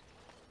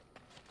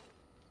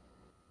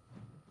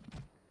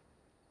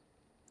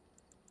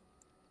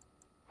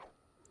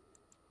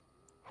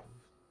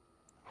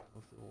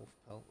 Move the wolf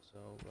pelts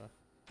over.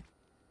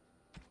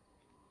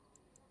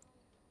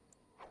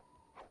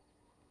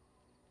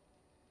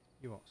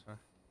 You what, sir?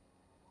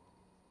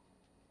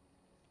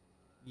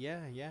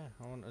 Yeah,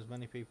 I want as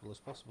many people as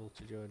possible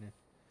to join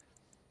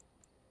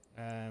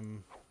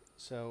in.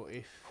 So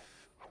if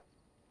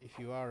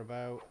you are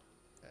about,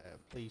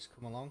 please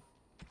come along.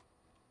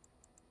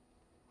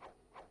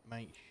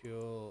 Make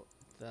sure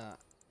that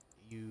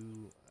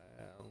you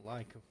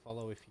like and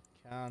follow if you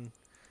can.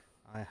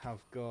 I have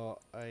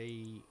got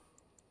a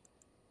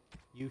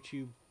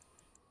YouTube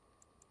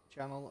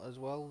channel as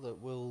well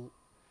that will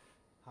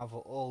have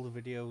all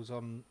the videos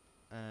on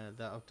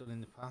that I've done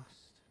in the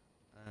past,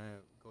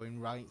 going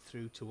right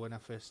through to when I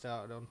first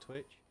started on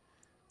Twitch.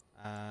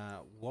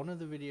 One of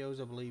the videos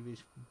I believe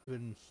is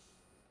even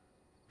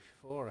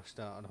before I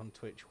started on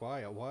Twitch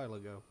a while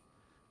ago.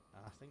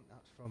 I think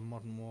that's from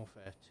Modern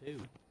Warfare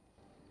 2.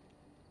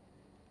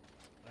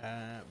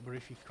 But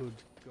if you could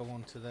go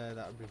onto there,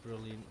 that would be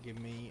brilliant. Give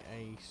me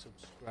a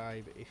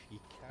subscribe if you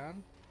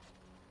can.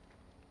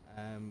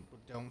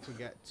 But don't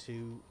forget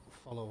to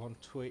follow on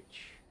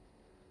Twitch.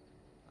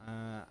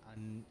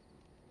 And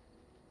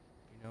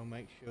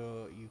make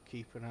sure you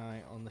keep an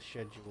eye on the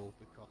schedule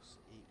because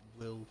it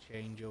will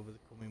change over the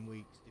coming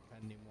weeks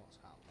depending what's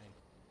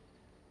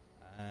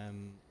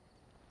happening.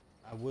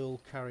 I will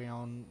carry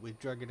on with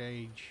Dragon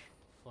Age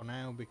for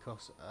now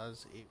because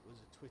as it was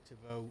a Twitter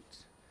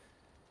vote,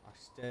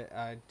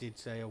 I did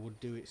say I would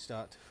do it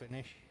start to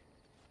finish.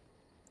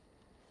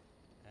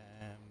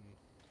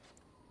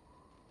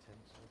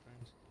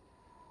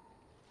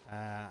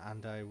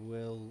 And I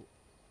will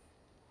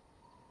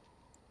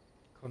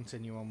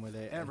continue on with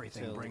it.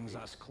 Everything until brings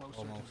it's us closer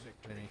almost to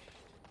victory. finished.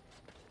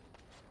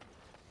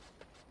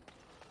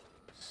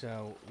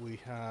 So we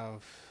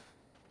have,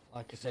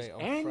 like I say,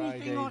 on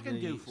Friday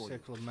the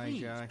Circle of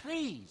Magi.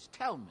 Please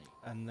tell me.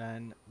 And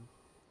then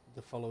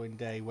the following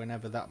day,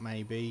 whenever that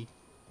may be,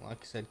 like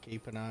I said,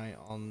 keep an eye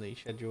on the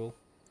schedule.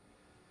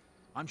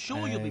 I'm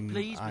sure you'll be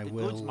pleased with the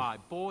goods my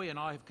boy and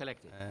I have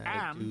collected,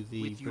 and do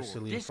the with your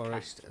Brazilian discount.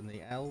 forest and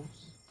the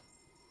elves,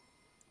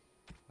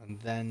 and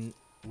then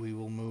we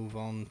will move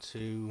on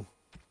to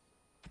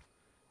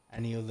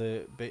any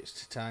other bits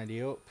to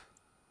tidy up.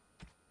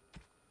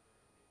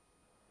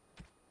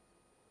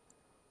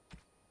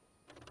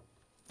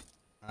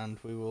 And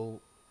we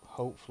will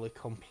hopefully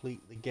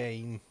complete the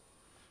game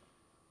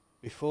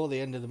before the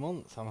end of the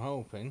month, I'm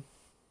hoping.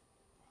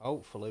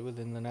 hopefully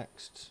within the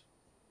next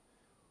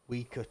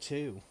week or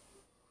two.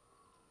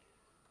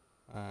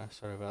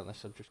 Sorry about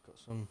this, I've just got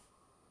some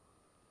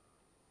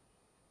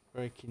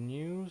breaking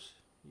news.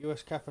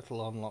 US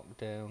Capitol on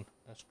lockdown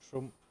as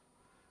Trump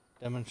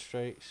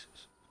demonstrators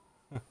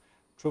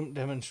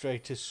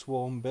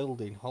swarm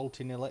building,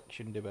 halting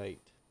election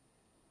debate.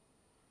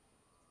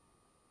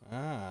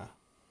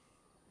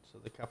 So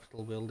the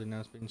Capitol building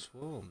has been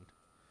swarmed.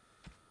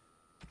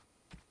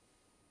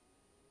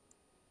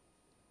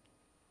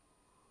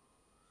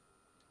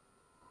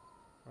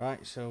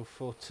 Right, so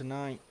for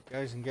tonight,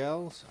 guys and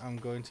girls, I'm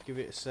going to give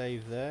it a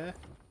save there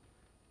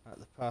at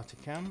the party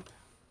camp.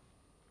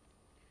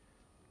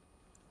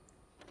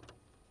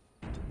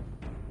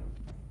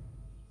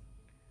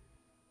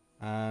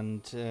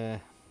 And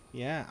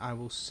yeah, I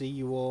will see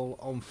you all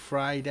on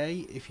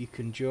Friday if you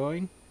can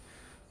join.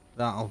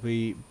 That'll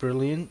be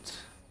brilliant.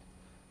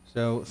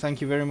 So thank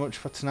you very much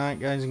for tonight,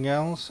 guys and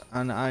girls,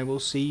 and I will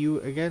see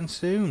you again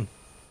soon.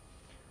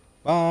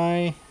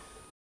 Bye.